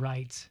weapon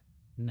right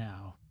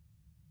now.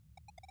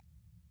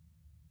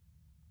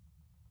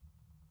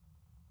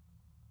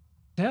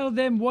 Tell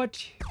them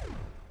what...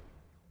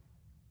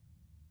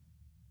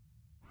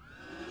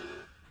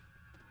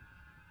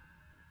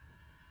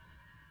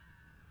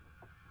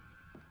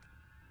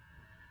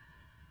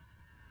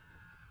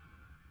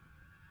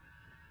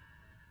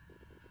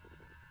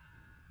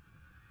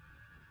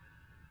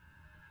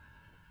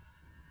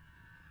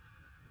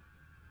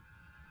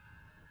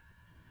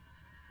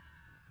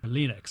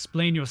 Alina,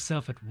 explain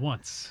yourself at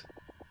once.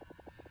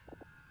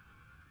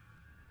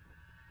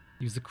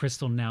 Use the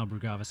crystal now,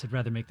 Brugavis. I'd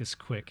rather make this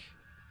quick.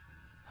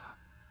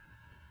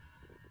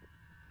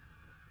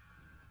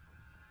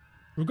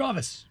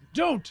 Brugavis,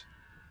 don't!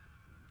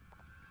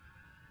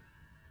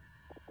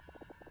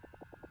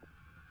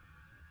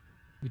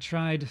 We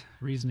tried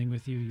reasoning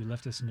with you. You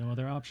left us no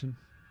other option.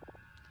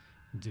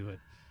 Do it.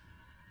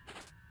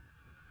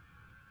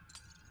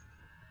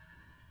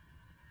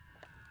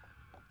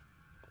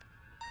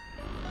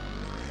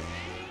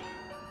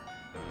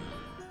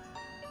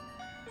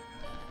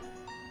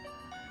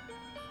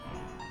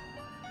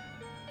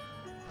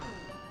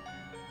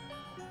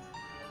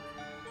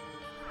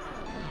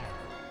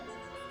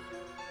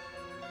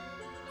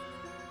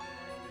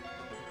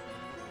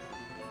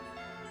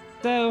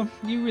 So,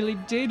 you really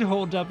did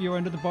hold up your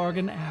end of the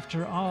bargain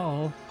after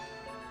all.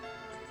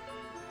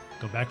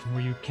 Go back from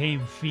where you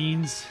came,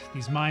 fiends.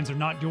 These minds are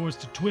not yours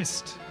to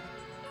twist.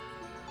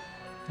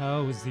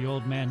 Oh, is the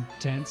old man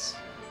tense?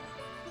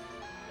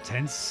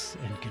 Tense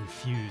and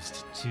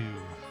confused, too.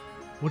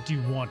 What do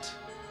you want?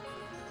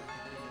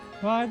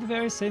 Why, the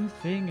very same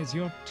thing as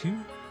your two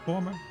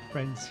former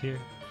friends here.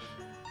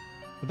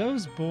 For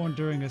those born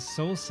during a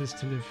solstice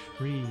to live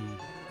free.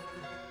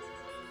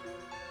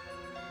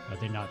 Are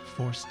they not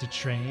forced to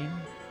train?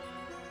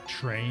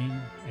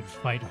 Train and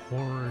fight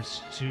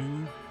horrors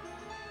too?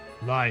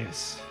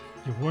 Liars,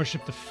 you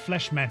worship the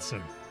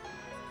Fleshmancer.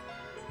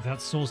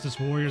 Without Solstice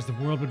warriors, the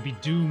world would be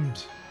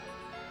doomed.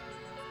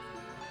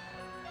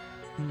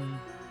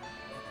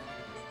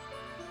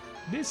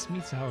 This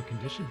meets our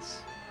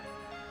conditions.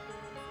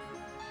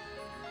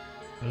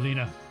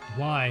 Alina,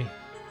 why?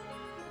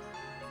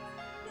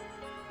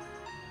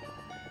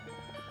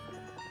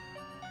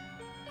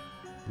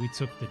 We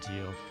took the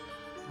deal.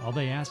 All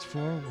they asked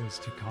for was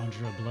to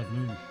conjure a blood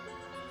moon.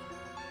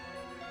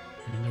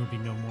 And then there would be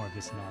no more of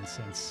this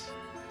nonsense.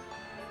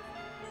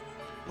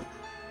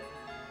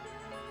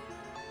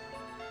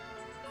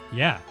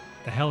 Yeah,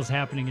 the hell is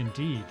happening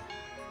indeed.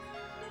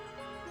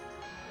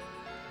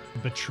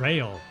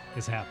 Betrayal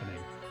is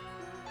happening.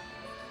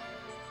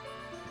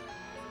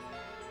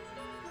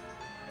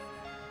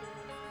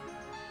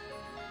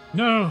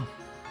 No!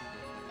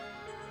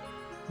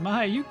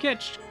 My, you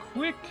catch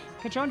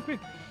on quick.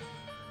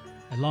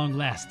 At long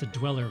last, the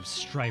Dweller of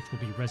Strife will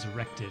be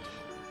resurrected.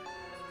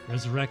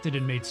 Resurrected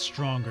and made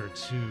stronger,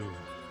 too.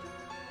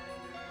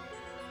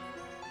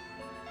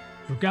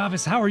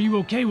 Brugavis, how are you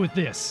okay with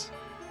this?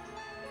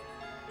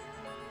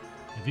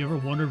 Have you ever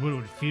wondered what it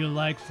would feel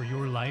like for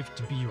your life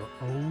to be your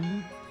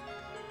own?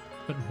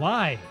 But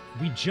why?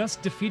 We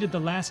just defeated the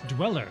last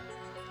Dweller.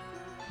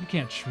 You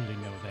can't truly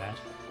know that.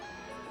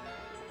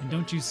 And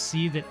don't you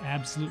see that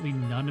absolutely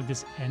none of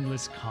this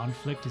endless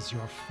conflict is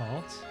your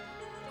fault?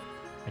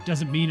 It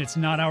doesn't mean it's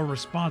not our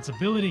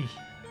responsibility.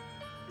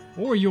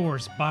 Or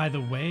yours, by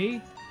the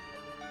way.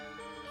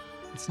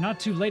 It's not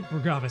too late,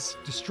 Brugavis.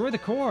 Destroy the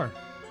core.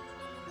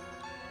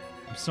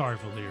 I'm sorry,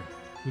 Valir.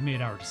 We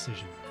made our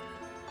decision.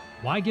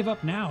 Why give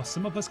up now?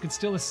 Some of us could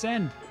still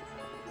ascend.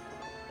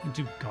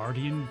 Into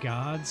guardian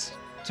gods?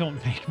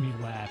 Don't make me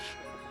laugh.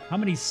 How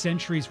many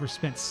centuries were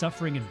spent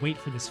suffering and wait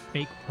for this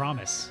fake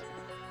promise?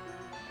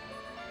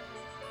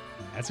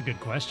 That's a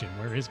good question.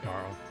 Where is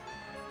Garl?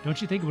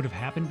 Don't you think it would have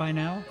happened by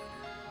now?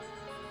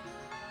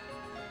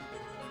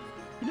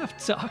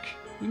 Enough talk.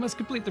 We must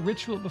complete the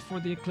ritual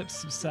before the eclipse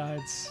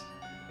subsides.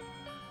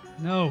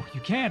 No, you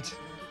can't.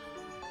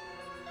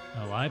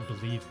 Oh, I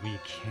believe we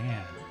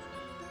can.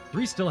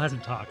 3 still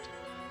hasn't talked.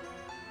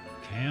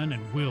 Can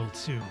and will,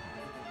 too.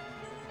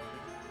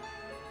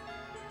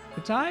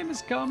 The time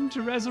has come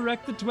to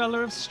resurrect the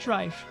Dweller of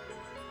Strife.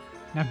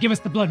 Now give us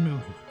the Blood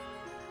Moon.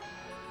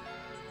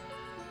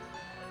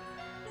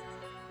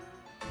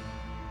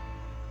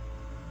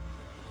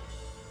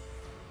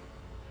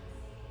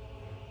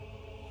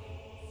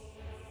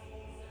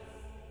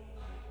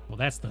 Well,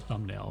 that's the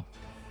thumbnail.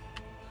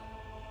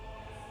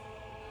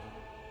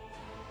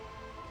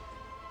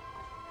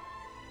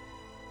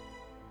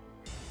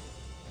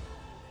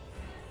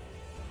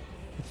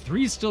 The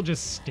three's still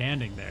just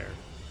standing there.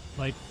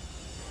 Like,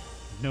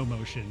 no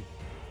motion.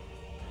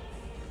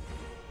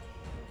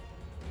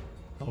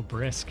 Oh,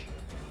 Brisk.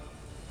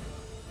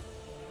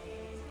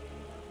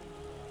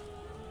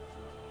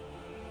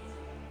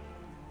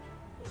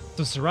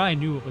 So Sarai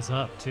knew what was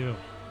up, too.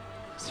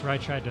 Sarai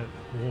tried to...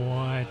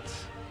 What?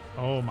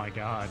 Oh my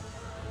god.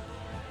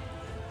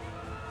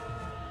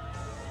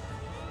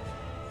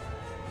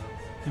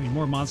 I mean,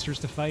 more monsters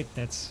to fight,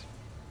 that's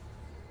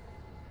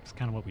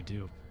kind of what we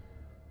do.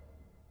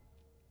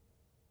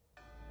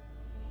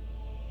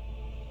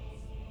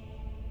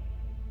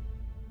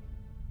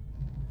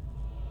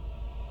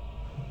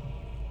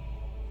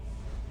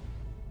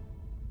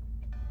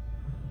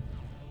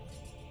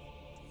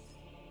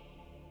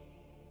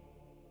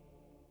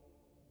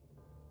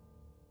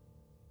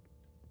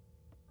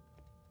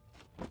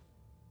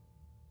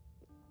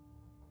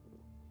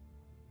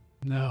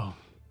 No.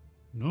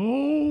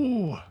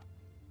 No!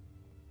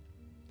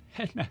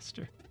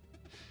 Headmaster.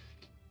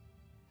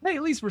 Hey,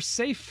 at least we're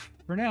safe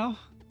for now.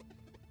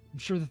 I'm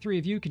sure the three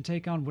of you can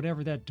take on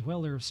whatever that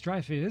Dweller of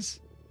Strife is.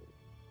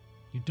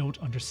 You don't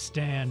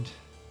understand.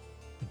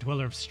 The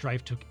Dweller of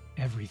Strife took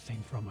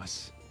everything from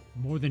us.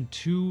 More than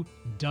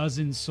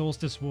 24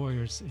 Solstice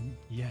warriors, and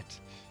yet...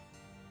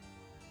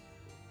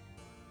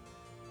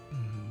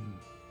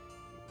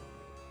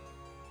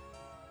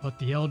 But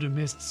the Elder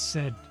Mists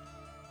said...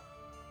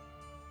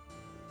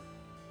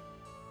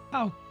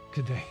 How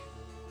could they?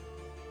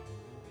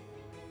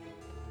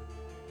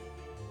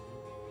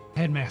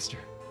 Headmaster.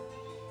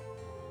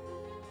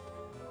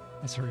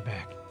 Let's hurry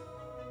back.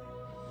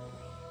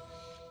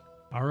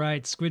 All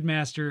right,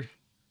 Squidmaster.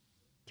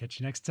 Catch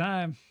you next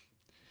time.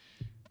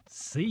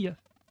 See ya.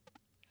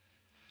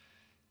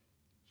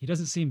 He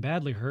doesn't seem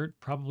badly hurt.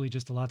 Probably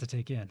just a lot to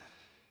take in.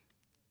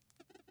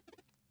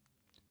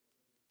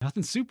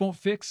 Nothing soup won't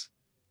fix.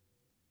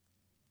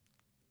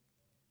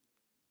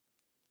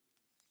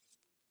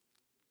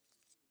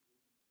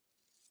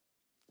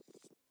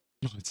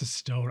 Oh, it's a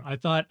stone. I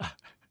thought...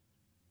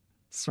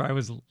 Sorry, I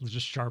was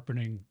just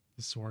sharpening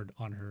the sword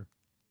on her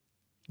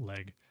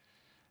leg.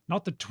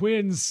 Not the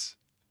twins!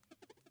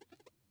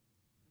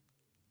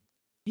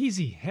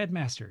 Easy,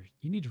 Headmaster.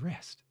 You need to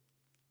rest.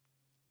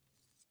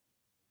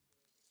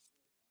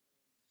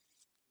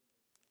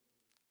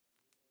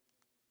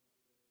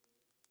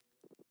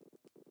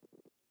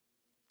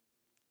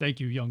 Thank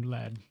you, young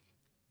lad.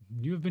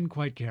 You have been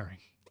quite caring.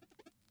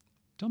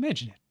 Don't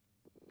mention it.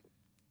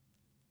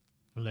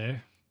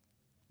 Blair?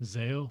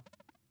 Zale?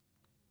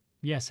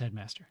 Yes,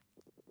 Headmaster.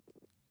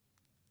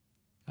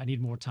 I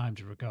need more time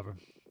to recover.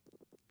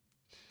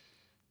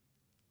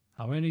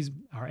 Our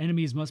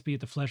enemies must be at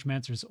the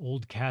Fleshmancer's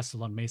old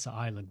castle on Mesa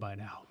Island by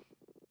now.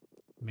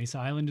 Mesa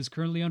Island is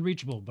currently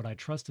unreachable, but I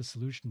trust a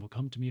solution will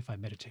come to me if I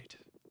meditate.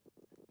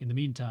 In the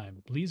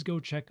meantime, please go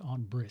check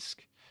on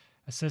Brisk.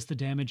 Assess the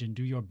damage and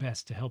do your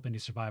best to help any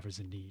survivors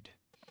in need.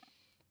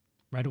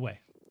 Right away.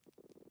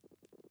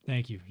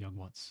 Thank you, young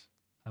ones.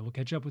 I will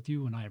catch up with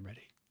you when I am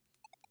ready.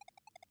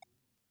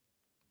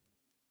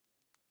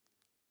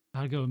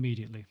 I'll go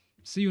immediately.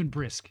 See you in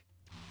Brisk.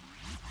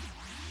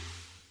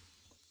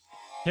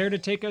 Care to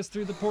take us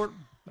through the port?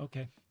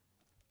 Okay.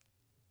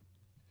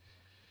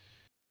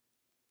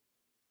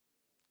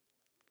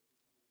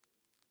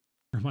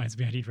 Reminds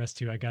me I need rest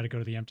too. I gotta go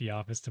to the empty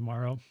office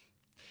tomorrow.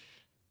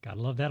 Gotta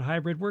love that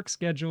hybrid work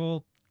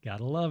schedule.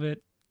 Gotta love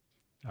it.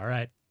 All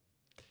right.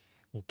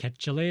 We'll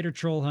catch you later,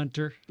 Troll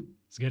Hunter.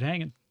 It's good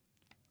hanging.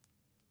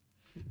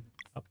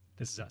 Oh,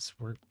 this is us.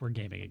 We're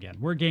gaming again.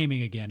 We're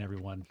gaming again,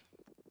 everyone.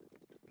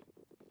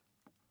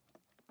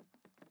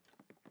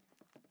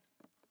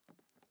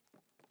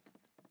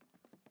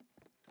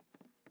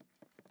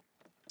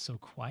 So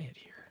quiet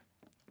here.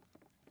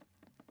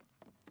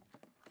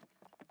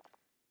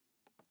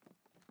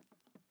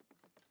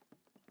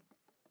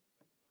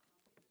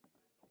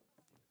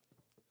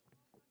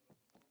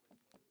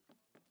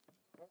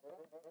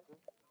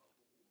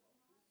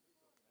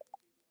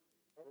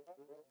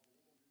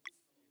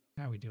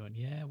 How are we doing?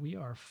 Yeah, we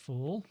are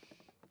full.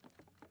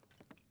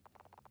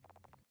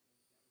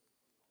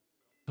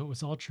 So it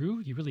was all true?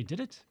 You really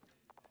did it?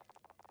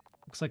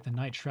 Looks like the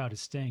Night Shroud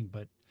is staying,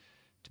 but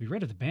to be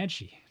rid of the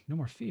Banshee, no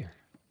more fear.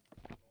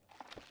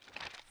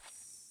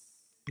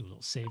 Do a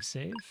little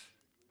save.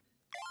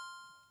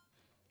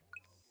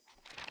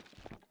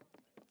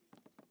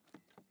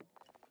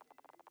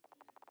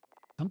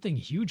 Something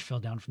huge fell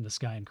down from the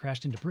sky and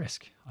crashed into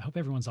Brisk. I hope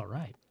everyone's all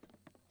right.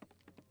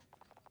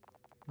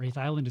 Wraith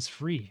Island is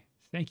free.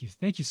 Thank you.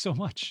 Thank you so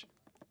much.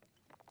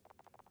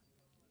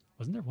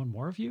 Wasn't there one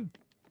more of you?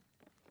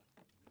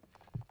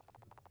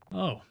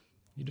 Oh,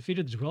 You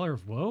defeated the Dweller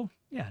of Woe?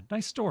 Yeah,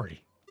 nice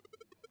story.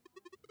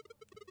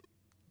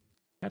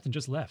 Captain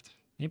just left.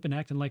 Ain't been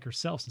acting like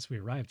herself since we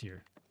arrived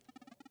here.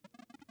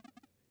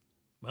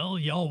 Well,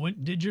 y'all went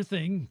and did your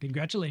thing.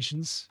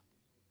 Congratulations.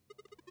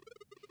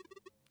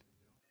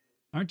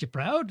 Aren't you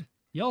proud?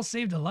 Y'all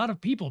saved a lot of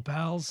people,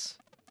 pals.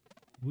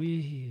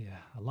 A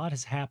lot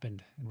has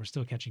happened, and we're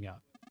still catching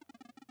up.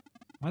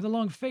 Why the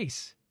long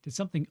face? Did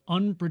something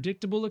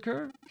unpredictable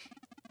occur?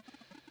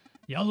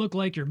 Y'all look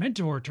like your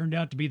mentor turned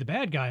out to be the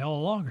bad guy all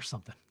along or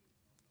something.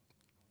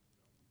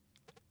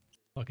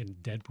 Fucking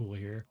Deadpool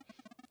here.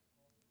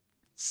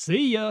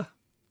 See ya!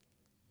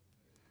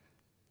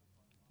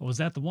 Oh, was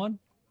that the one?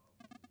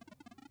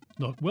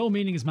 Look,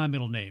 well-meaning is my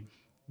middle name.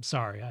 I'm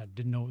sorry, I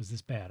didn't know it was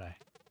this bad.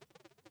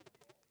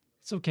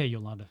 It's okay,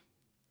 Yolanda.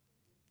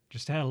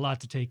 Just had a lot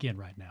to take in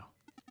right now.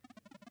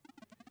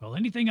 Well,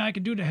 anything I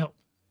can do to help,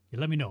 you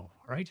let me know,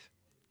 all right?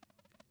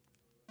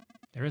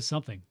 There is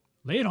something.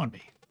 Lay it on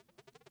me.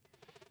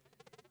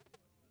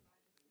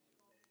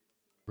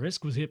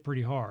 Brisk was hit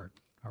pretty hard.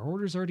 Our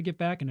orders are to get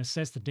back and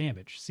assess the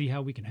damage, see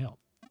how we can help.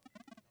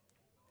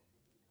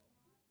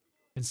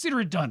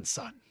 Consider it done,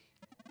 son.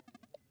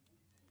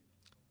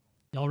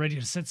 Y'all ready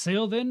to set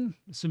sail then?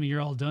 Assuming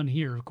you're all done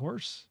here, of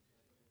course.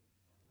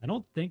 I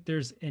don't think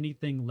there's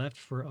anything left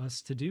for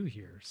us to do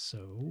here,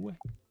 so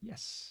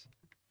yes.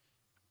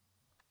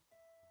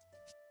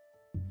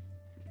 Can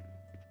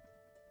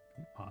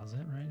we pause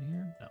that right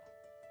here? No.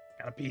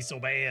 Gotta pee so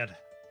bad.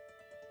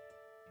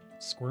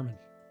 Squirming.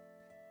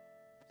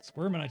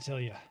 Squirming, I tell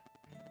you.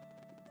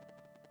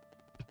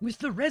 With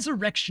the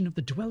resurrection of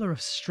the Dweller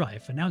of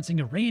Strife announcing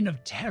a reign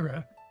of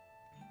terror,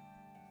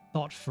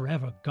 thought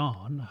forever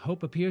gone,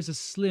 hope appears as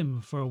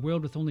slim for a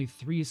world with only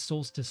 3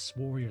 Solstice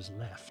warriors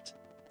left.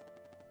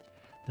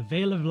 The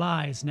veil of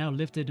lies now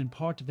lifted and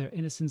part of their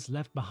innocence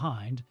left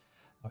behind,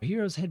 our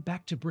heroes head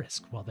back to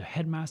Brisk while their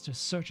headmaster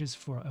searches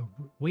for a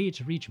way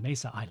to reach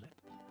Mesa Island.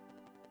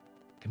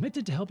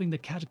 Committed to helping the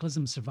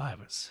Cataclysm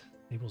survivors,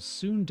 they will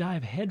soon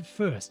dive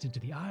headfirst into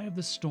the eye of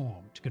the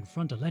storm to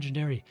confront a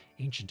legendary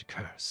ancient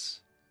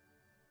curse.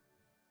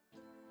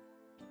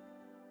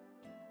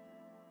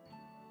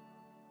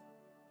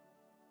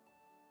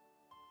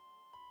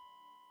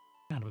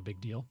 Kind of a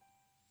big deal.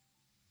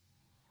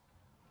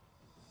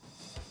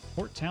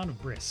 Port town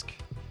of Brisk.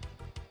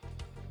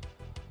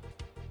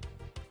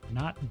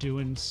 Not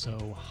doing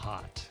so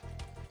hot.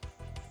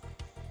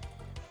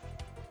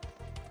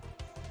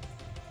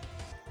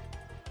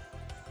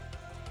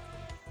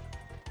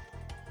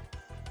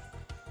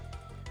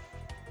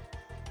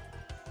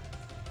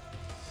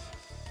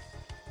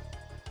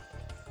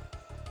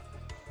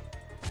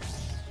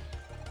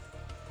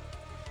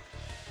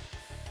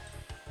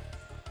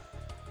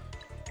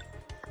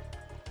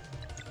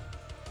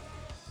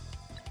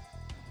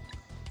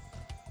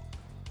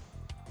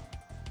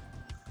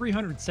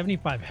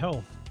 $375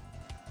 health.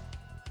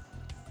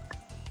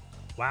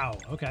 Wow,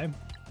 okay.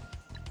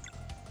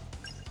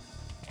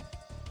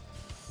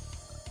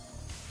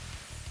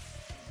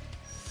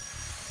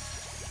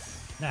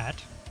 That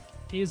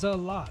is a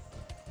lot.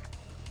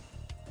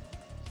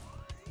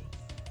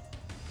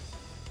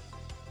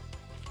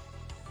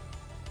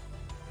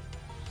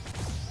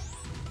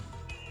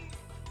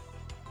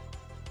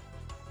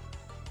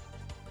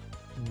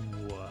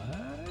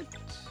 What?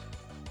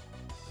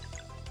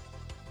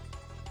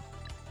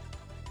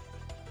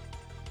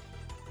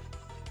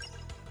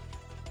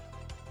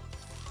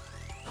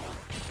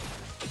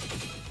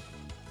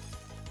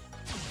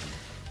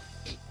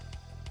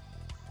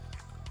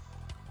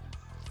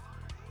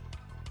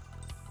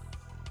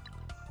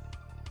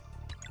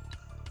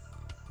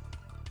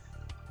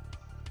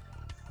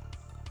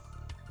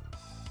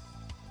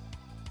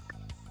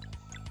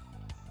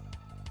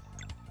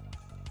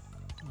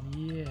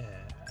 Yeah.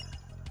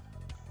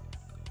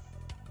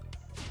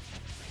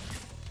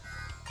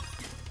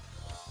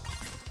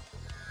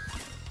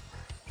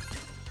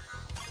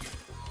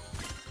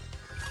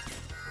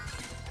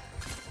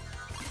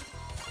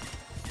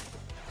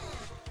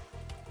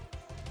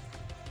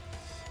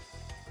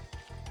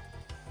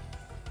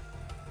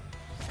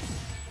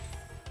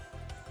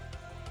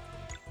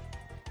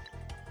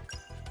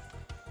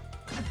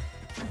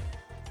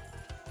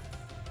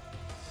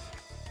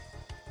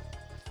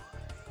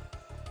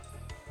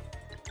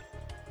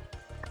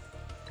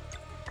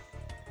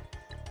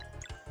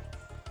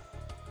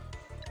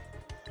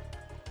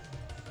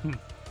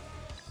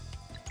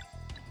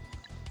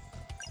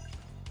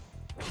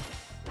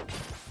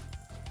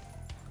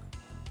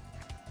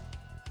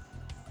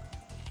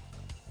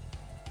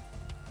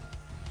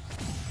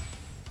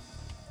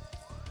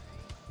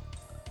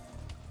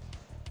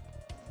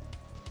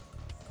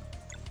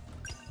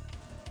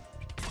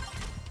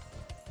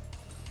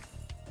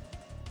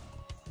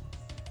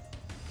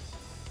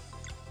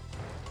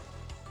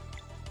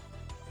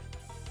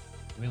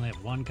 We only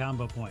have one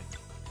combo point.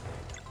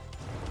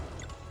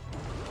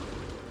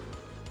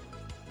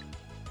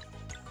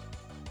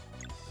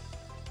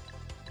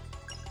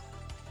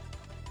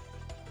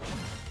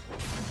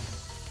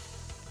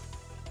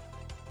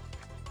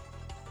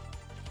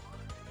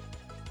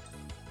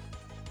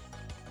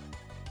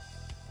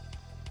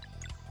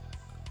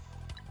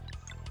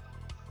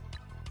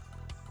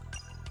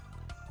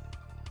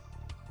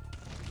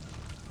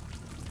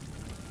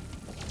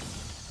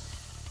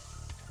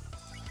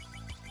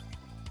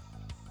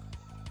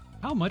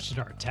 How much did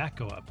our attack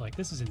go up? Like,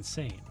 this is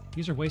insane.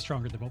 These are way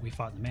stronger than what we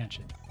fought in the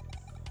mansion.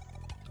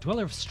 The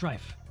Dweller of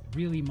Strife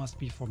really must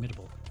be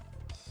formidable.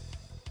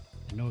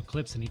 And no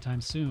eclipse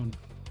anytime soon.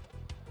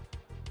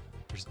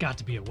 There's got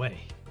to be a way.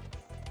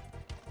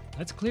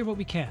 Let's clear what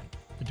we can.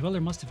 The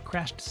Dweller must have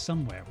crashed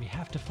somewhere. We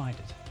have to find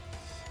it.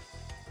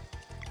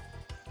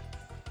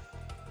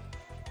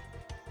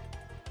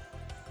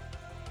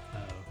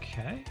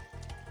 Okay.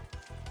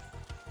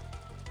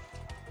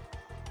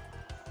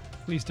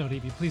 Please don't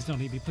eat me. Please don't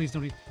eat me. Please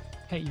don't eat.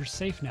 Hey, you're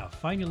safe now.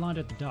 Find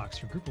Yolanda at the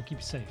docks. Your group will keep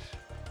you safe.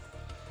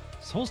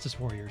 Solstice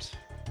warriors.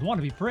 You want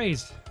to be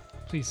praised.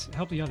 Please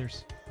help the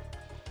others.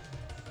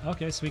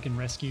 Okay, so we can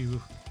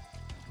rescue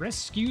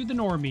the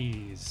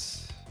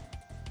normies.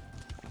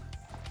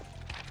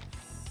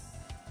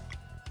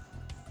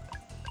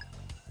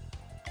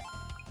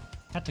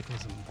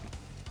 Cataclysm.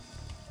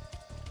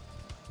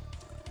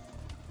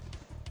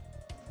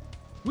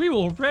 We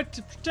will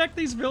protect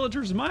these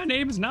villagers. My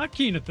name is not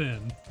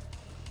Keenathan.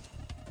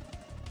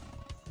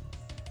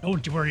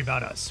 Don't you worry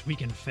about us. We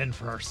can fend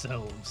for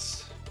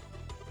ourselves.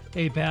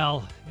 Hey,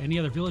 pal. Any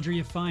other villager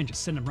you find,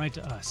 just send them right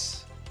to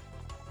us.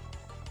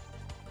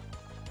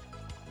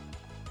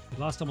 We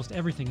lost almost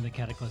everything in the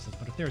Cataclysm,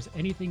 but if there's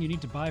anything you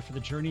need to buy for the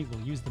journey,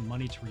 we'll use the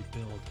money to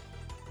rebuild.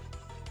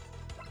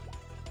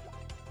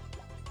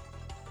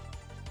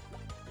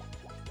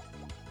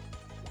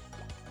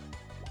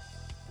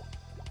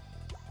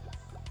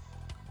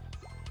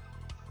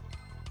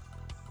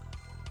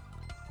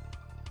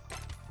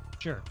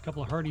 Sure, a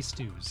couple of hearty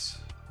stews.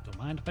 Don't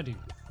mind if I do.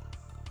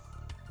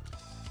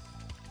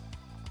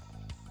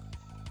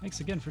 Thanks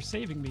again for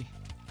saving me.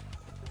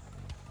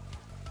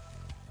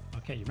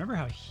 Okay, you remember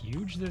how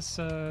huge this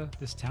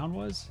this town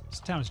was? This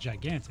town is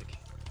gigantic.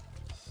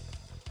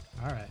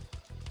 All right.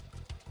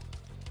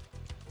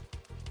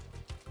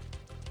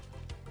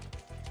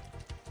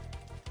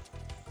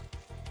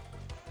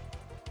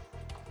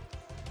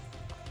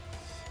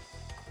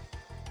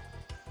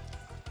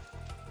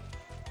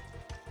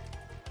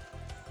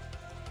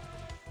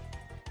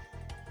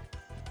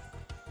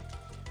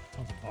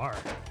 Oh, the bar.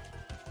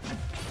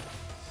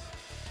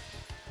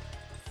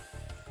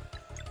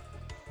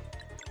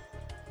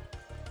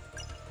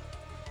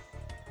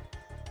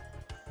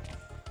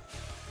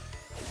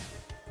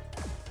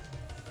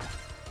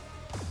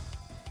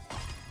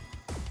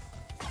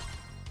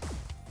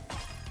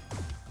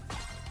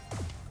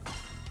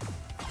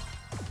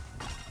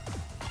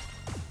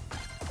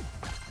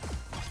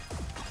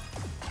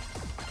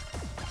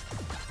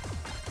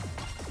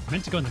 I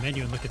meant to go in the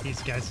menu and look at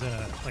these guys'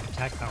 like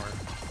attack power.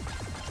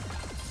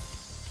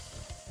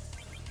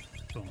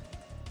 Boom.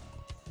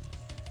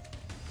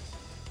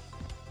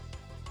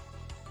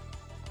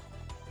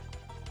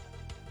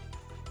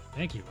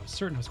 Thank you. I was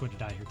certain I was going to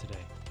die here today.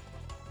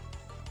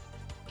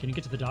 Can you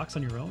get to the docks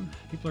on your own?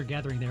 People are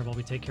gathering there while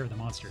we take care of the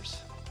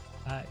monsters.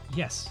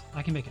 Yes,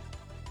 I can make it.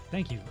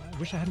 Thank you. I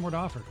wish I had more to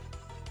offer.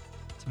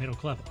 Tomato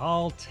Club.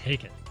 I'll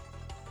take it.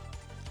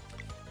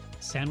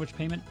 Sandwich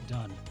payment?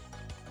 Done.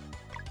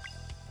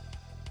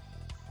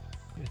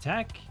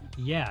 Attack?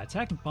 Yeah,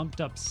 attack bumped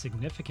up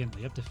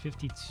significantly, up to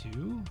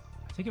 52.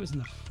 I think it was in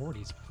the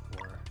 40s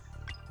before.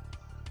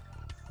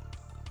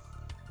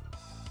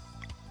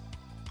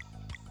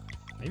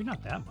 Maybe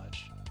not that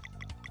much.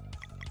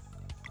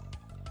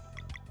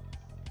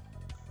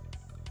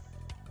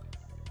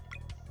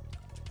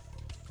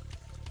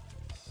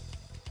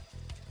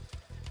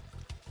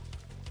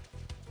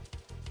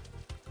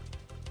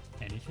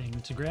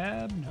 Anything to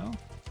grab? No?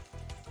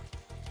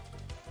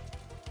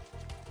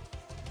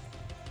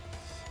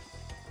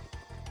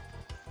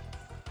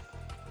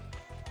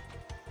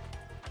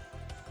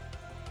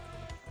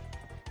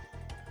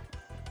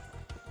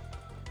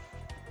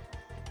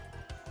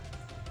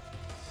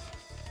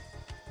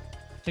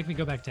 I think we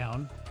go back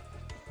down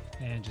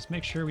and just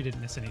make sure we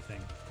didn't miss anything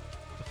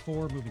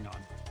before moving on.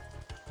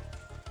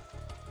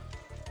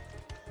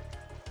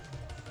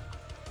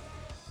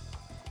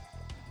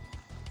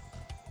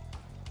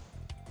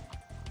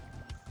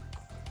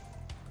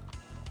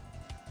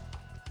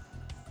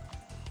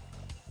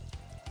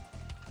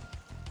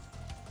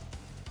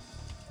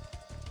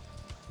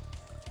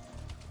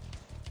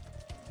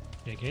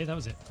 Okay, that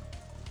was it.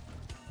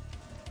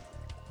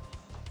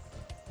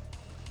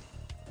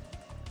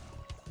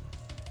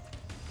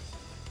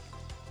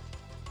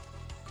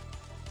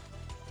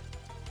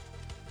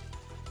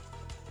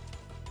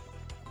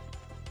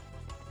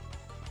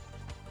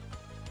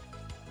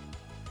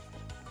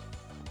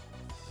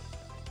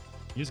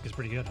 Music is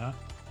pretty good, huh?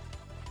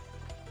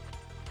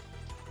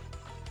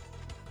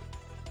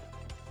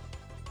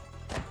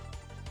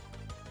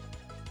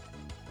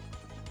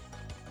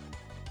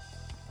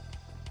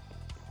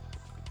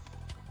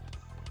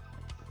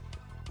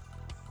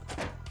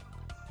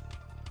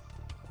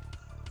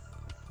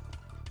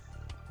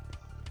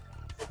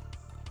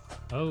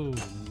 Oh,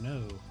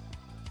 no.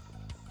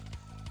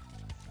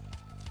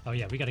 Oh,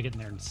 yeah, we gotta get in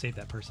there and save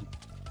that person.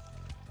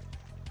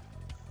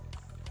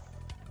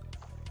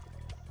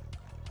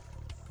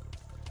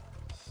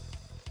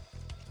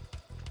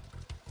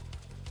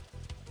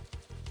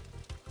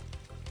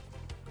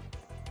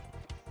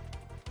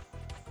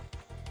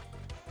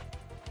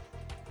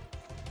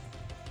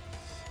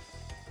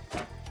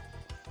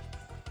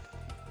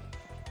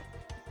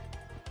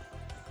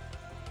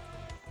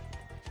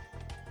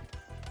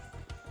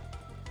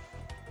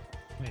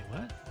 Wait,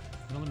 what?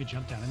 You won't let me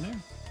jump down in there?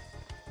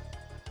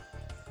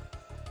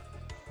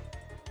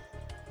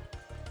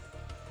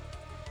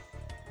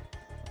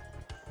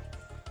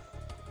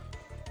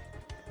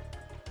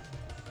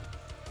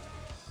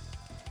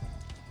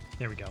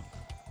 There we go.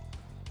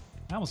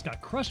 I almost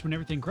got crushed when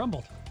everything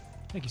crumbled.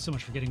 Thank you so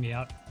much for getting me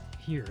out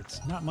here.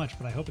 It's not much,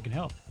 but I hope it can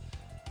help.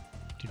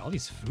 Dude, all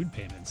these food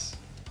payments.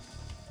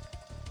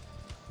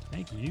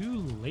 Thank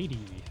you, lady.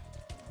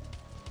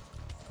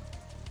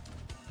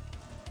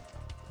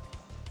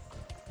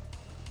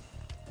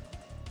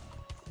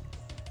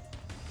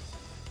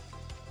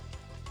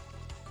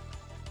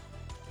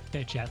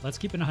 Okay, chat, let's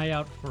keep an eye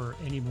out for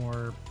any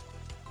more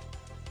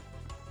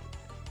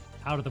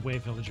out-of-the-way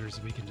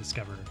villagers we can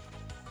discover.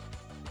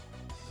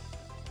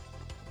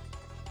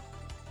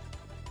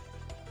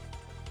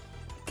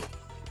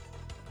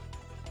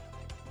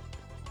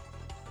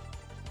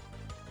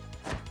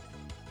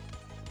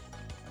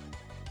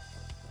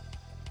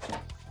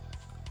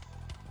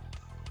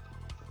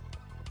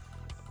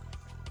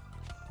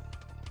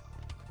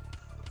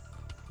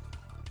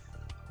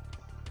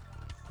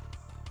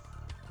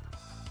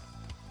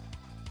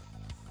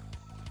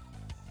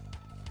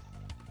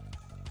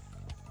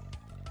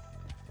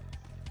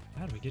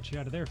 How do we get you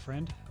out of there,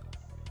 friend?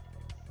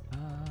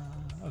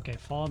 Okay,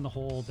 fall in the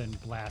hole, then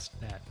blast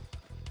that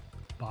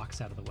box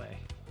out of the way.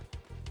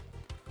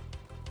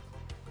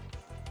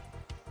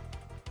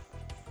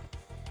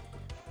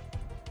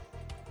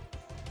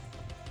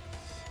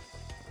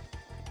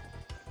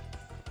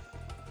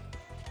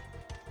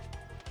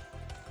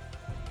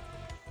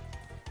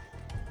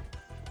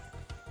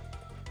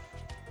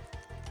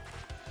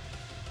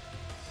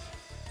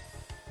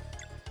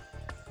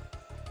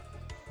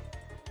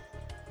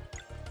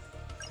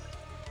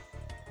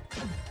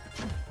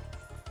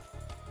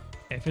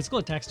 Physical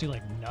attacks do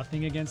like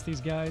nothing against these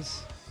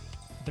guys.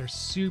 They're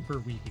super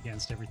weak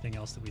against everything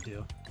else that we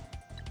do.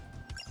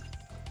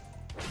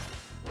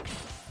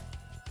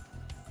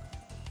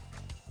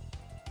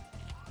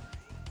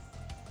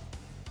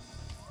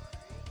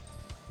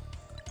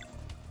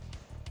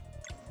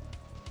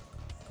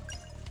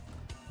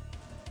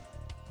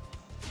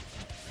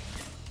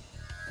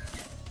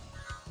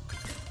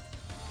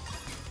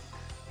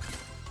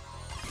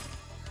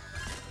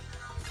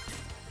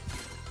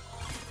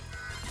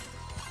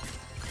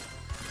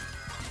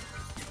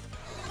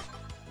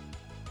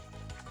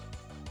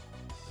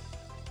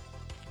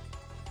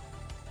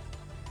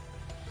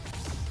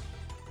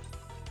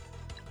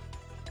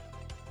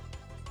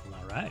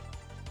 Right.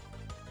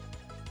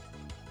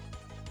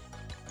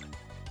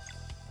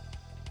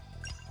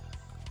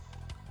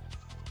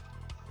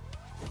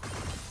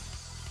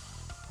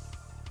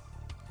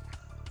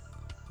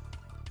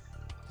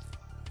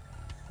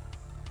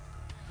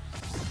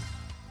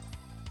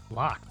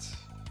 Locked.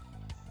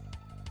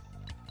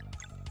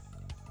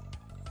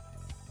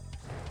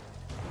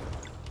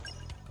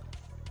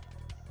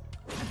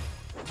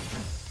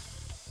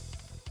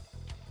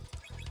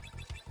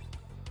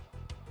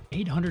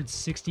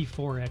 $864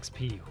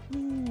 XP.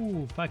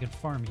 Ooh, if I could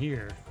farm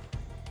here.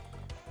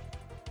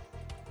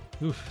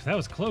 Oof, that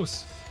was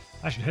close.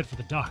 I should head for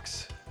the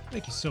docks.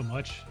 Thank you so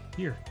much.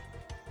 Here.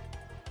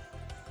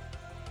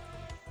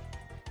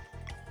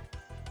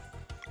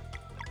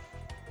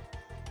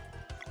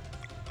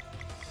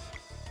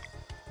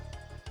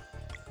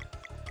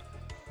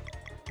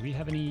 Do we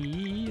have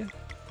any...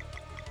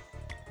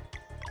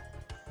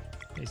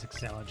 Basic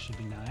salad should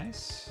be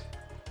nice.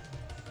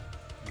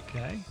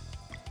 Okay.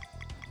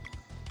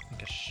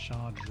 A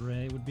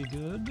Chaudray would be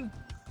good.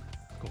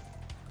 Cool.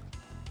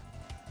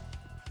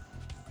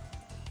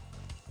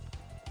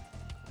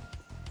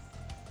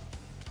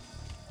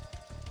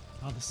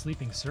 Oh, the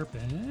Sleeping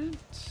Serpent.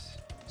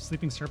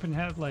 Sleeping Serpent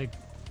have, like,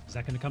 is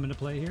that going to come into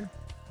play here?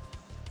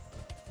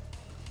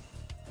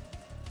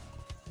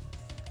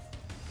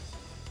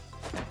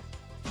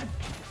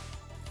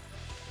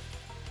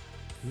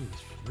 Ooh,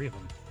 there's 3 of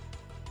them.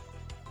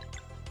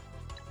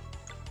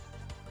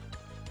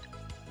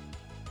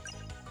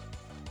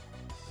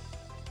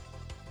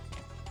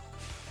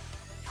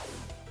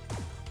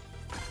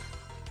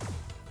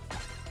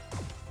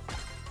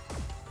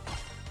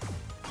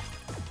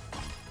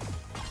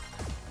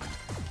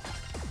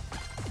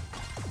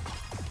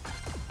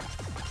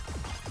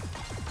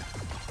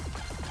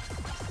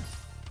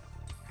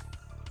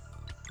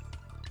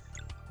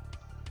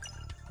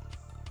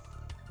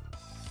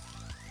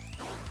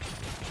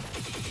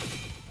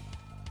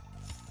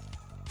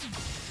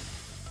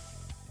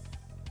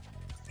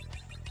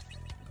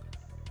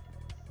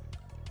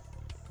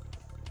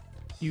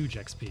 Huge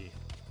XP.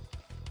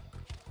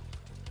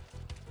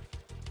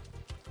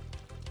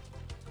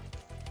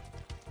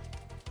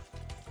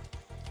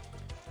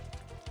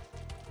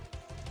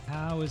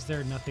 How is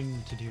there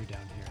nothing to do down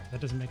here?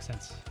 That doesn't make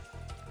sense.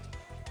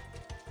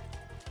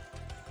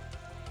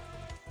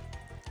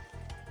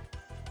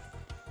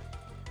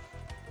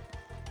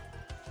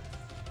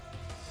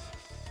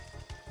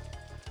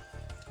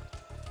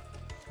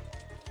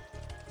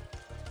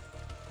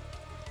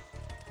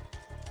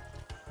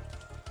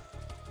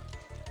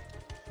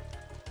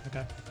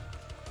 Okay.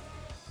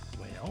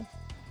 Well.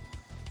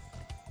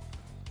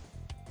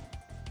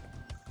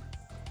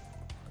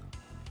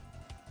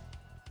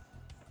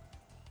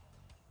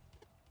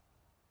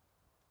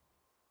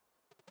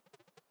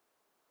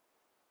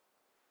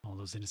 All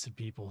those innocent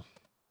people.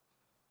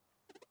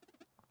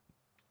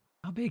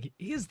 How big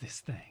is this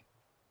thing?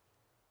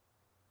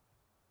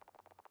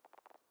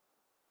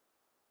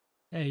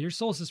 Hey, you're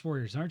Solstice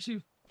Warriors, aren't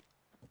you?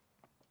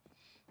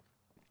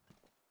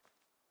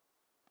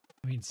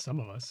 I mean,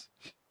 some of us.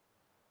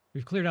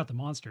 We've cleared out the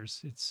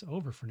monsters. It's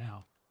over for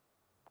now.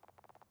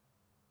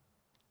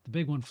 The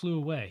big one flew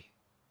away.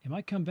 It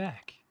might come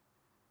back.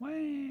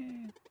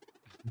 Well,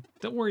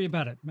 don't worry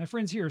about it. My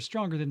friends here are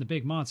stronger than the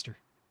big monster.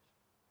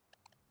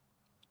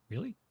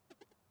 Really?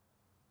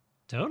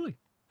 Totally.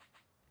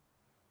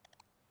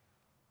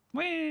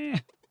 Well,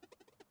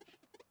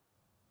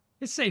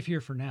 it's safe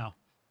here for now.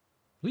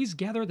 Please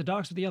gather at the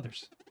docks with the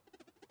others.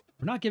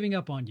 We're not giving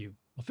up on you.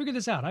 We'll figure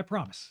this out, I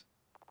promise.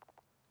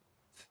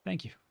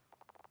 Thank you.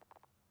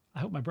 I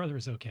hope my brother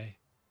is okay.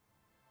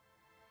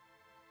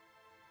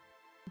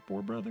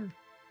 Poor brother.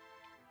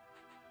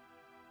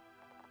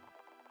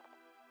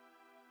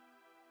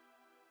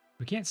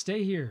 We can't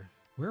stay here.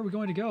 Where are we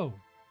going to go?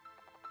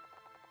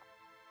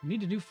 We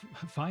need to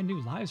find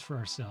new lives for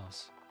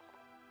ourselves.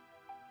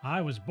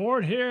 I was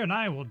born here and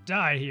I will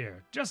die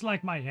here, just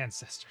like my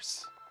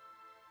ancestors.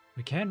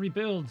 We can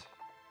rebuild.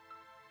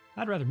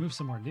 I'd rather move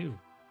somewhere new.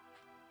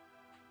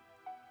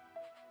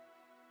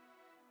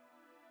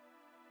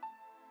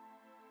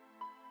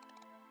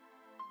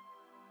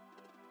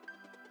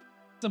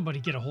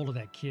 Somebody get a hold of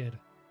that kid.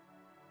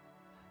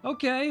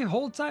 Okay,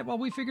 hold tight while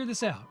we figure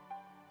this out.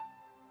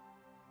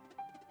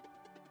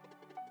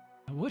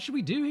 Now, what should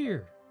we do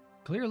here?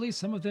 Clearly,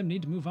 some of them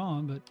need to move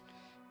on, but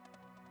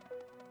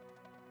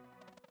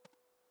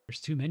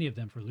there's too many of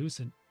them for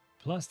Lucent.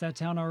 Plus, that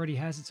town already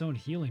has its own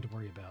healing to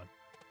worry about.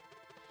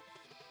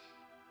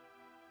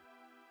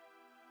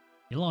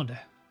 Yolanda,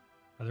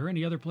 are there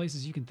any other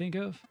places you can think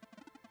of?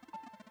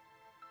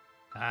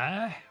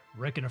 I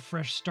reckon a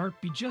fresh start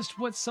be just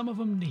what some of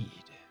them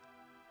need.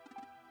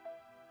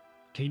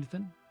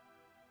 Nathan?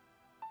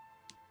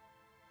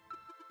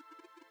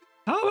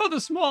 How about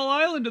the small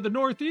island to the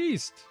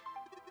northeast?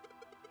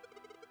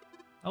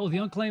 Oh, the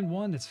unclaimed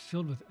one that's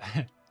filled with...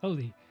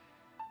 the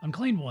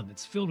unclaimed one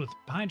that's filled with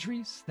pine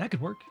trees? That could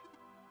work.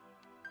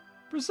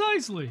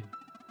 Precisely.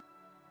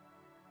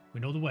 We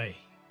know the way.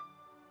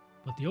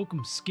 But the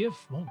Oakham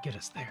skiff won't get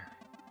us there.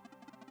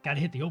 Gotta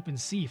hit the open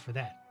sea for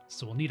that,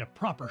 so we'll need a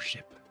proper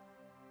ship.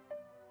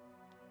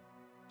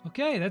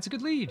 Okay, that's a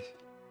good lead.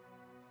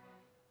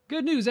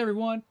 Good news,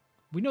 everyone.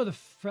 We know the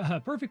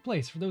perfect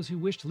place for those who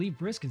wish to leave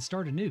Brisk and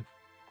start anew.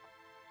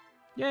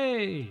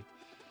 Yay!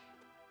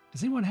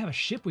 Does anyone have a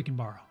ship we can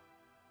borrow?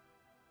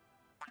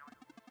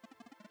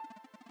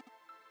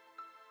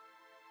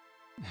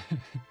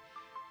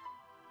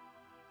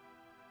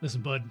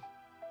 Listen, bud.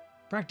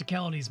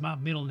 Practicality is my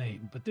middle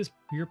name, but this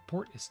here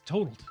port is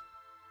totaled.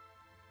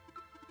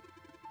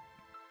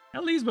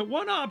 That leaves but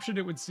one option,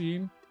 it would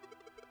seem.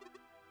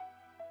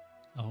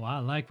 Oh, I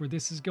like where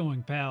this is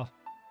going, pal.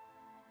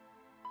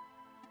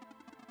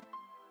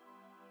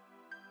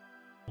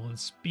 Well,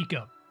 speak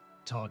up,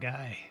 tall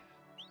guy.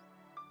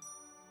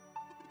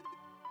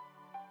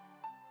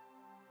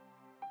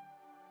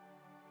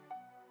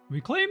 We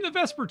claim the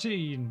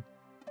Vespertine.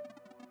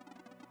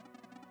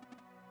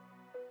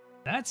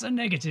 That's a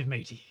negative,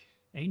 matey.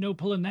 Ain't no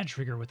pulling that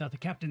trigger without the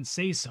captain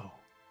say so.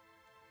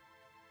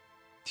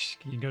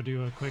 Can you go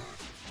do a quick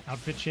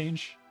outfit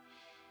change?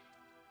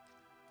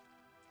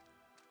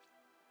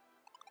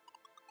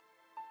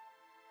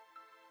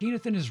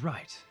 Jonathan is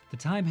right. The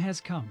time has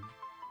come.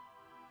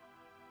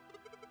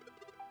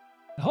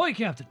 Ahoy,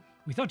 Captain!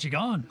 We thought you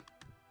gone.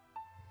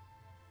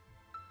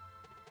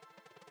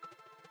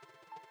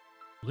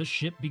 Will this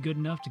ship be good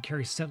enough to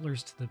carry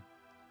settlers to the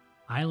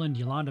island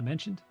Yolanda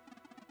mentioned?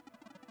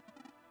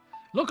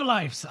 Look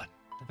alive, son.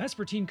 The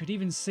Vespertine could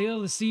even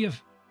sail the sea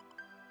of...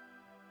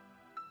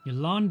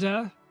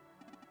 Yolanda.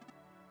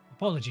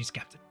 Apologies,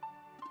 Captain.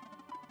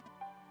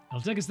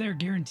 It'll take us there,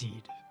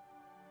 guaranteed.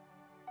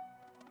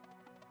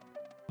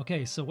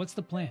 Okay, so what's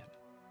the plan?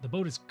 The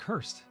boat is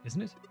cursed,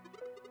 isn't it?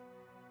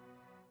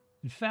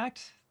 In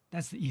fact,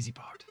 that's the easy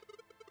part.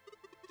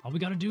 All we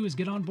gotta do is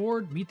get on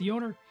board, meet the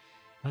owner, and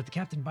let the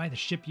captain buy the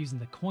ship using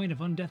the coin of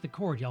Undeath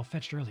Accord y'all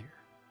fetched earlier.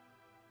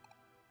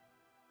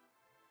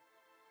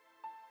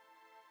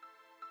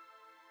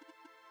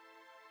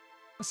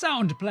 A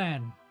sound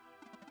plan.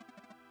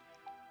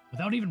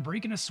 Without even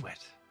breaking a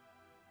sweat.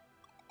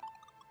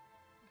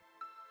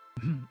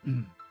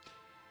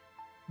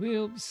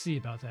 We'll see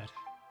about that.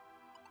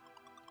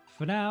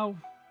 For now,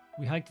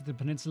 we hike to the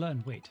peninsula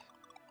and wait.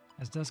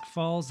 As dusk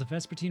falls, the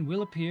Vespertine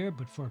will appear,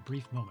 but for a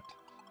brief moment.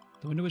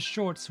 The window is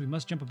short, so we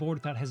must jump aboard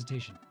without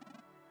hesitation.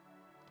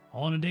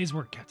 All in a day's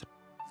work, Captain.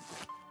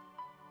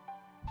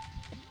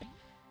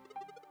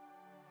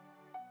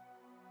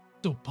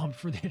 So pumped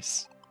for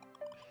this.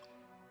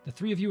 The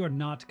three of you are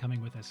not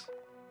coming with us.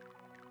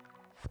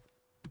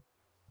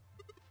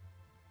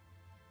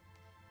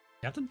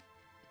 Captain?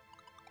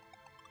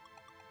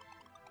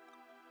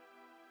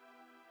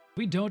 If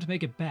we don't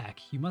make it back,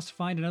 you must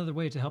find another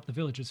way to help the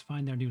villagers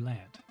find their new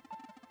land.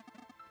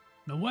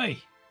 No way!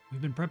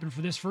 We've been prepping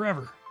for this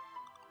forever.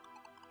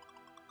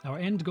 Our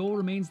end goal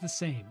remains the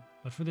same,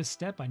 but for this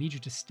step, I need you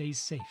to stay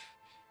safe.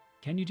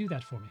 Can you do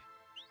that for me?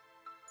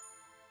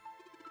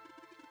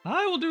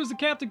 I will do as the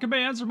captain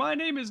commands, or my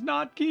name is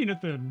not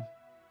Keenathan.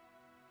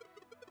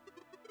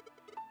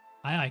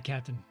 Aye, aye,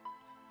 Captain.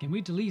 Can we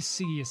at least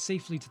see you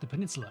safely to the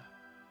peninsula?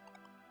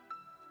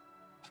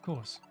 Of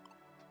course.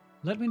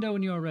 Let me know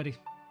when you are ready.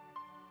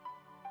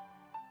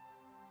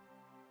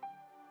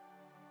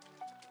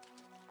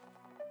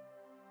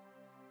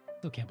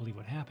 Still can't believe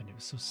what happened. It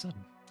was so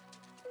sudden.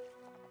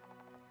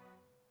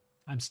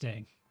 I'm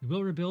staying. We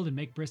will rebuild and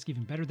make Brisk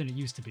even better than it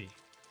used to be.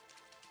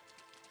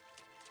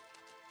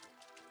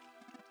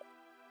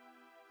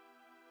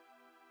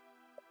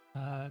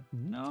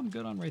 No, I'm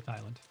good on Wraith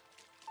Island.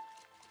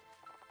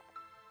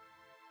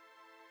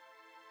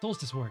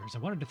 Solstice Warriors, I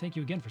wanted to thank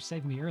you again for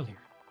saving me earlier.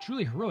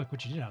 Truly heroic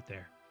what you did out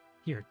there.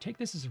 Here, take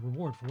this as a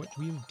reward for what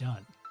we've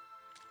done.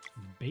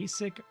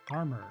 Basic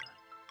armor.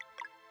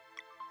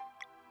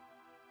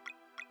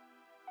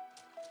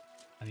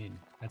 I mean,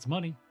 that's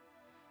money.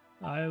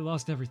 I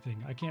lost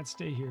everything. I can't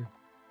stay here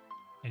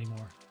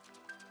anymore.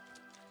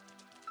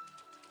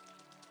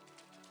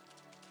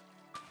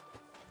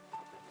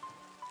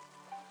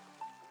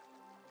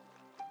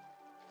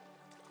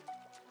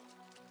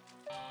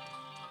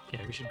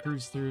 Okay, we should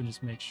cruise through and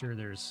just make sure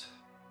there's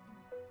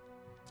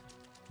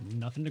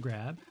nothing to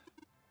grab.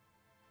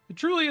 It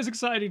truly is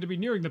exciting to be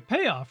nearing the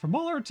payoff from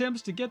all our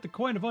attempts to get the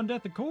Coin of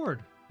Undeath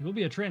Accord. It will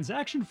be a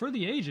transaction for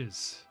the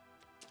ages.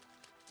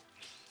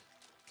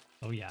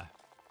 Oh yeah.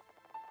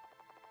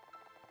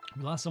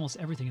 We lost almost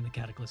everything in the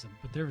Cataclysm,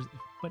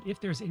 but if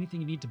there's anything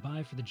you need to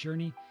buy for the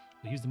journey,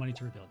 we'll use the money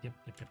to rebuild. Yep.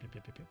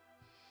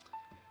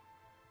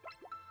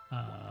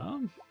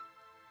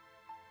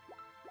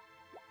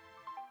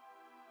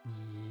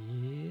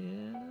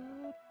 Yeah.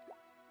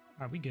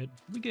 Alright, we good.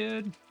 We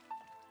good.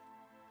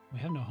 We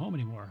have no home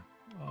anymore.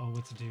 Oh,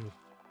 what to do?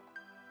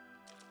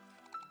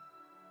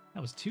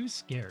 That was too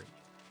scary.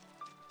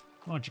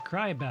 Why don't you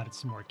cry about it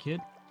some more, kid?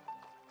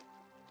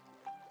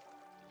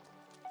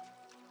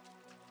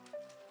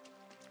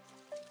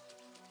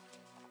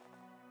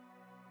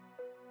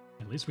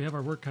 At least we have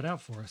our work cut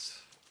out for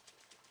us.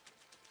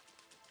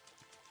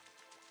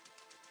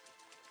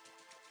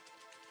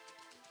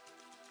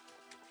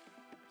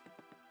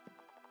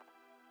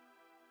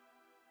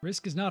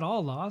 Brisk is not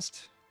all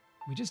lost.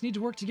 We just need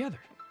to work together.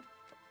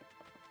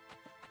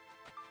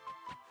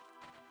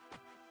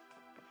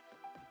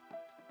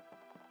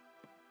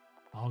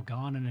 All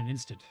gone in an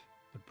instant,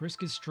 but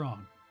Brisk is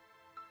strong.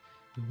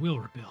 We will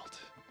rebuild.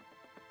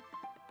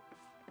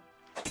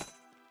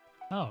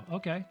 Oh,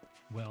 okay.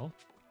 Well,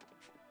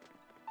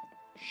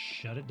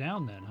 shut it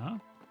down then, huh?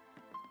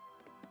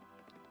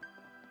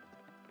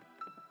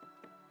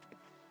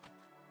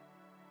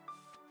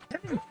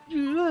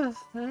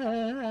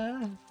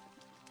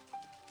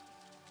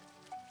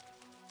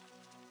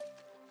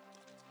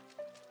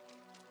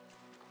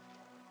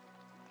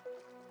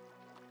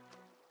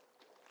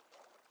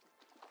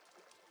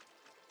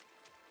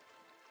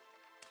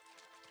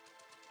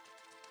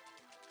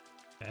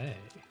 Okay.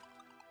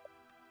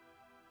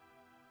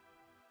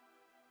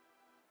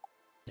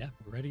 Yeah,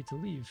 we're ready to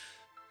leave.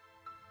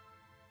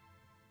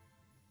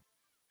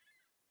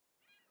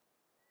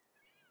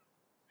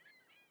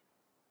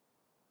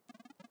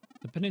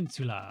 The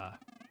peninsula.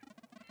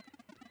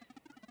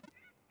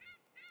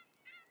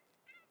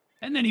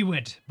 And then he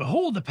went,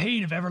 behold the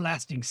pain of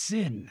everlasting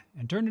sin,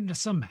 and turned into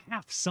some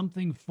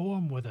half-something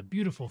form with a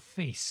beautiful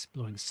face,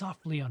 blowing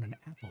softly on an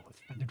apple with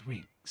feathered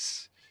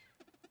wings.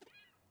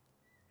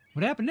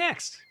 What happened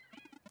next?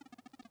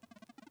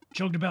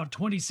 Chugged about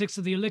 26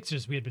 of the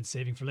elixirs we had been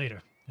saving for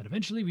later, and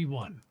eventually we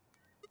won.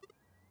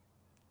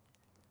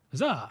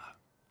 Huzzah!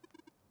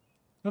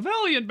 A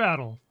valiant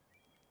battle!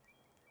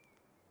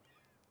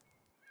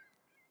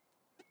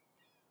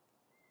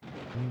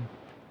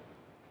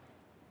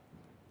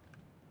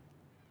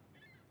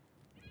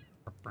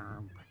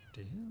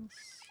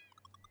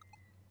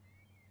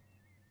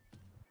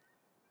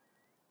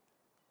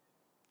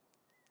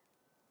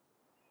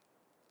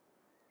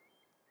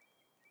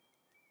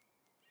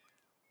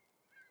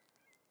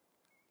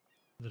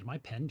 Did my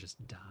pen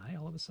just die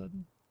all of a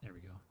sudden? There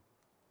we go.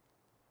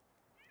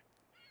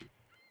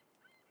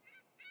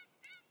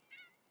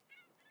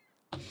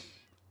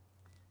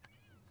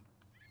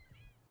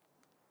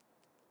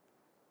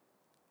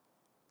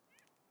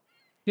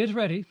 Get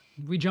ready.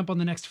 We jump on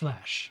the next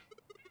flash.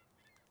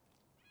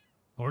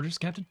 Orders,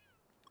 Captain?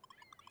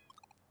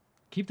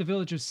 Keep the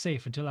villagers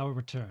safe until our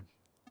return.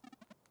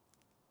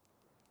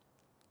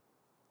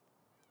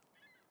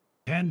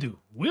 Can do.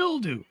 Will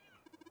do.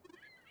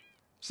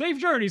 Safe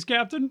journeys,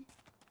 Captain.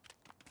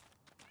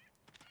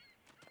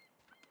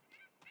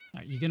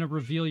 Are you going to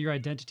reveal your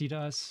identity to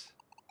us?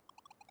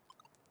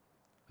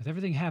 With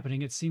everything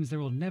happening, it seems there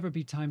will never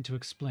be time to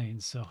explain,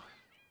 so...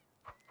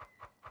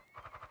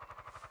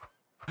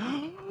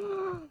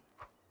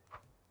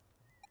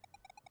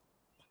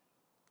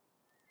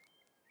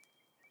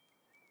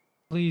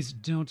 Please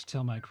don't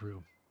tell my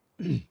crew.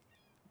 That's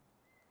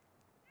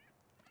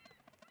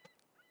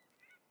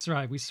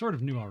right, we sort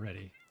of knew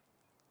already.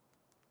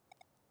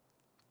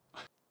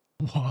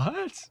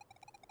 What?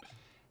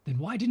 Then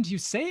why didn't you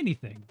say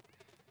anything?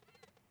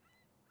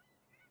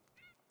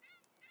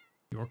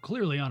 You're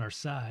clearly on our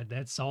side,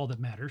 that's all that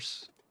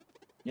matters.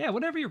 Yeah,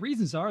 whatever your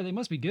reasons are, they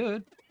must be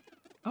good.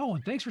 Oh,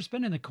 and thanks for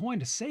spending the coin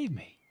to save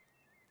me.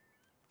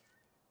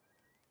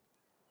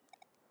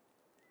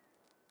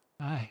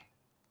 Aye.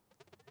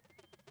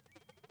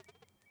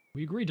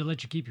 We agreed to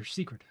let you keep your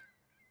secret,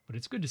 but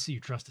it's good to see you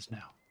trust us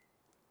now.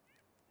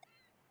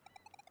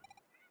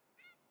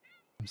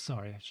 I'm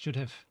sorry, I should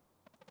have...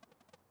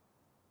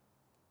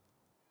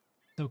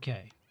 It's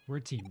okay, we're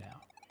a team now.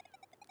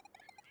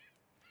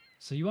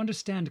 So you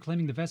understand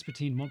claiming the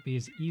Vespertine won't be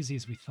as easy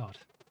as we thought.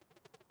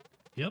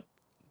 Yep.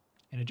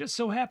 And it just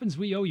so happens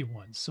we owe you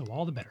one, so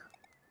all the better.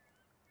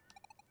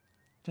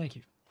 Thank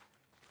you.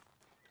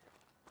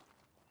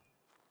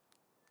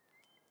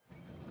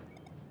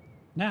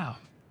 Now.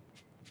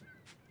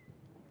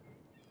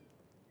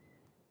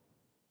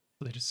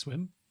 Will they just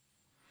swim?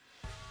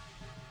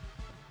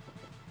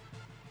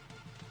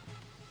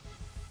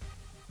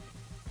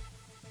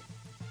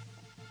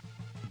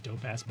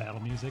 Dope-ass battle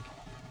music.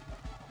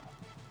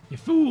 You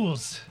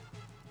fools!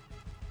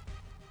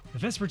 The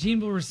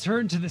Vespertine will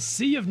return to the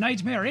Sea of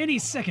Nightmare any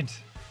second.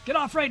 Get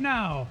off right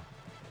now!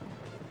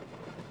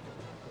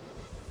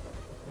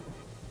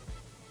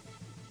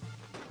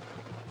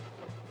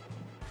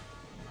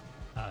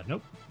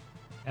 Nope.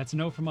 That's a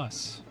no from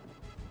us.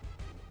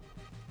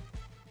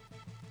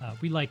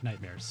 We like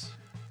nightmares.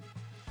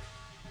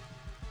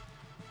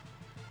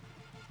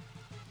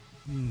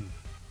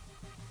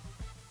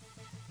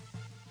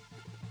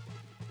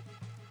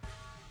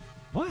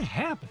 What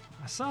happened?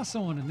 I saw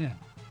someone and then...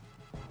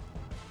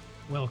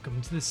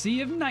 Welcome to the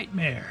Sea of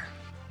Nightmare.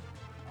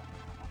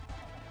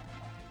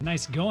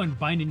 Nice going,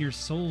 binding your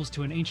souls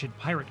to an ancient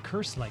pirate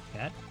curse like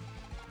that.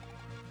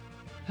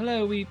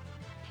 Hello, we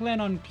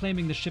plan on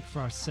claiming the ship for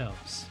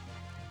ourselves.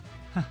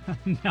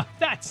 Now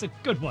that's a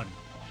good one.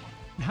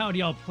 How do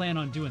y'all plan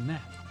on doing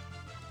that?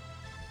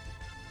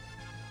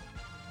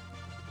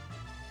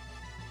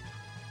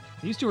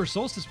 These two are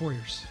Solstice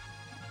warriors.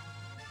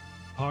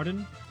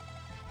 Pardon?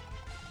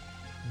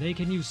 They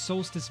can use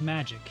Solstice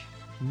magic.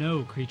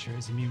 No creature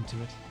is immune to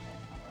it.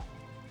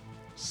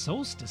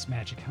 Solstice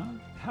magic, huh?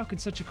 How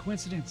could such a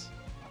coincidence?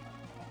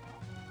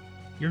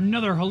 You're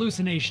another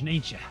hallucination,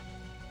 ain't ya?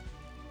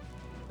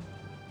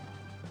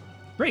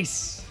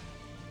 Brace!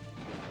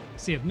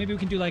 See, if maybe we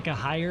can do like a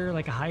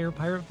higher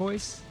pirate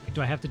voice.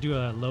 Do I have to do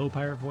a low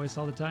pirate voice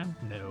all the time?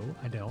 No,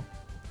 I don't.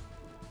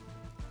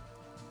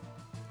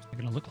 What's it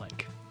gonna look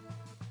like?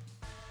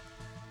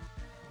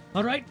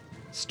 All right,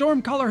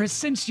 Stormcaller has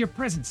sensed your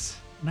presence,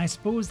 and I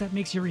suppose that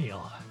makes you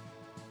real.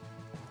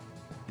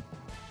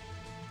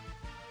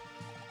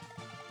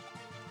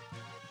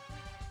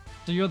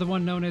 So you're the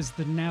one known as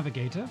the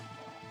Navigator?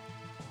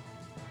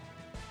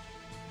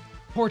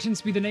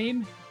 Portents be the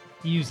name?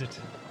 Use it.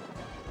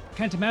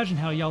 Can't imagine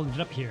how y'all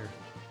ended up here,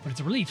 but it's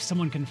a relief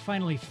someone can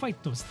finally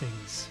fight those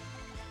things.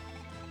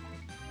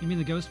 You mean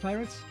the ghost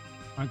pirates?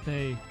 Aren't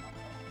they...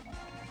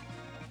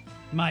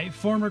 my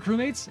former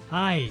crewmates?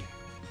 Aye.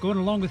 Going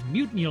along with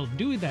mutiny will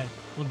do that.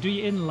 Will do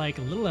you in like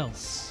little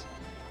else.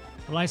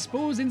 Well, I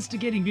suppose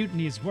instigating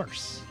mutiny is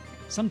worse.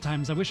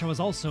 Sometimes I wish I was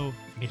also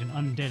made an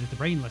undead, the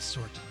brainless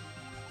sort.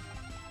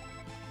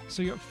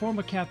 So your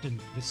former captain,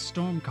 this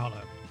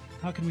Stormcaller,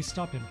 how can we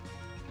stop him?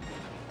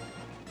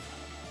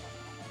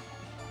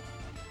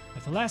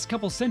 If the last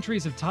couple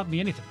centuries have taught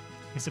me anything,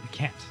 it's that we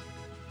can't.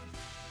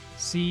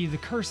 See, the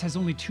curse has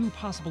only two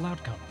possible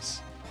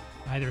outcomes.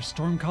 Either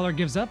Stormcaller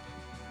gives up,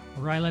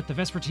 or I let the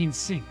Vespertine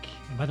sink,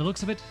 and by the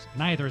looks of it,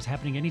 neither is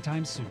happening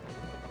anytime soon.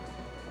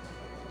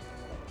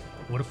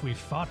 What if we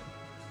fought him?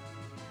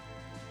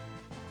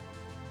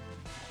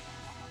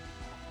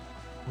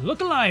 Look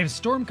alive!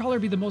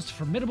 Stormcaller be the most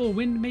formidable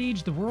wind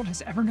mage the world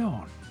has ever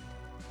known.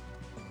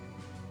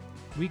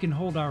 We can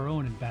hold our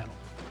own in battle.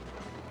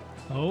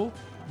 Oh?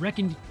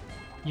 Reckon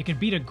you can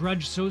beat a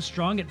grudge so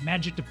strong at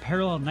magic to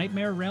parallel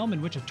nightmare realm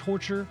in which to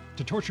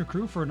torture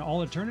crew for an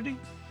all eternity?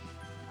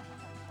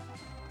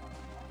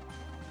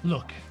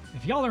 Look,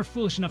 if y'all are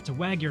foolish enough to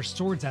wag your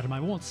swords at him, I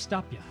won't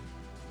stop ya.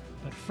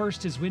 But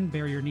first his wind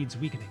barrier needs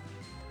weakening.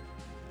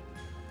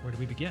 Where do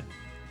we begin?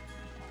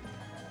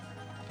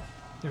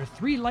 There are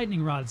 3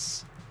 lightning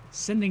rods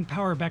sending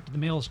power back to the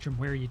maelstrom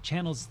where he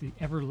channels the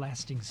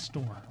everlasting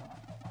storm.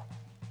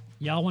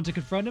 Y'all want to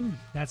confront him?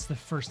 That's the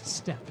first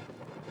step.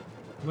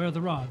 Where are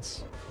the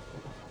rods?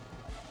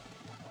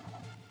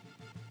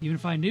 Even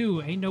if I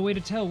knew, ain't no way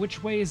to tell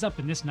which way is up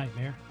in this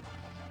nightmare.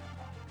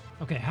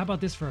 Okay, how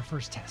about this for a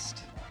first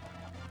test?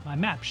 My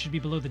map should be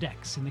below the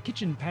decks, in the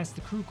kitchen past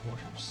the crew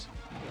quarters.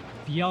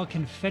 If y'all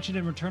can fetch it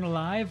and return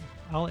alive,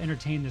 I'll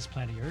entertain this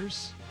plan of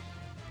yours.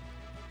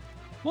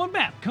 One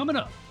map coming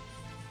up!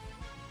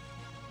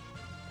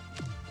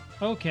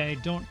 Okay,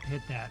 don't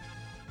hit that.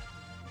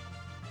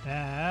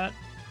 That...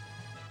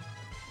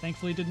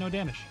 thankfully did no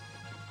damage.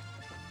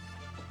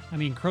 I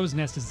mean, Crow's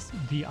Nest is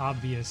the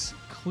obvious,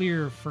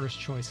 clear first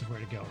choice of where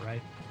to go,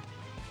 right?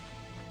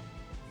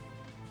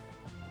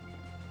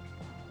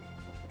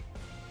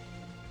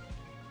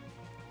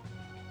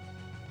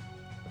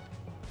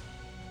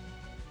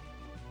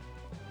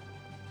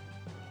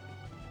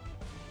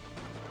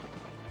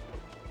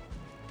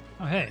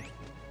 Oh, hey.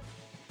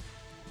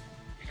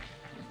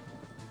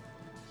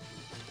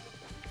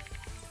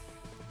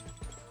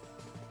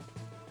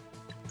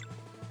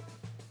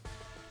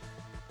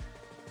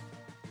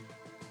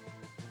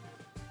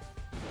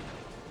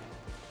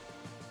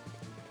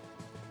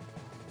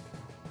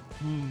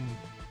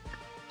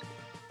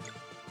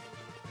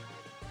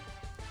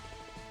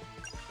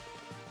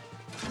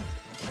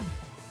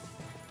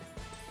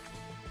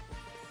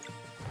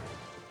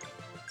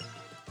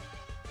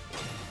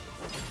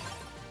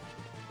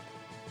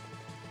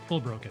 Full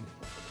broken.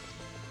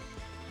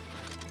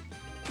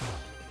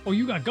 Oh,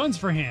 you got guns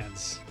for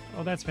hands.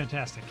 Oh, that's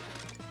fantastic.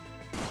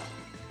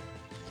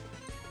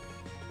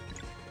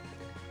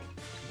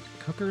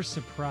 Cooker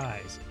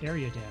surprise.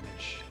 Area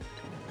damage.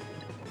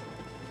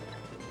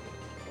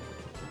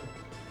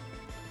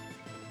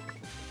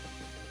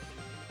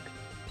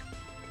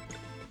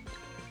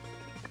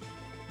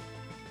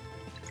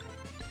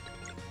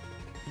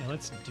 Yeah,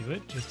 let's do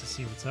it just to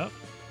see what's up.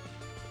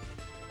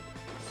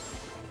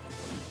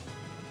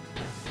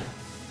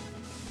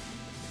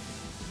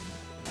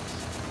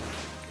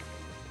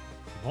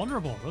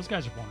 Vulnerable. Those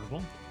guys are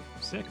vulnerable.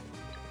 Sick.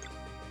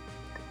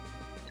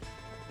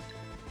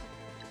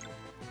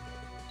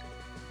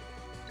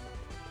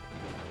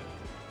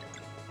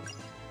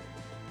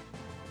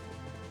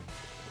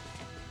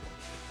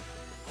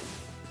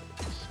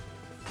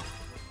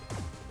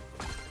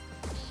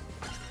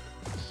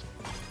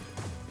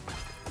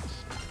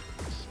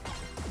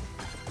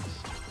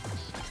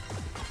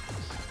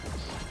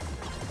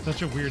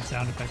 Such a weird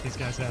sound effect these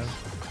guys have.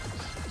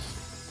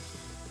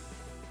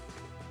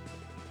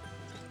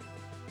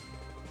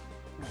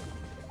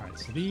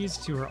 So these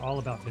two are all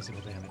about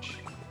physical damage.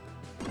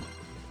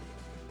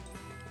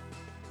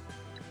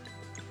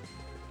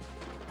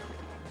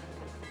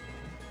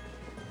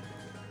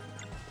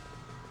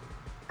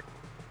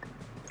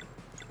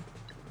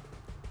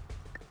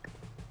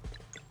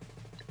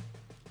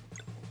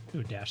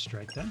 Ooh, dash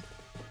strike then.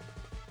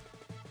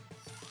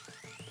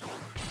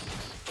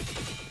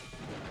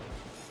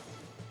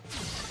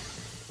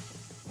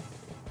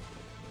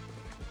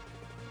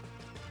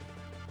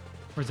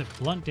 Or is it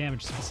blunt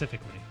damage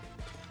specifically?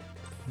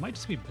 It might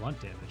just be blunt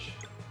damage.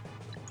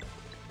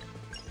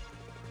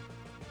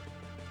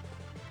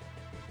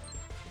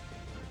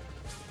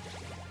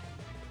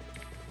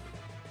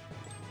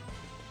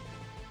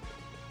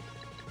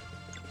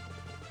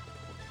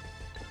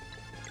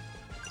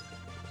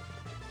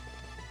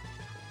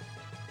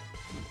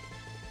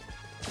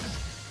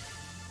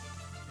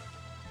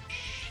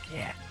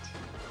 Shit.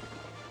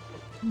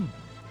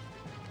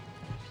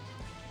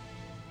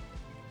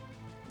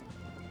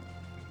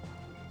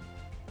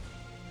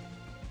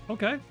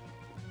 Okay.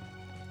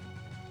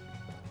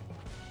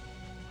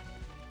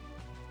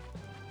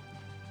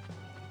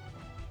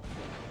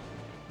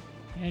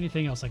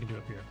 Anything else I can do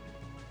up here?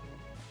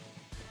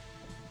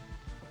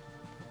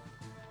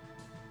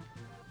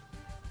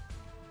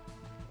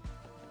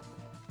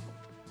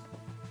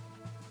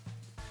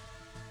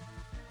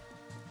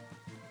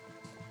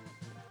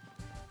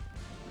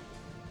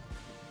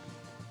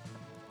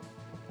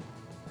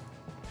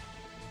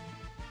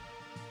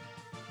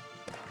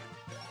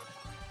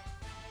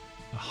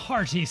 A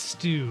hearty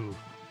stew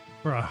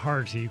for a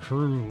hearty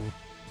crew.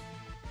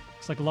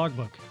 Looks like a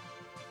logbook.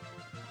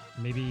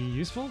 Maybe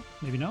useful?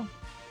 Maybe no?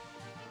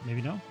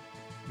 Maybe no?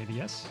 Maybe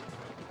yes?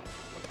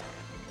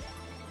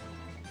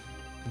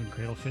 Moon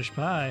Cradle Fish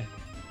Pie.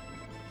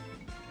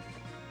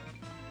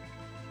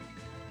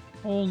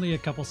 Only a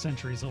couple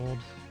centuries old.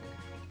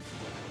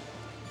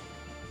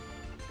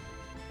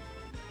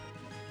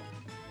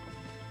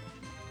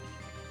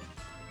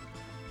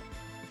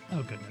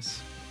 Oh,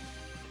 goodness.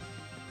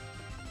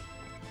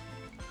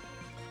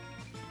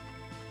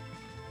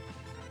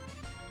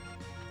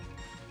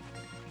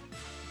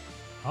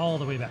 All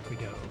the way back we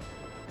go.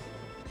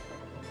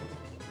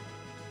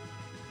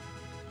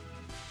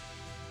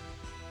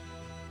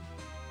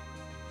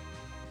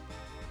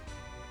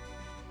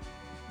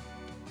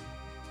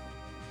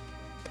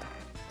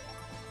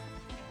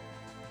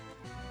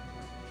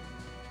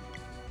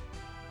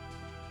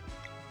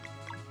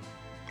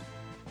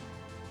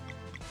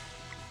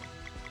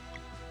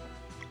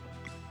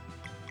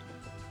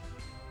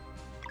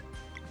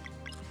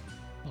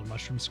 Little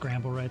mushroom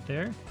scramble right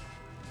there.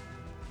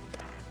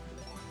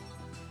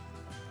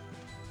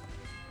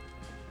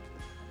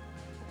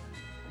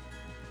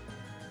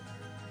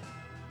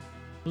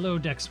 Below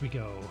decks we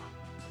go.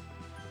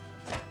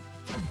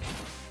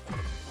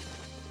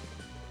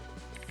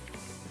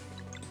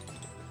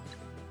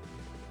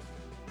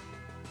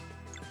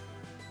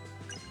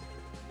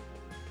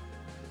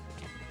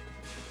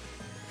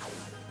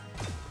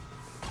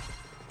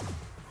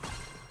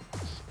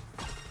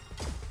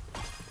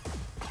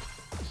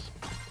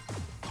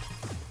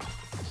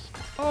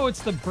 Oh,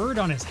 it's the bird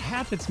on his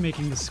hat that's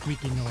making the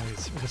squeaky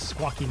noise, or the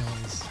squawky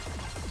noise.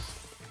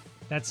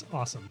 That's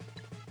awesome.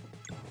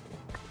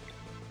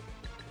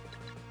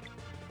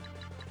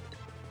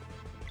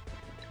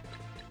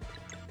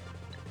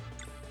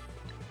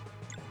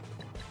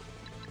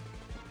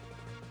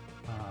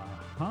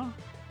 Uh-huh.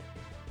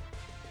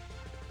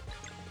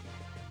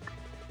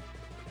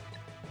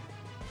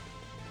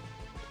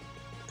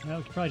 Well,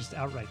 we could probably just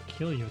outright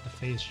kill you with the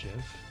phase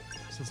shiv.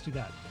 So let's do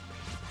that.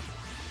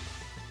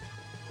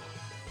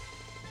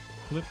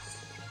 Flip.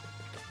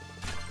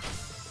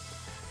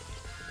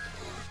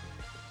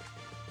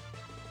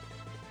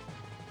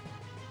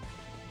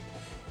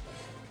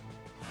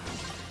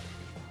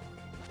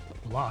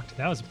 Blocked.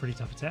 That was a pretty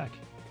tough attack.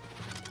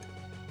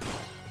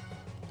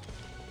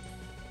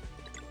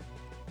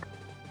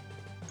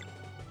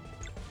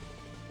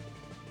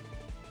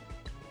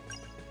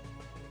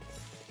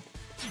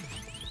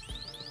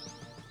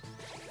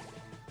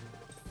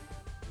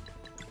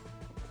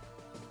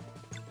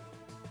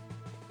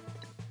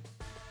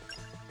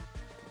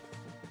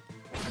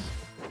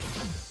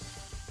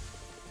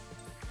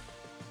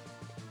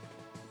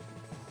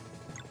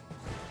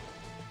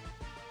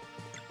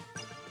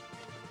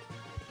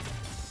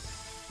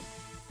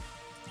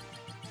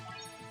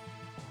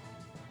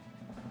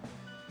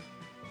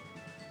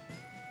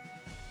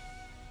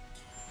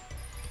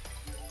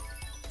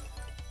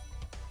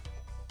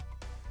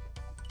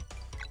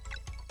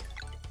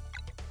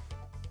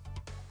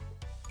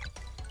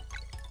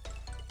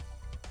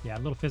 Yeah, a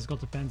little physical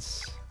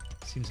defense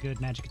seems good.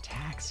 Magic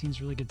attack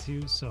seems really good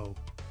too. So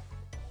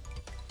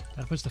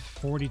that puts the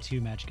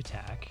 42 magic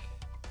attack.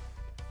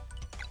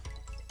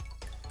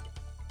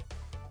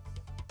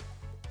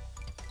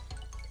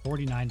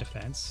 $49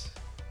 defense.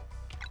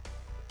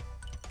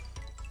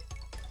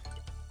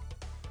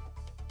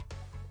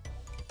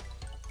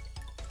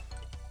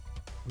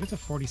 We'll get to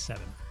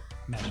 47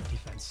 magic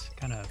defense.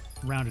 Kind of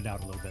rounded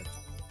out a little bit.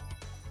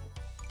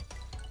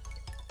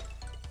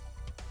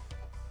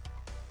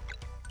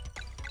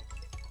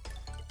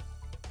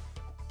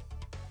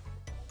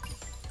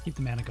 Keep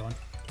the mana going.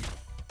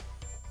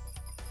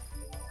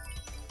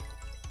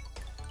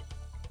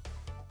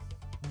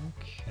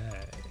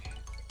 Okay.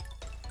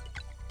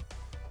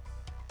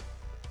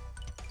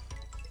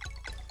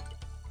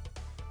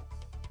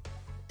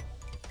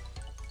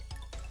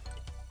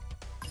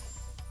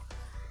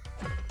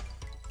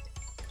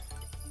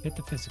 Hit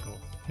the physical.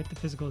 Hit the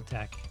physical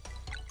attack.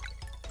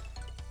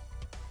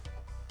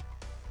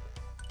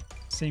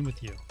 Same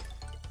with you.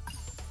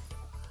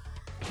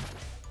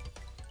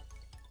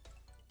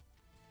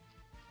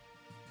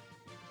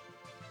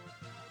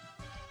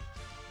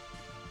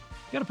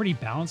 We got a pretty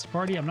balanced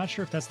party. I'm not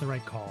sure if that's the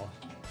right call.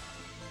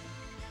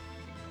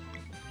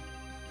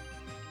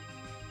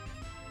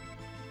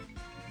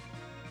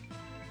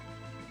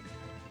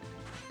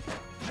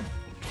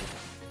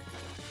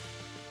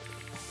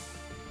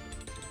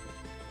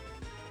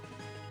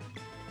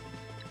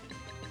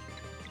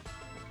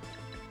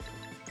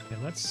 Okay,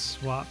 let's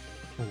swap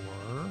for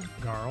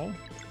Garl.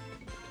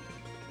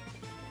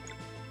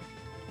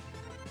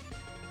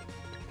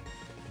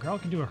 Garl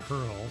can do a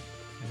hurl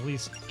and at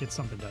least get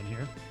something done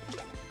here.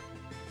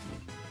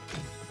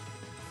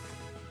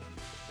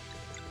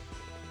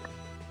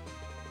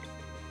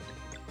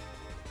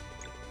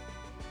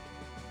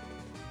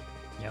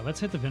 Yeah, let's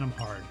hit the Venom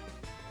hard.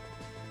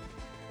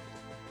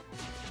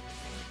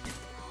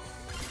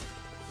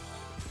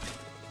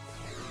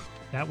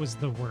 That was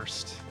the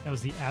worst. That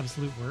was the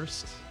absolute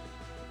worst.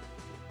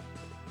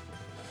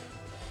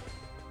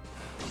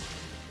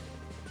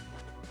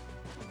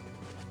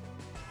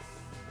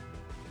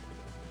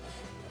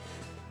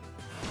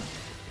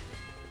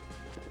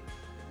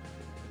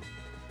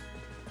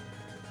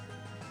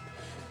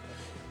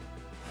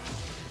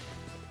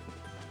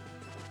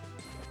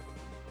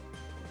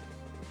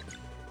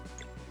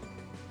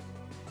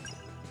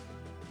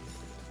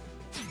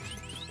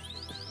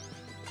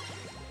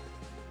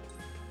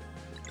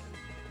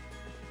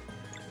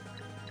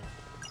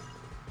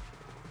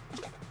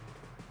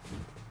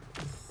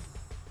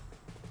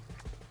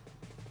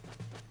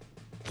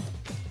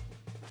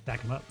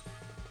 Back him up.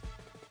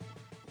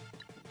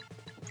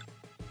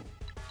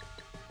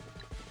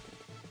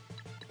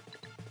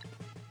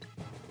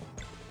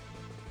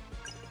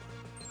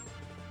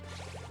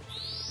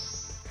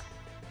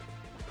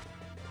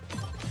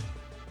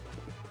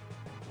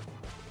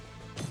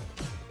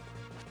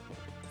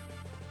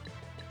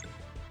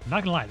 I'm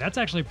not gonna lie, that's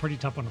actually a pretty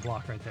tough one to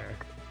block right there.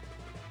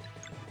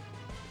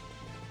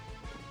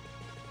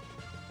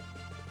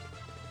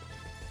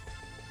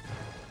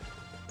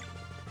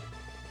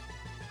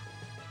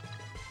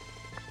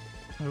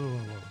 Whoa, whoa,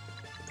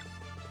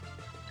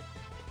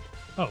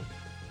 whoa. Oh.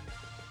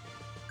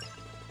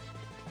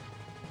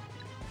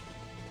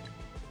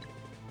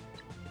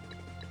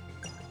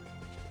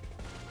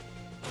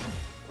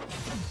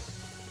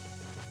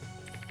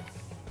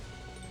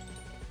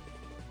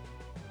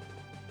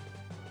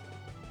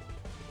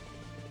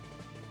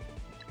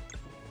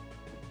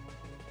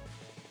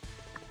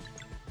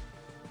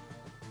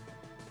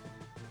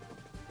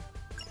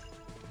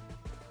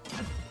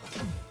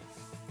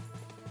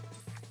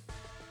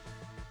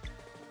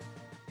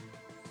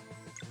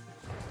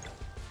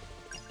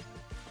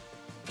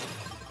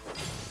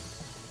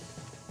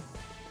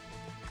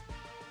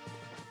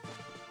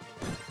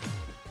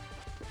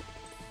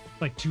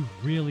 Like 2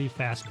 really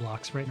fast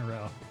blocks right in a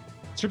row.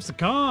 Strips the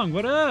Kong,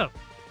 what up?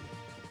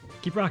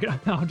 Keep rocking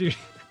up now, dude.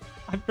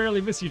 I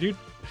barely miss you, dude.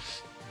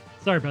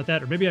 Sorry about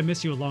that. Or maybe I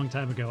missed you a long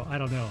time ago. I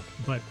don't know.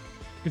 But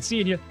good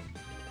seeing you.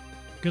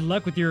 Good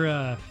luck with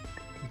your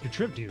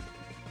trip, dude.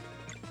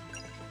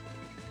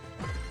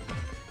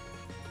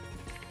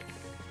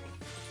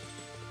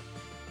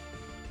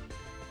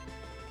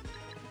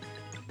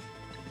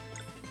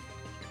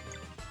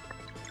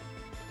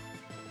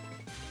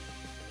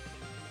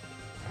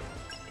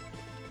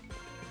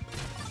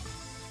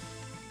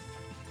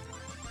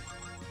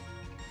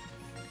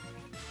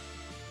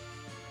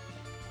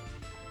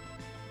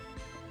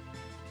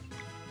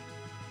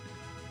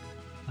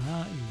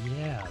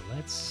 Yeah,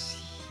 let's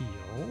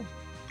heal.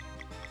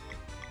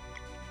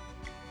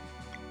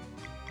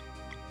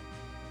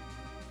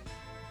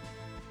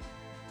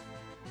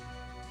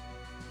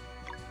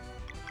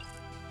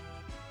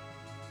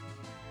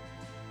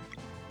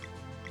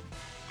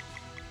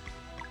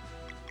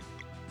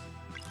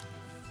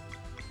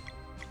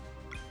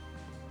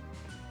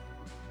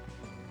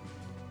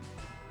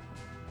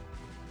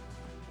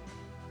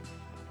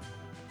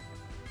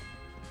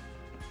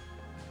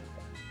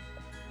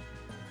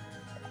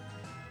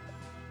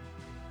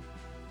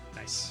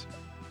 Nice.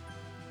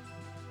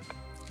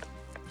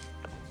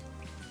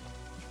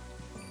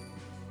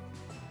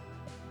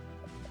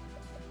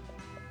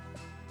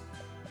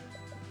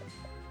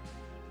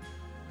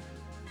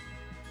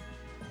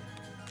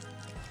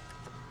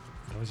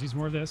 Always use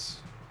more of this.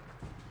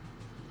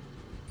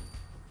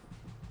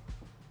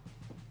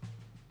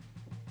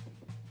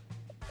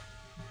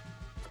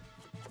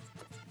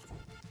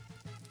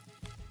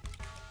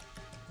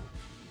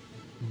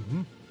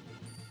 Mm-hmm.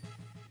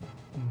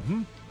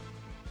 Mm-hmm.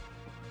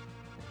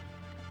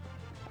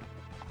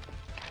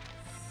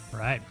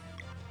 Right.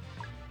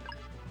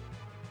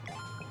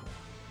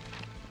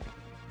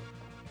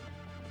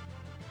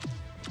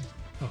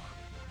 Oh.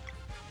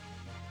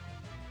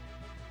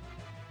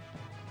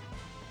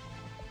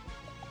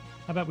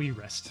 How about we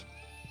rest?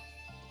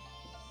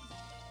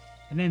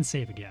 And then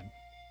save again.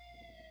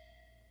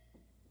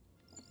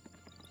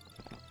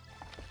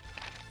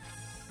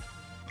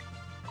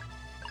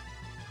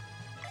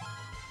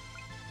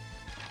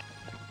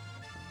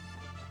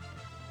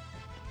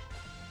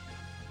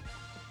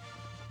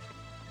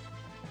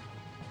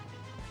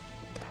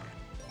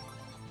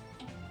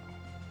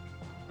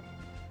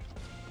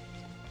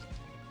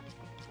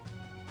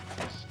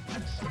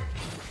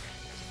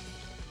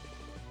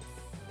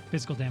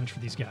 Physical damage for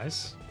these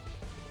guys.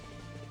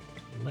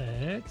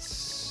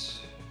 Let's...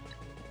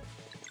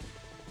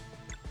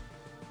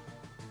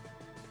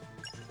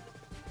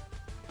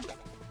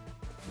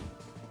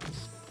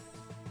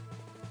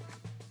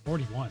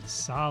 $41,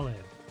 solid.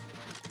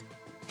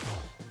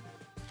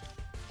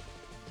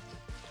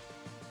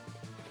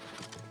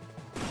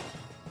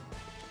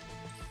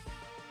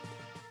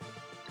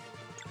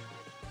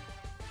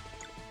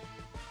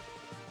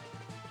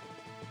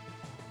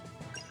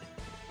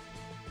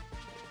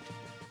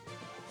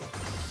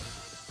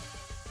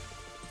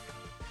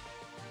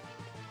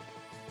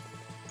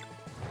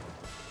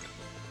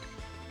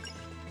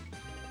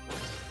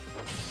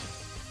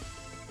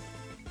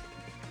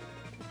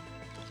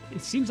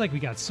 It seems like we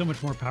got so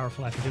much more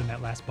powerful after doing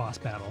that last boss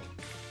battle.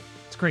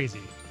 It's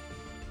crazy.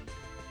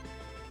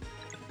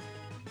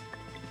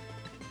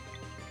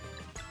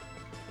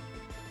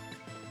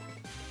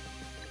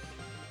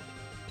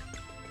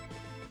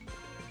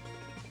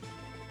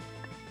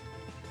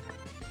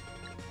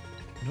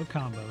 No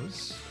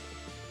combos.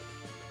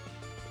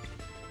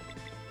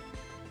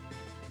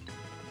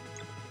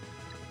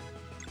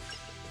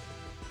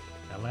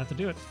 That'll have to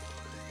do it.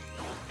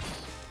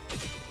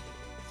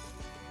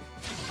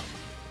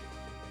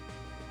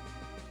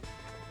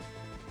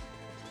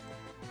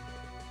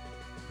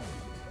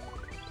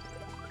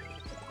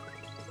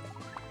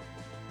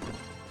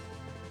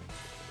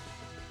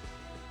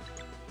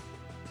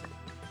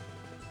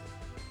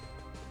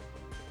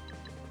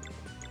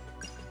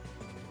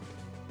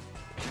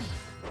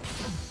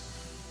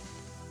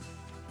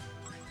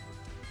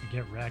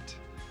 Get wrecked.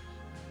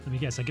 Let me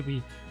guess.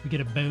 We get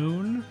a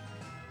bone.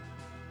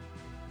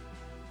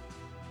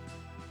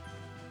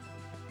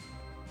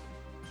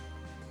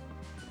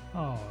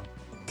 Oh,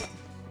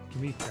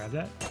 can we grab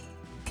that?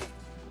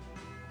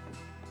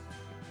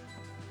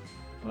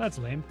 Well, that's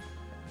lame.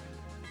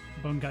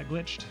 Bone got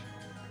glitched.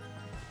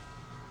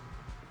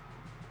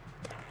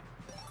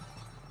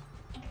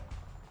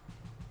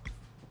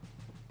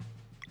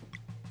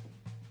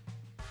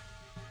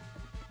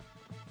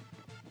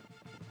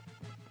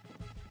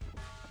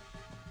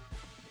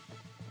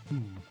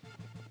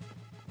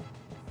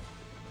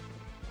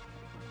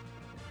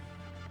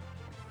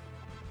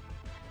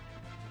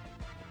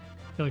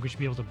 I feel like we should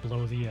be able to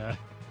blow the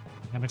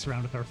mechanics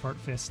around with our fart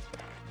fist.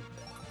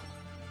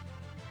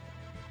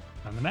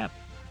 On the map.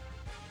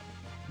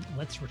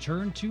 Let's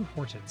return to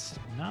Hortense.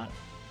 Not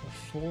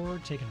before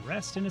taking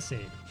rest and a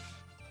save.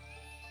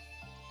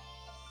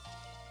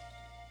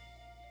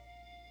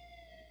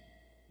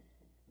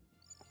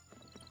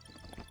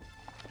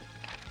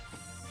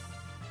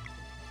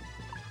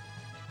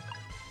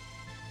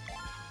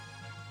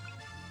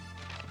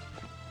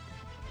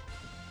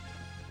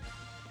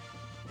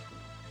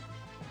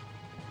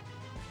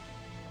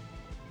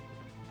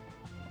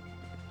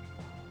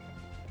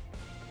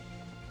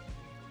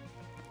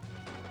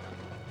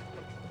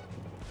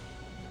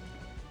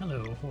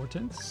 Hello,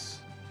 Hortense.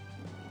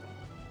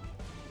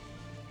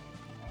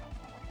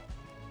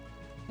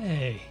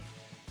 Hey,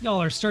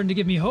 y'all are starting to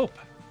give me hope.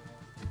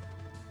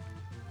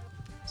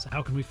 So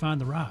how can we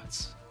find the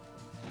rods?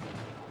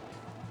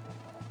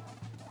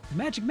 The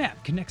magic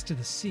map connects to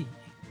the sea.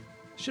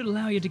 Should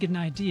allow you to get an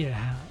idea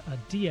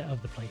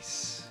of the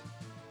place.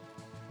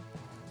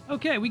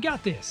 Okay, we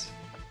got this.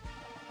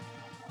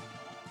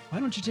 Why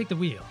don't you take the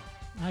wheel?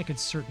 I could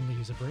certainly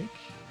use a break.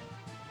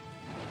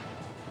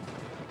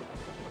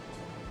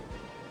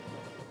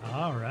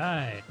 All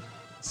right,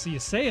 see you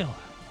sail.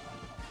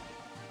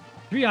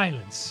 3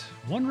 islands,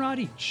 1 rod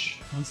each.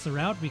 Once they're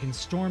out, we can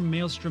storm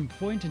Maelstrom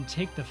Point and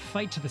take the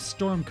fight to the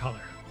storm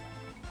color.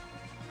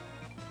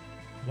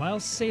 While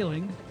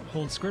sailing,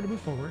 hold square to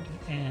move forward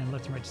and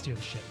left and right to steer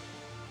the ship.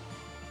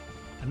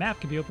 A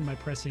map can be opened by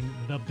pressing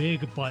the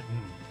big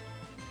button.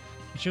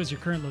 It shows your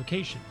current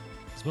location,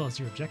 as well as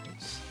your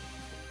objectives.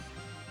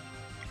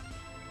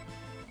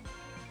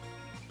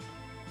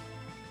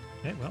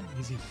 Okay, well,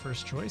 easy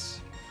first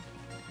choice.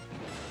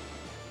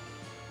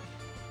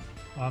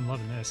 Oh, I'm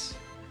loving this.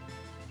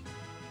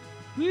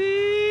 Woo!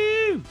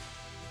 Do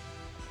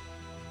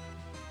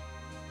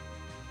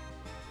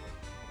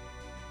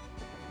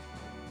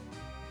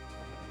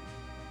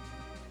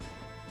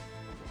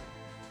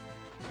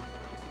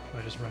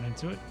I just run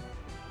into it?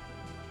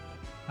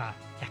 Ah,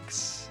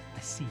 X. I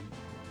see.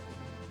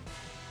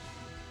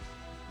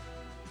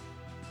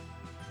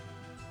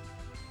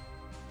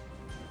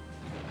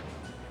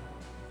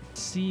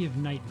 Sea of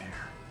Nightmare.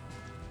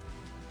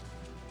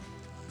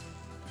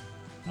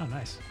 Oh,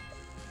 nice.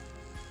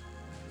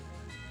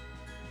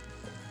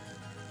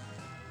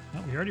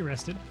 Oh, we already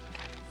rested.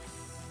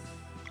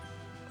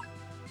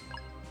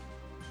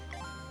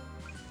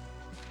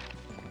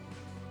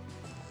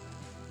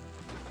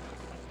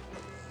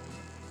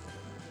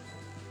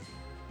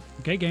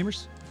 Okay,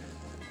 gamers.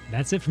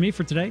 That's it for me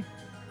for today.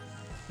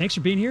 Thanks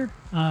for being here.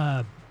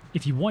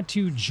 If you want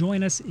to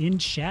join us in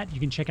chat, you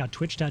can check out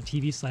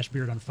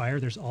twitch.tv/beardonfire.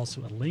 There's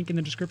also a link in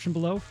the description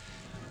below.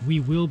 We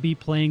will be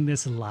playing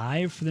this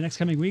live for the next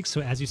coming weeks.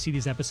 So as you see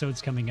these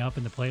episodes coming up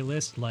in the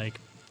playlist,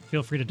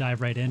 feel free to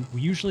dive right in.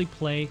 We usually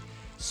play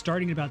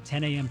starting at about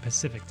 10 a.m.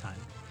 Pacific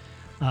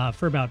time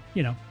for about,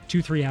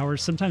 2-3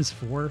 hours, sometimes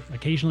 4.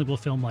 Occasionally we'll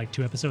film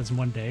 2 episodes in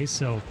one day.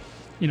 So,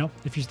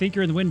 if you think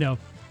you're in the window,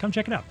 come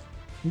check it out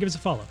and give us a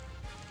follow.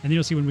 And then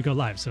you'll see when we go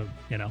live. So,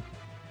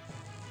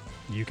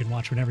 you can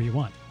watch whenever you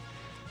want.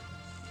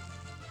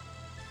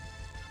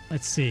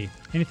 Let's see.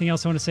 Anything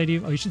else I want to say to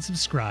you? Oh, you should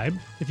subscribe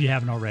if you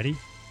haven't already.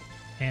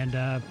 And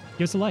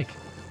give us a like.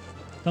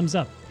 Thumbs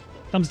up.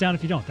 Thumbs down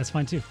if you don't. That's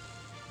fine too.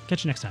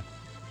 Catch you next time.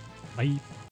 Bye.